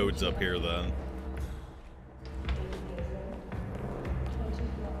chodes up here then.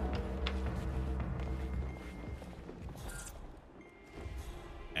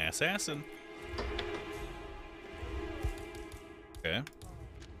 Assassin. Okay.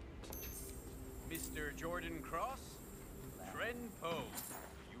 Mr. Jordan Cross? Tren Poe,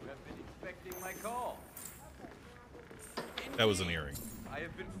 you have been expecting my call. That was an earring. I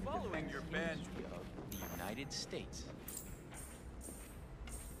have been following your band of the United States.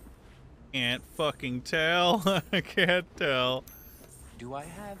 Can't fucking tell. I can't tell. Do I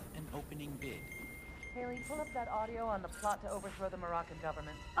have an opening bid? Haley, pull up that audio on the plot to overthrow the Moroccan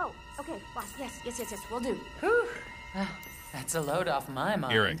government. Oh, okay, boss. Yes, we'll do. Whew. That's a load off my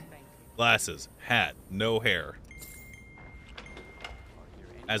mind. Earring. Glasses. Hat. No hair.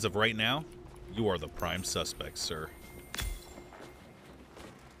 As of right now, you are the prime suspect, sir.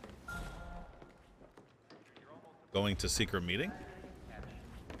 Going to secret meeting?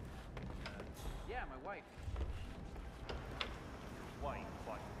 yeah, my wife. Wife.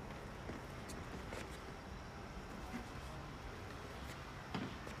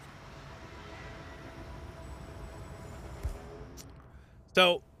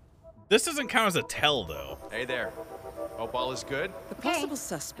 So, this doesn't count as a tell, though. Hey there. Hope all is good. The possible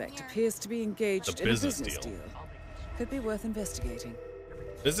suspect appears to be engaged in a business deal. Could be worth investigating.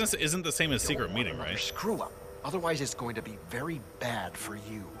 Business isn't the same as secret meeting, right? Screw up. Otherwise, it's going to be very bad for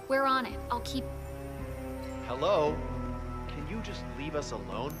you. We're on it. I'll keep... Hello? Can you just leave us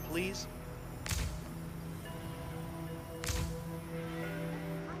alone, please?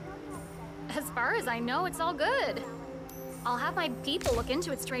 As far as I know, it's all good. I'll have my people look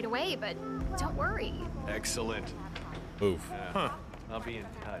into it straight away, but don't worry. Excellent. Oof. Huh. I'll be in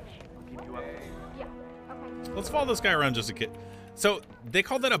touch. I'll keep you up. Yeah. Okay. Let's follow this guy around just a kid. So, they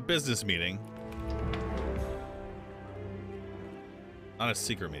call that a business meeting. Not a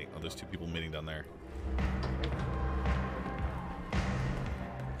secret meeting. Oh, there's two people meeting down there.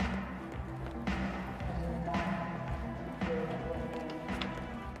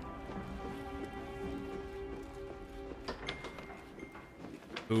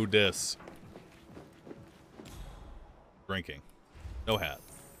 Who dis? Drinking. No hat.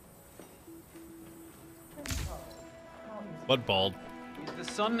 What bald? He's the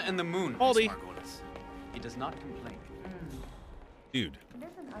sun and the moon, Baldy. Miss Margolis. He does not complain. Dude.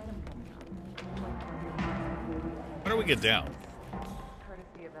 How do we get down?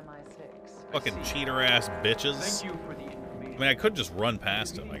 Courtesy of MI6. Fucking cheater ass bitches. Thank you for the information. I mean, I could just run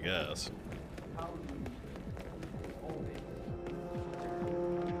past him, I guess.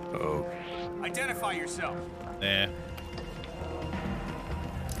 Oh. Identify yourself. Nah.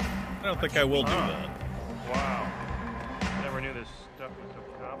 I don't think I will do that. Wow. Never knew this stuff was so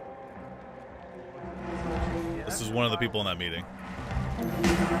complicated. This is one of the people in that meeting.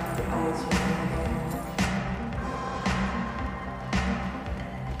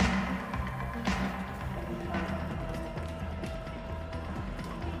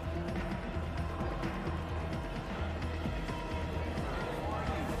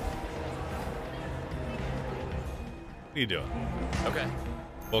 What are you doing? Okay.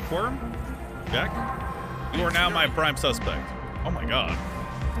 Bookworm? Jack? You are now my prime suspect. Oh my god.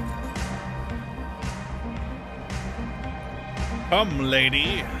 Come,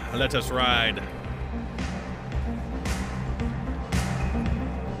 lady. Let us ride. I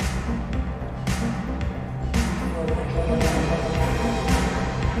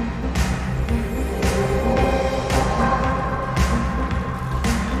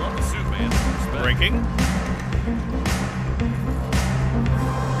love the suit, man. Respect. Drinking?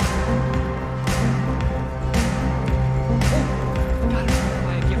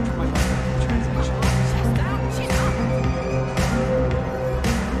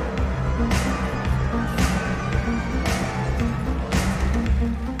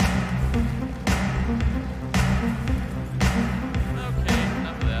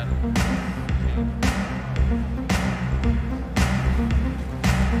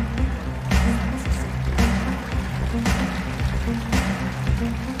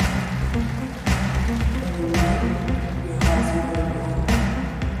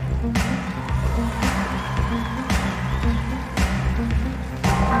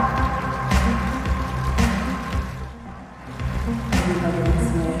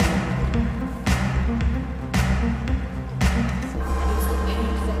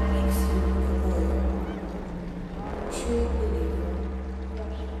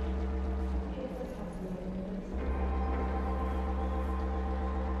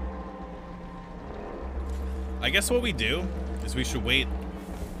 I guess what we do is we should wait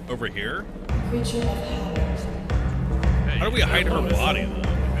over here. How do we hide her body, though?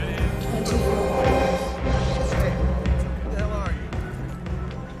 Who the hell are you?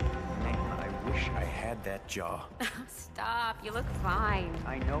 I wish I had that jaw. Stop, you look fine.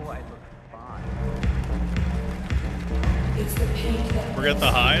 I know I look fine. Forget the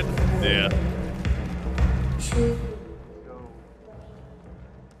hide? Yeah.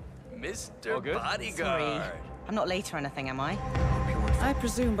 Mr. Bodyguard. I'm not late or anything, am I? I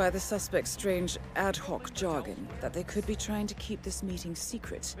presume by the suspect's strange ad hoc jargon that they could be trying to keep this meeting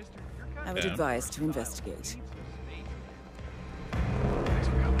secret. I would advise to investigate.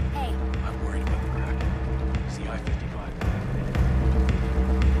 Hey. I'm worried about the crack. See I-55.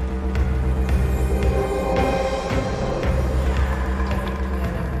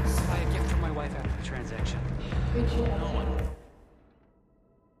 Buy a gift for my wife after the transaction.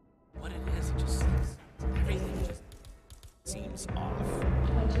 What it is, it just seems... Everything just seems off.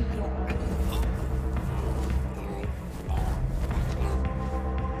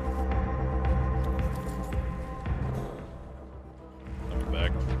 Coming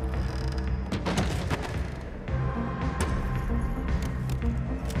back.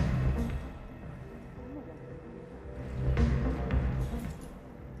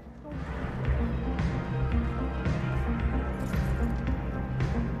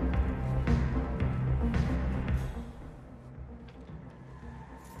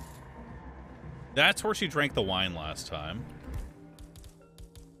 That's where she drank the wine last time.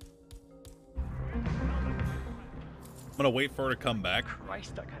 I'm gonna wait for her to come back.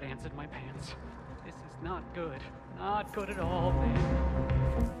 Christ, I got ants in my pants. This is not good. Not good at all,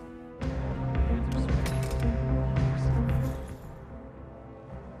 man.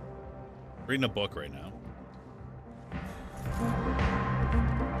 Reading a book right now.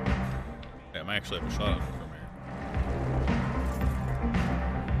 Yeah, I might actually have a shot on it from here.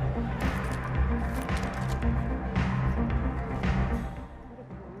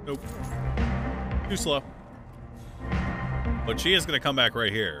 Nope. Too slow. But she is going to come back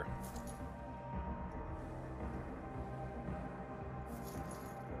right here.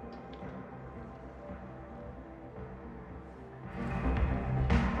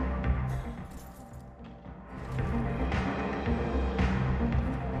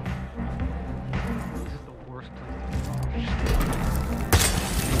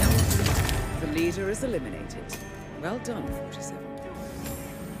 The leader is eliminated. Well done, 47.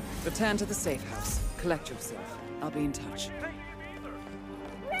 Return to the safe house. Collect yourself. I'll be in touch.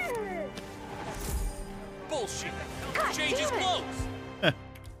 Bullshit! Change his clothes!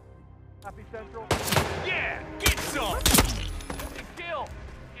 Happy Central? Yeah! Get some! Kill!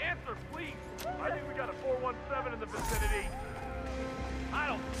 Answer, please! I think we got a 417 in the vicinity. I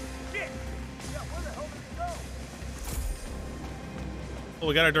don't... Shit! Yeah, where the hell did he go? Well,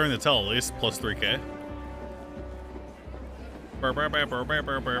 we got her during the tell, at least. Plus 3K. Burr, burr, burr, burr, burr,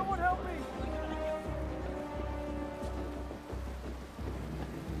 burr, burr. Someone help me!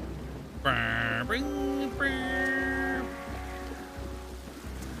 Burr, burr, burr.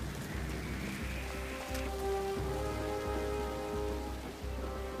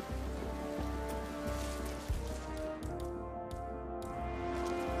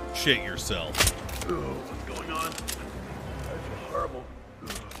 Shit yourself. Oh, what's going on? I feel horrible.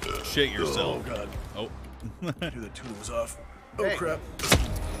 Shit yourself. Oh, God. Oh. I knew the tuna was off. Oh, Hey. crap.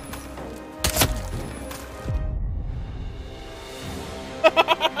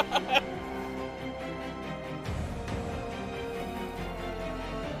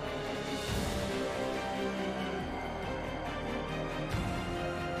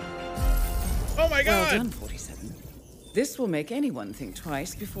 Oh my God! Well done, 47. This will make anyone think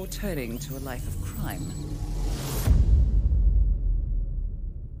twice before turning to a life of crime.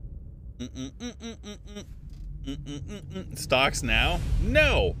 Stocks now?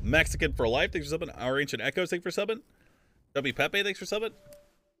 No! Mexican for life, thanks for subbing. Our Ancient Echoes, thanks for subbing. W Pepe, thanks for subbing.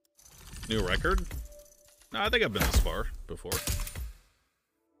 New record? No, I think I've been this far before.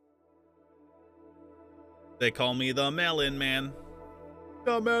 They call me the Melon Man.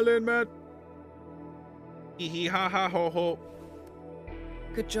 The Melon Man. Hee hee ha ha ho ho.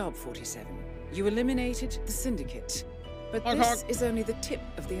 Good job, 47. You eliminated the Syndicate. But Honk, this honk. is only the tip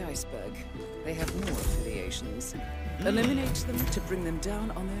of the iceberg. They have more affiliations. Eliminate them to bring them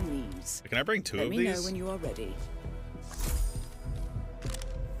down on their knees. Can I bring two Let of me these? know when you are ready.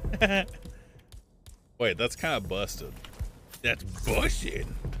 Wait, that's kind of busted. That's busted.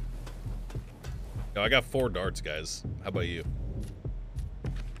 Yo, I got 4 darts, guys. How about you?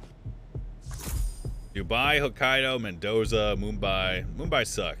 Dubai, Hokkaido, Mendoza, Mumbai. Mumbai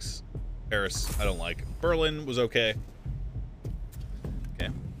sucks. Paris, I don't like. Berlin was okay. Okay.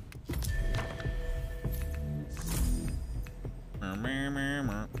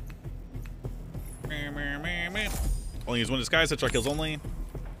 Only use one disguise, headshot kills only.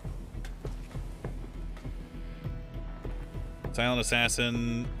 Silent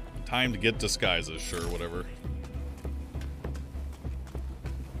assassin. Time to get disguises, sure, whatever.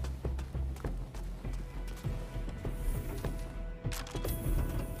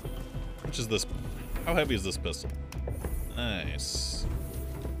 Which is this? How heavy is this pistol? Nice.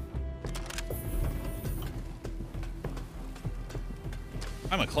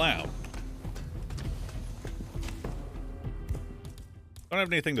 I'm a clown. Don't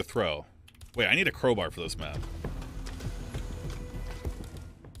have anything to throw. Wait, I need a crowbar for this map.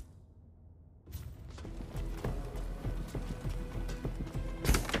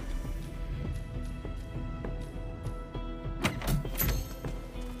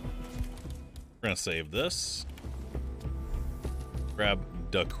 We're gonna save this. Grab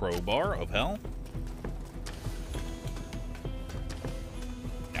the crowbar of hell.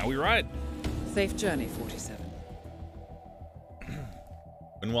 Now we ride. Safe journey, 47.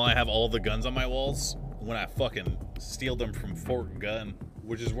 When will I have all the guns on my walls? When I fucking steal them from Fort Gun,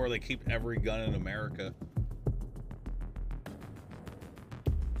 which is where they keep every gun in America.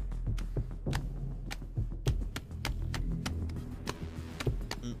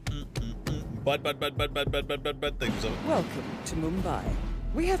 But things. Welcome to Mumbai.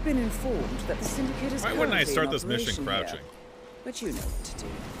 We have been informed that the Syndicate is Why wouldn't I currently start in this mission operation crouching? here. But you know what to do.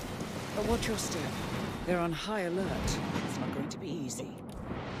 But watch your step. They're on high alert. It's not going to be easy.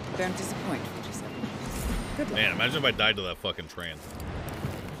 Don't disappoint, 47. Good luck. Man, imagine if I died to that fucking train.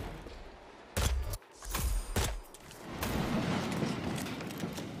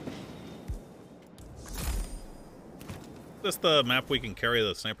 Is this the map we can carry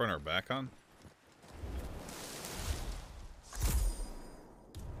the sniper on our back on?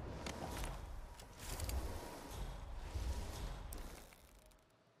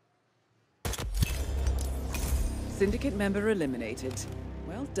 Syndicate member eliminated.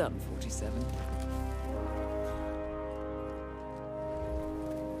 Well done, 47.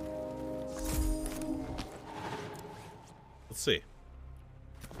 Let's see.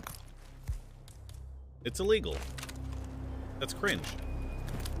 It's illegal. That's cringe.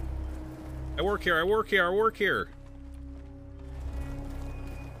 I work here, I work here, I work here.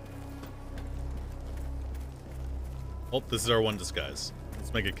 Oh, this is our one disguise.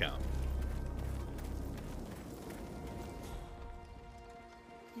 Let's make it count.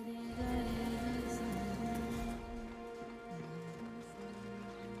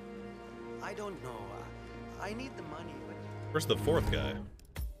 I don't know. I need the money, but... Where's the fourth guy?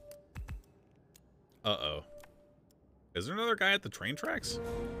 Uh-oh. Is there another guy at the train tracks?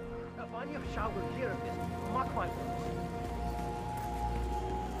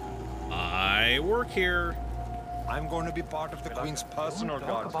 I work here. I'm going to be part of the Queen's personal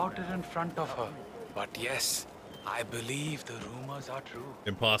guard. Talk about it in front of her. But yes, I believe the rumors are true.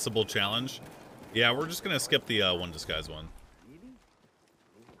 Impossible challenge. Yeah, we're just gonna skip the one disguise one.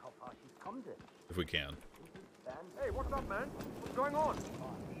 If we can. Hey, what's up, man? What's going on?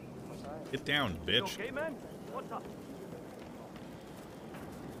 Get down, bitch. Okay, man? What's up?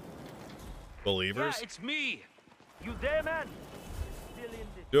 Believers? Yeah, it's me. You there, man? Still in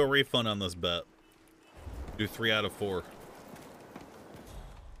this. Do a refund on this bet. Do 3 out of 4.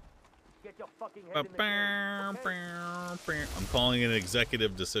 Get your fucking head in the game, okay? I'm calling it an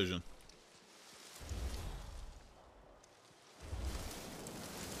executive decision.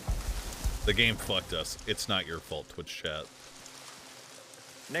 The game fucked us. It's not your fault, Twitch chat.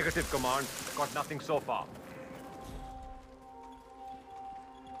 Negative, Command. Got nothing so far.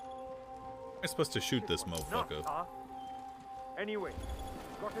 I'm supposed to shoot this motherfucker. Anyway,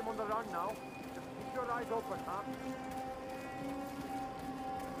 got him on the run now. Just keep your eyes open, huh?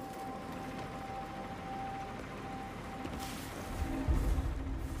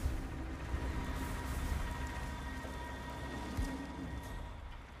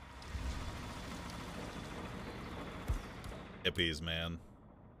 Hippies, man.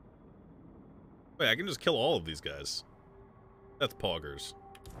 Wait, I can just kill all of these guys. That's poggers.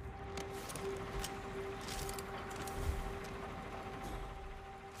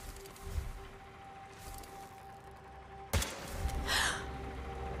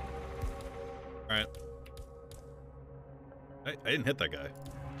 Alright. I didn't hit that guy.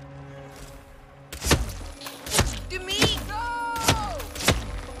 To me, go!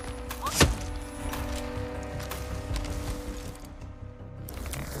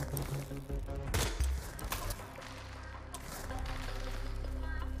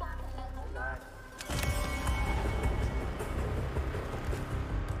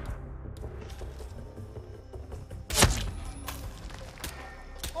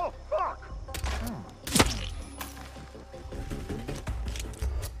 Oh, fuck!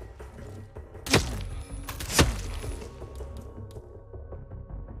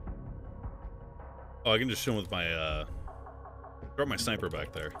 Oh, I can just shoot him with my, drop my sniper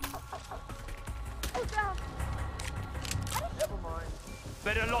back there. Never mind.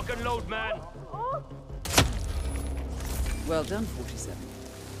 Better lock and load, man. Well done, 47.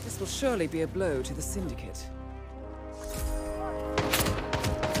 This will surely be a blow to the Syndicate.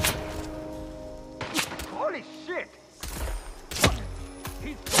 Holy shit! Fuck.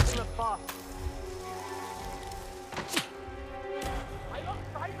 He's dropping us fast.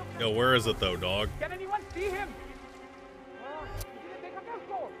 Yo, where is it though, dog? Can anyone see him? He didn't take a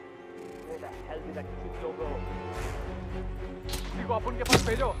go. Where the hell did that Chico go? Chico, अपन के पास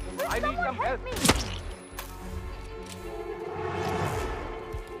भेजो. I need some help.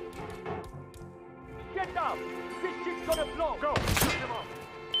 Get down. This shit's gonna blow. Go. Shoot him up.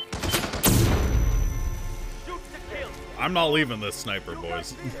 Shoot to kill. I'm not leaving this sniper,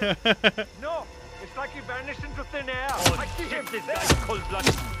 boys. No, it's like he vanished into thin air. Oh, I see him. This guy's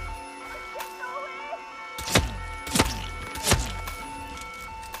cold-blooded.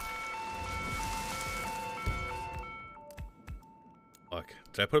 Fuck.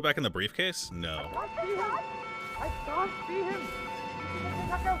 Did I put it back in the briefcase? No. I can't see him.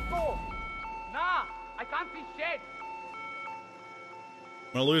 Nah, I can't see shit.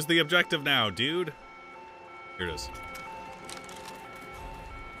 I'm gonna lose the objective now, dude. Here it is.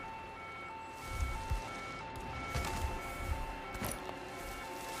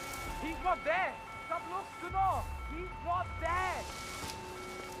 He's not there. Stop look to know. He's not there.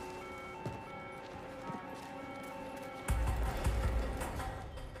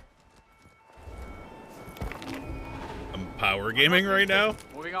 I'm power gaming right now.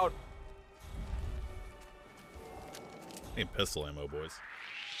 Moving out. Need pistol ammo, boys.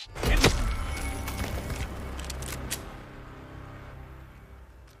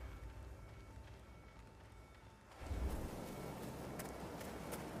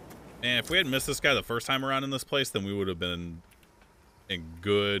 Man, if we had missed this guy the first time around in this place, then we would have been in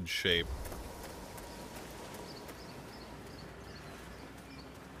good shape.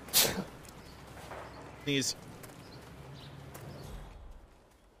 These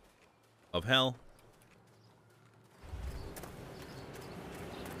of hell.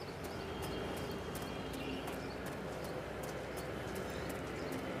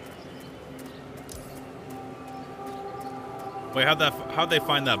 Wait, how'd they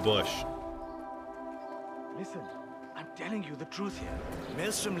find that bush? Listen, I'm telling you the truth here.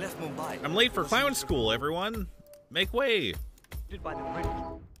 Maelstrom left Mumbai. I'm late for clown school, everyone. Make way. Did by the British.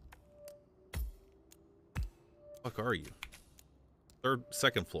 Fuck are you?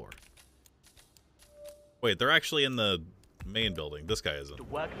 Second floor. Wait, they're actually in the main building. This guy isn't. To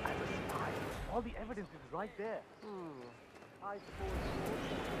work as a spy. All the evidence is right there. I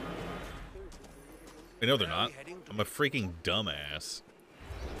I know they're not. I'm a freaking dumbass.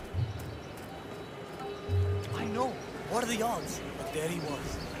 I know. What are the odds? But there he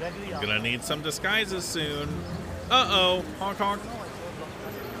was. I'm gonna need some disguises soon. Uh-oh. Honk honk.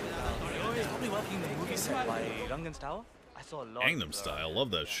 Probably working in the movie set by Rangan's Tower. I saw a lot. Gangnam Style.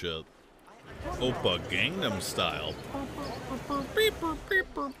 Love that shit. Oppa Gangnam Style.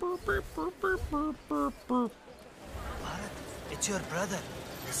 Bharat, it's your brother.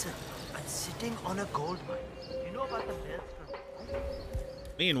 Listen, I'm sitting on a gold mine. You know about the Maelstrom?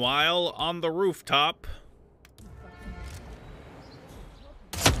 Meanwhile, on the rooftop.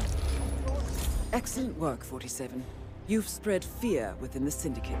 Excellent work, 47. You've spread fear within the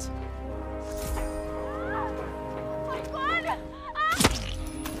Syndicate.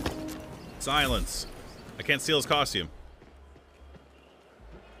 Silence. I can't steal his costume.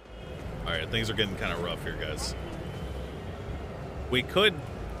 Alright, things are getting kind of rough here, guys. We could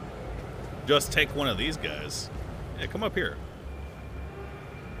just take one of these guys. Yeah, come up here.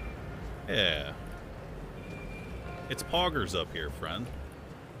 Yeah. It's Poggers up here, friend.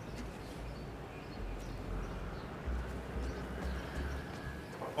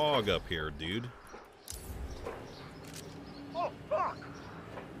 Pog up here, dude. Oh, fuck!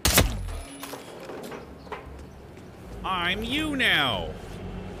 I'm you now.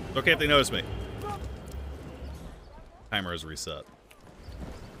 It's okay if they notice me. Timer is reset.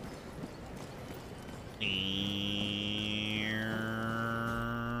 I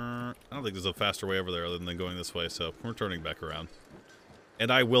don't think there's a faster way over there other than going this way, so we're turning back around.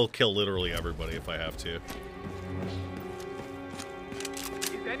 And I will kill literally everybody if I have to.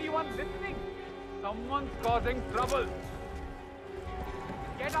 Is anyone listening? Someone's causing trouble.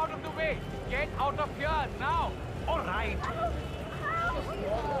 Get out of the way. Get out of here now. All right.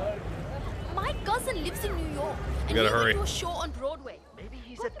 My cousin lives in New York, and gotta he hurry. went to a show on Broadway. Maybe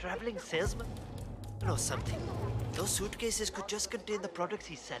he's a traveling salesman. You know something? Those suitcases could just contain the products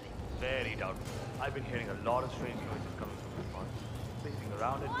he's selling. Very doubtful. I've been hearing a lot of strange noises coming from this part. Pacing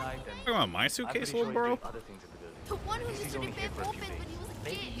around at night and... Talking about my suitcase, little bro? Other things in the building. The one who He's used to only repair here for a few mopeds when days. he was a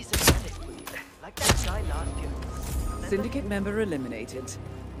Maybe kid. he's a mechanic. Like that guy last year. Syndicate member eliminated.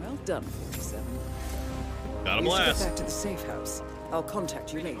 Well done, 47. Got a You should get blast. back to the safe house. I'll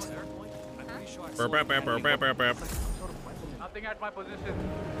contact you later. Burp, burp, burp, burp, burp, burp. Nothing at my position.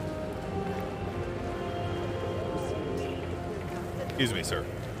 Excuse me, sir.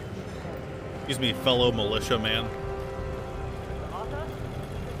 Excuse me, fellow militia man.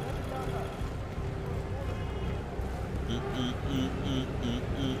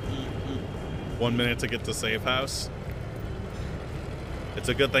 Mm. 1 minute to get to safe house. It's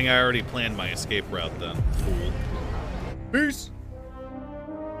a good thing I already planned my escape route then. Fool. Peace.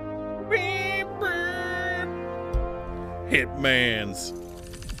 Hitmans.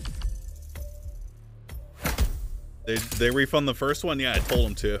 They refund the first one? Yeah, I told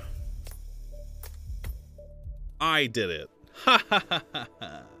them to. I did it. Ha ha ha ha ha.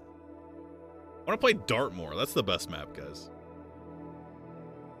 I want to play Dartmoor. That's the best map, guys.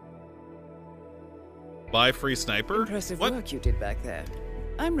 Buy free sniper? Impressive What? work you did back there.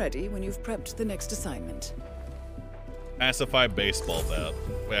 I'm ready when you've prepped the next assignment. Pacify baseball bat.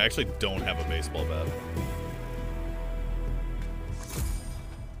 Wait, I actually don't have a baseball bat.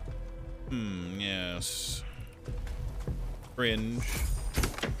 Yes. Fringe.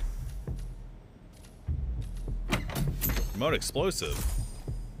 Remote explosive.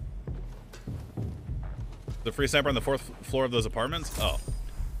 The free sniper on the 4th floor of those apartments? Oh.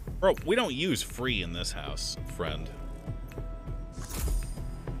 Bro, we don't use free in this house, friend.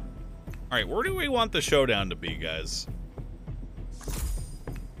 Alright, where do we want the showdown to be, guys?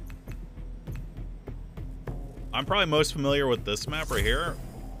 I'm probably most familiar with this map right here.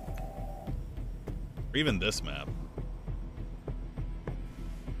 Or even this map.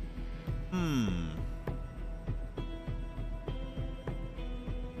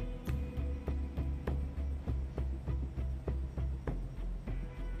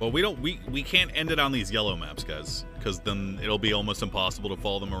 Well, we can't end it on these yellow maps, guys, because then it'll be almost impossible to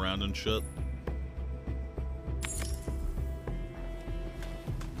follow them around and shit.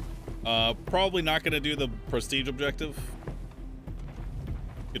 Probably not gonna do the prestige objective.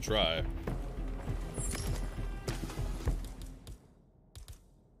 Could try.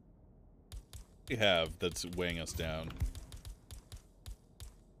 We have that's weighing us down.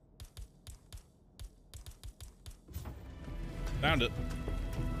 Found it.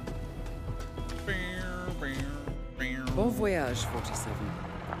 Bon voyage, 47.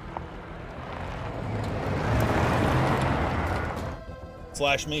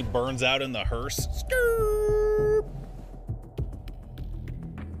 Slash me burns out in the hearse. Skirp.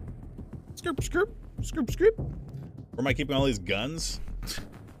 Skirp, skirp, skirp, skirp. Where am I keeping all these guns?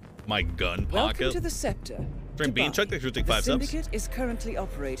 My gun pocket. Welcome to the Scepter. Drink bean chuck, thanks for taking 5 The subs. Syndicate is currently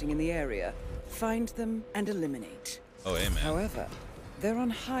operating in the area. Find them and eliminate. Oh, hey, man. However, they're on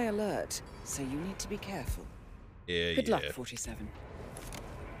high alert, so you need to be careful. Yeah, Good luck, 47.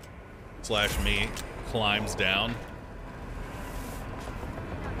 Slash me climbs down.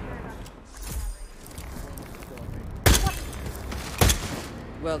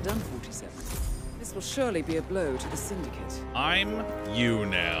 Well done, 47. This will surely be a blow to the Syndicate. I'm you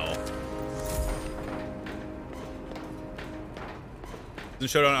now. Is the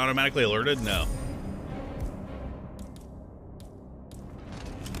showdown automatically alerted? No.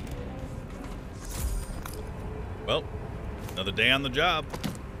 Well, another day on the job.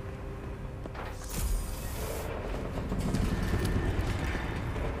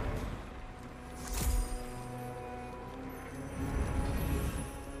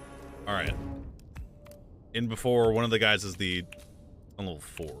 All right. In before one of the guys is the on level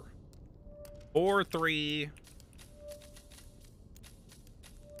 4. 4, 3.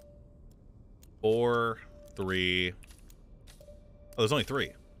 4, 3. Oh, there's only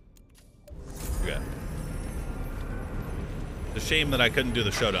 3. Okay. It's a shame that I couldn't do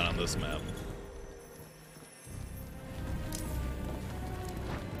the showdown on this map.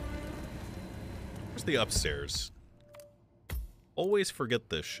 Where's the upstairs? Always forget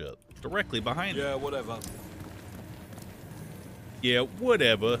this shit. Directly behind me. Yeah, whatever. Yeah,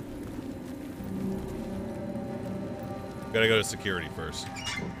 whatever. Gotta go to security first.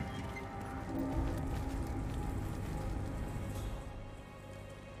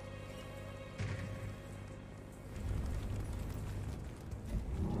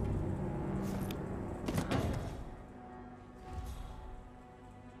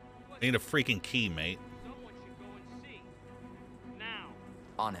 I need a freaking key, mate. Someone should go and see. Now.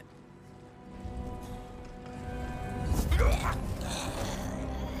 On it.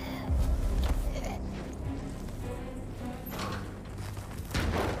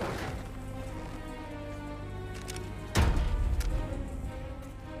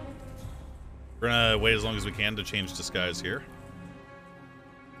 We're gonna wait as long as we can to change disguise here.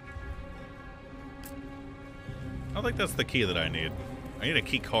 I don't think that's the key that I need. I need a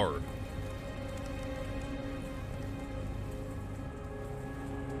key card.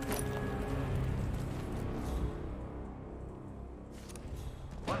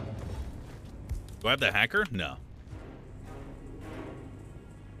 Do I have the hacker? No.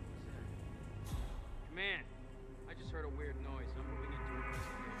 Command, I just heard a weird noise. I'm moving into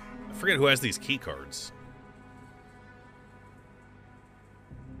investigation. I forget who has these key cards.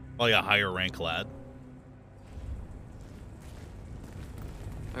 Probably a higher rank lad.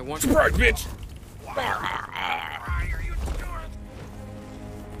 I want Surprise, bitch!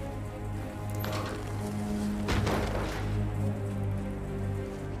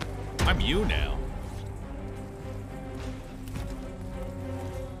 I'm you now.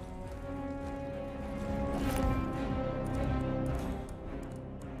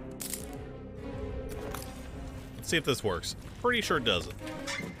 see if this works. Pretty sure it doesn't.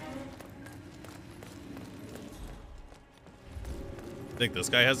 Think this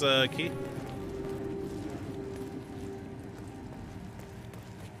guy has a key?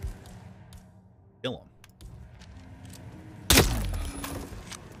 Kill him.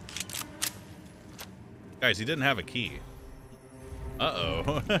 Guys, he didn't have a key.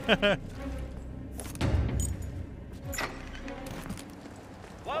 Uh-oh.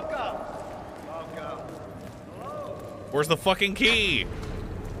 Welcome. Where's the fucking key?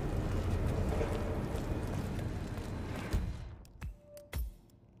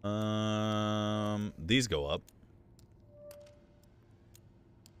 These go up.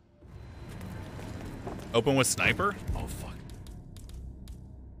 Open with sniper? Oh, fuck.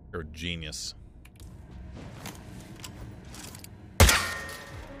 You're a genius.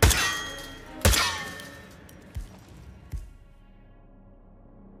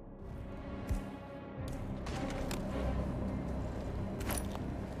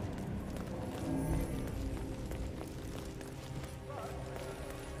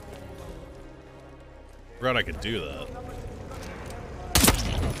 Forgot I could do that.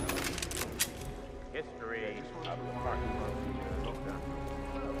 History of the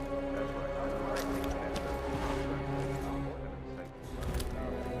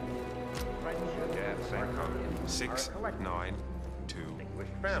Yeah, same code.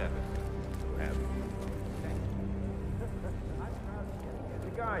 69227. To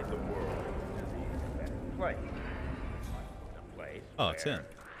guide the world to the best place. The place. Oh, it's in.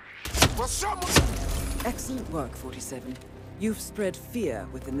 Well, someone. Excellent work, 47. You've spread fear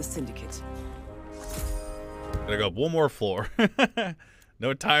within the Syndicate. Gotta go up one more floor.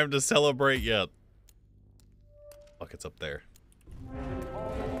 No time to celebrate yet. Fuck, it's up there.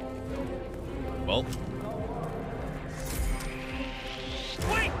 Well.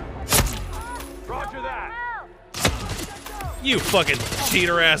 Wait! Roger that. You fucking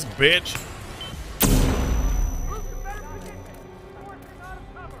cheater ass bitch.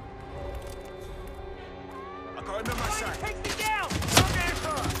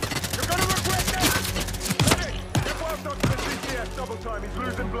 Double time, he's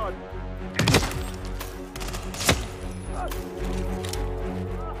losing blood.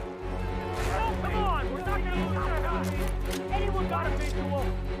 Oh, come on, we're not gonna lose our house. Anyone got a visual?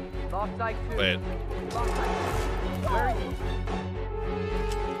 Lost sight too. Wait. Lost sight. Very good.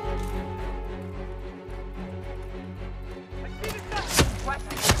 I see the guy.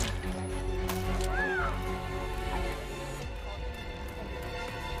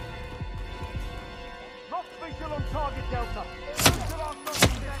 Lost visual on target, Delta.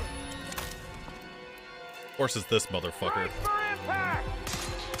 Of course it's this motherfucker. Brace for impact!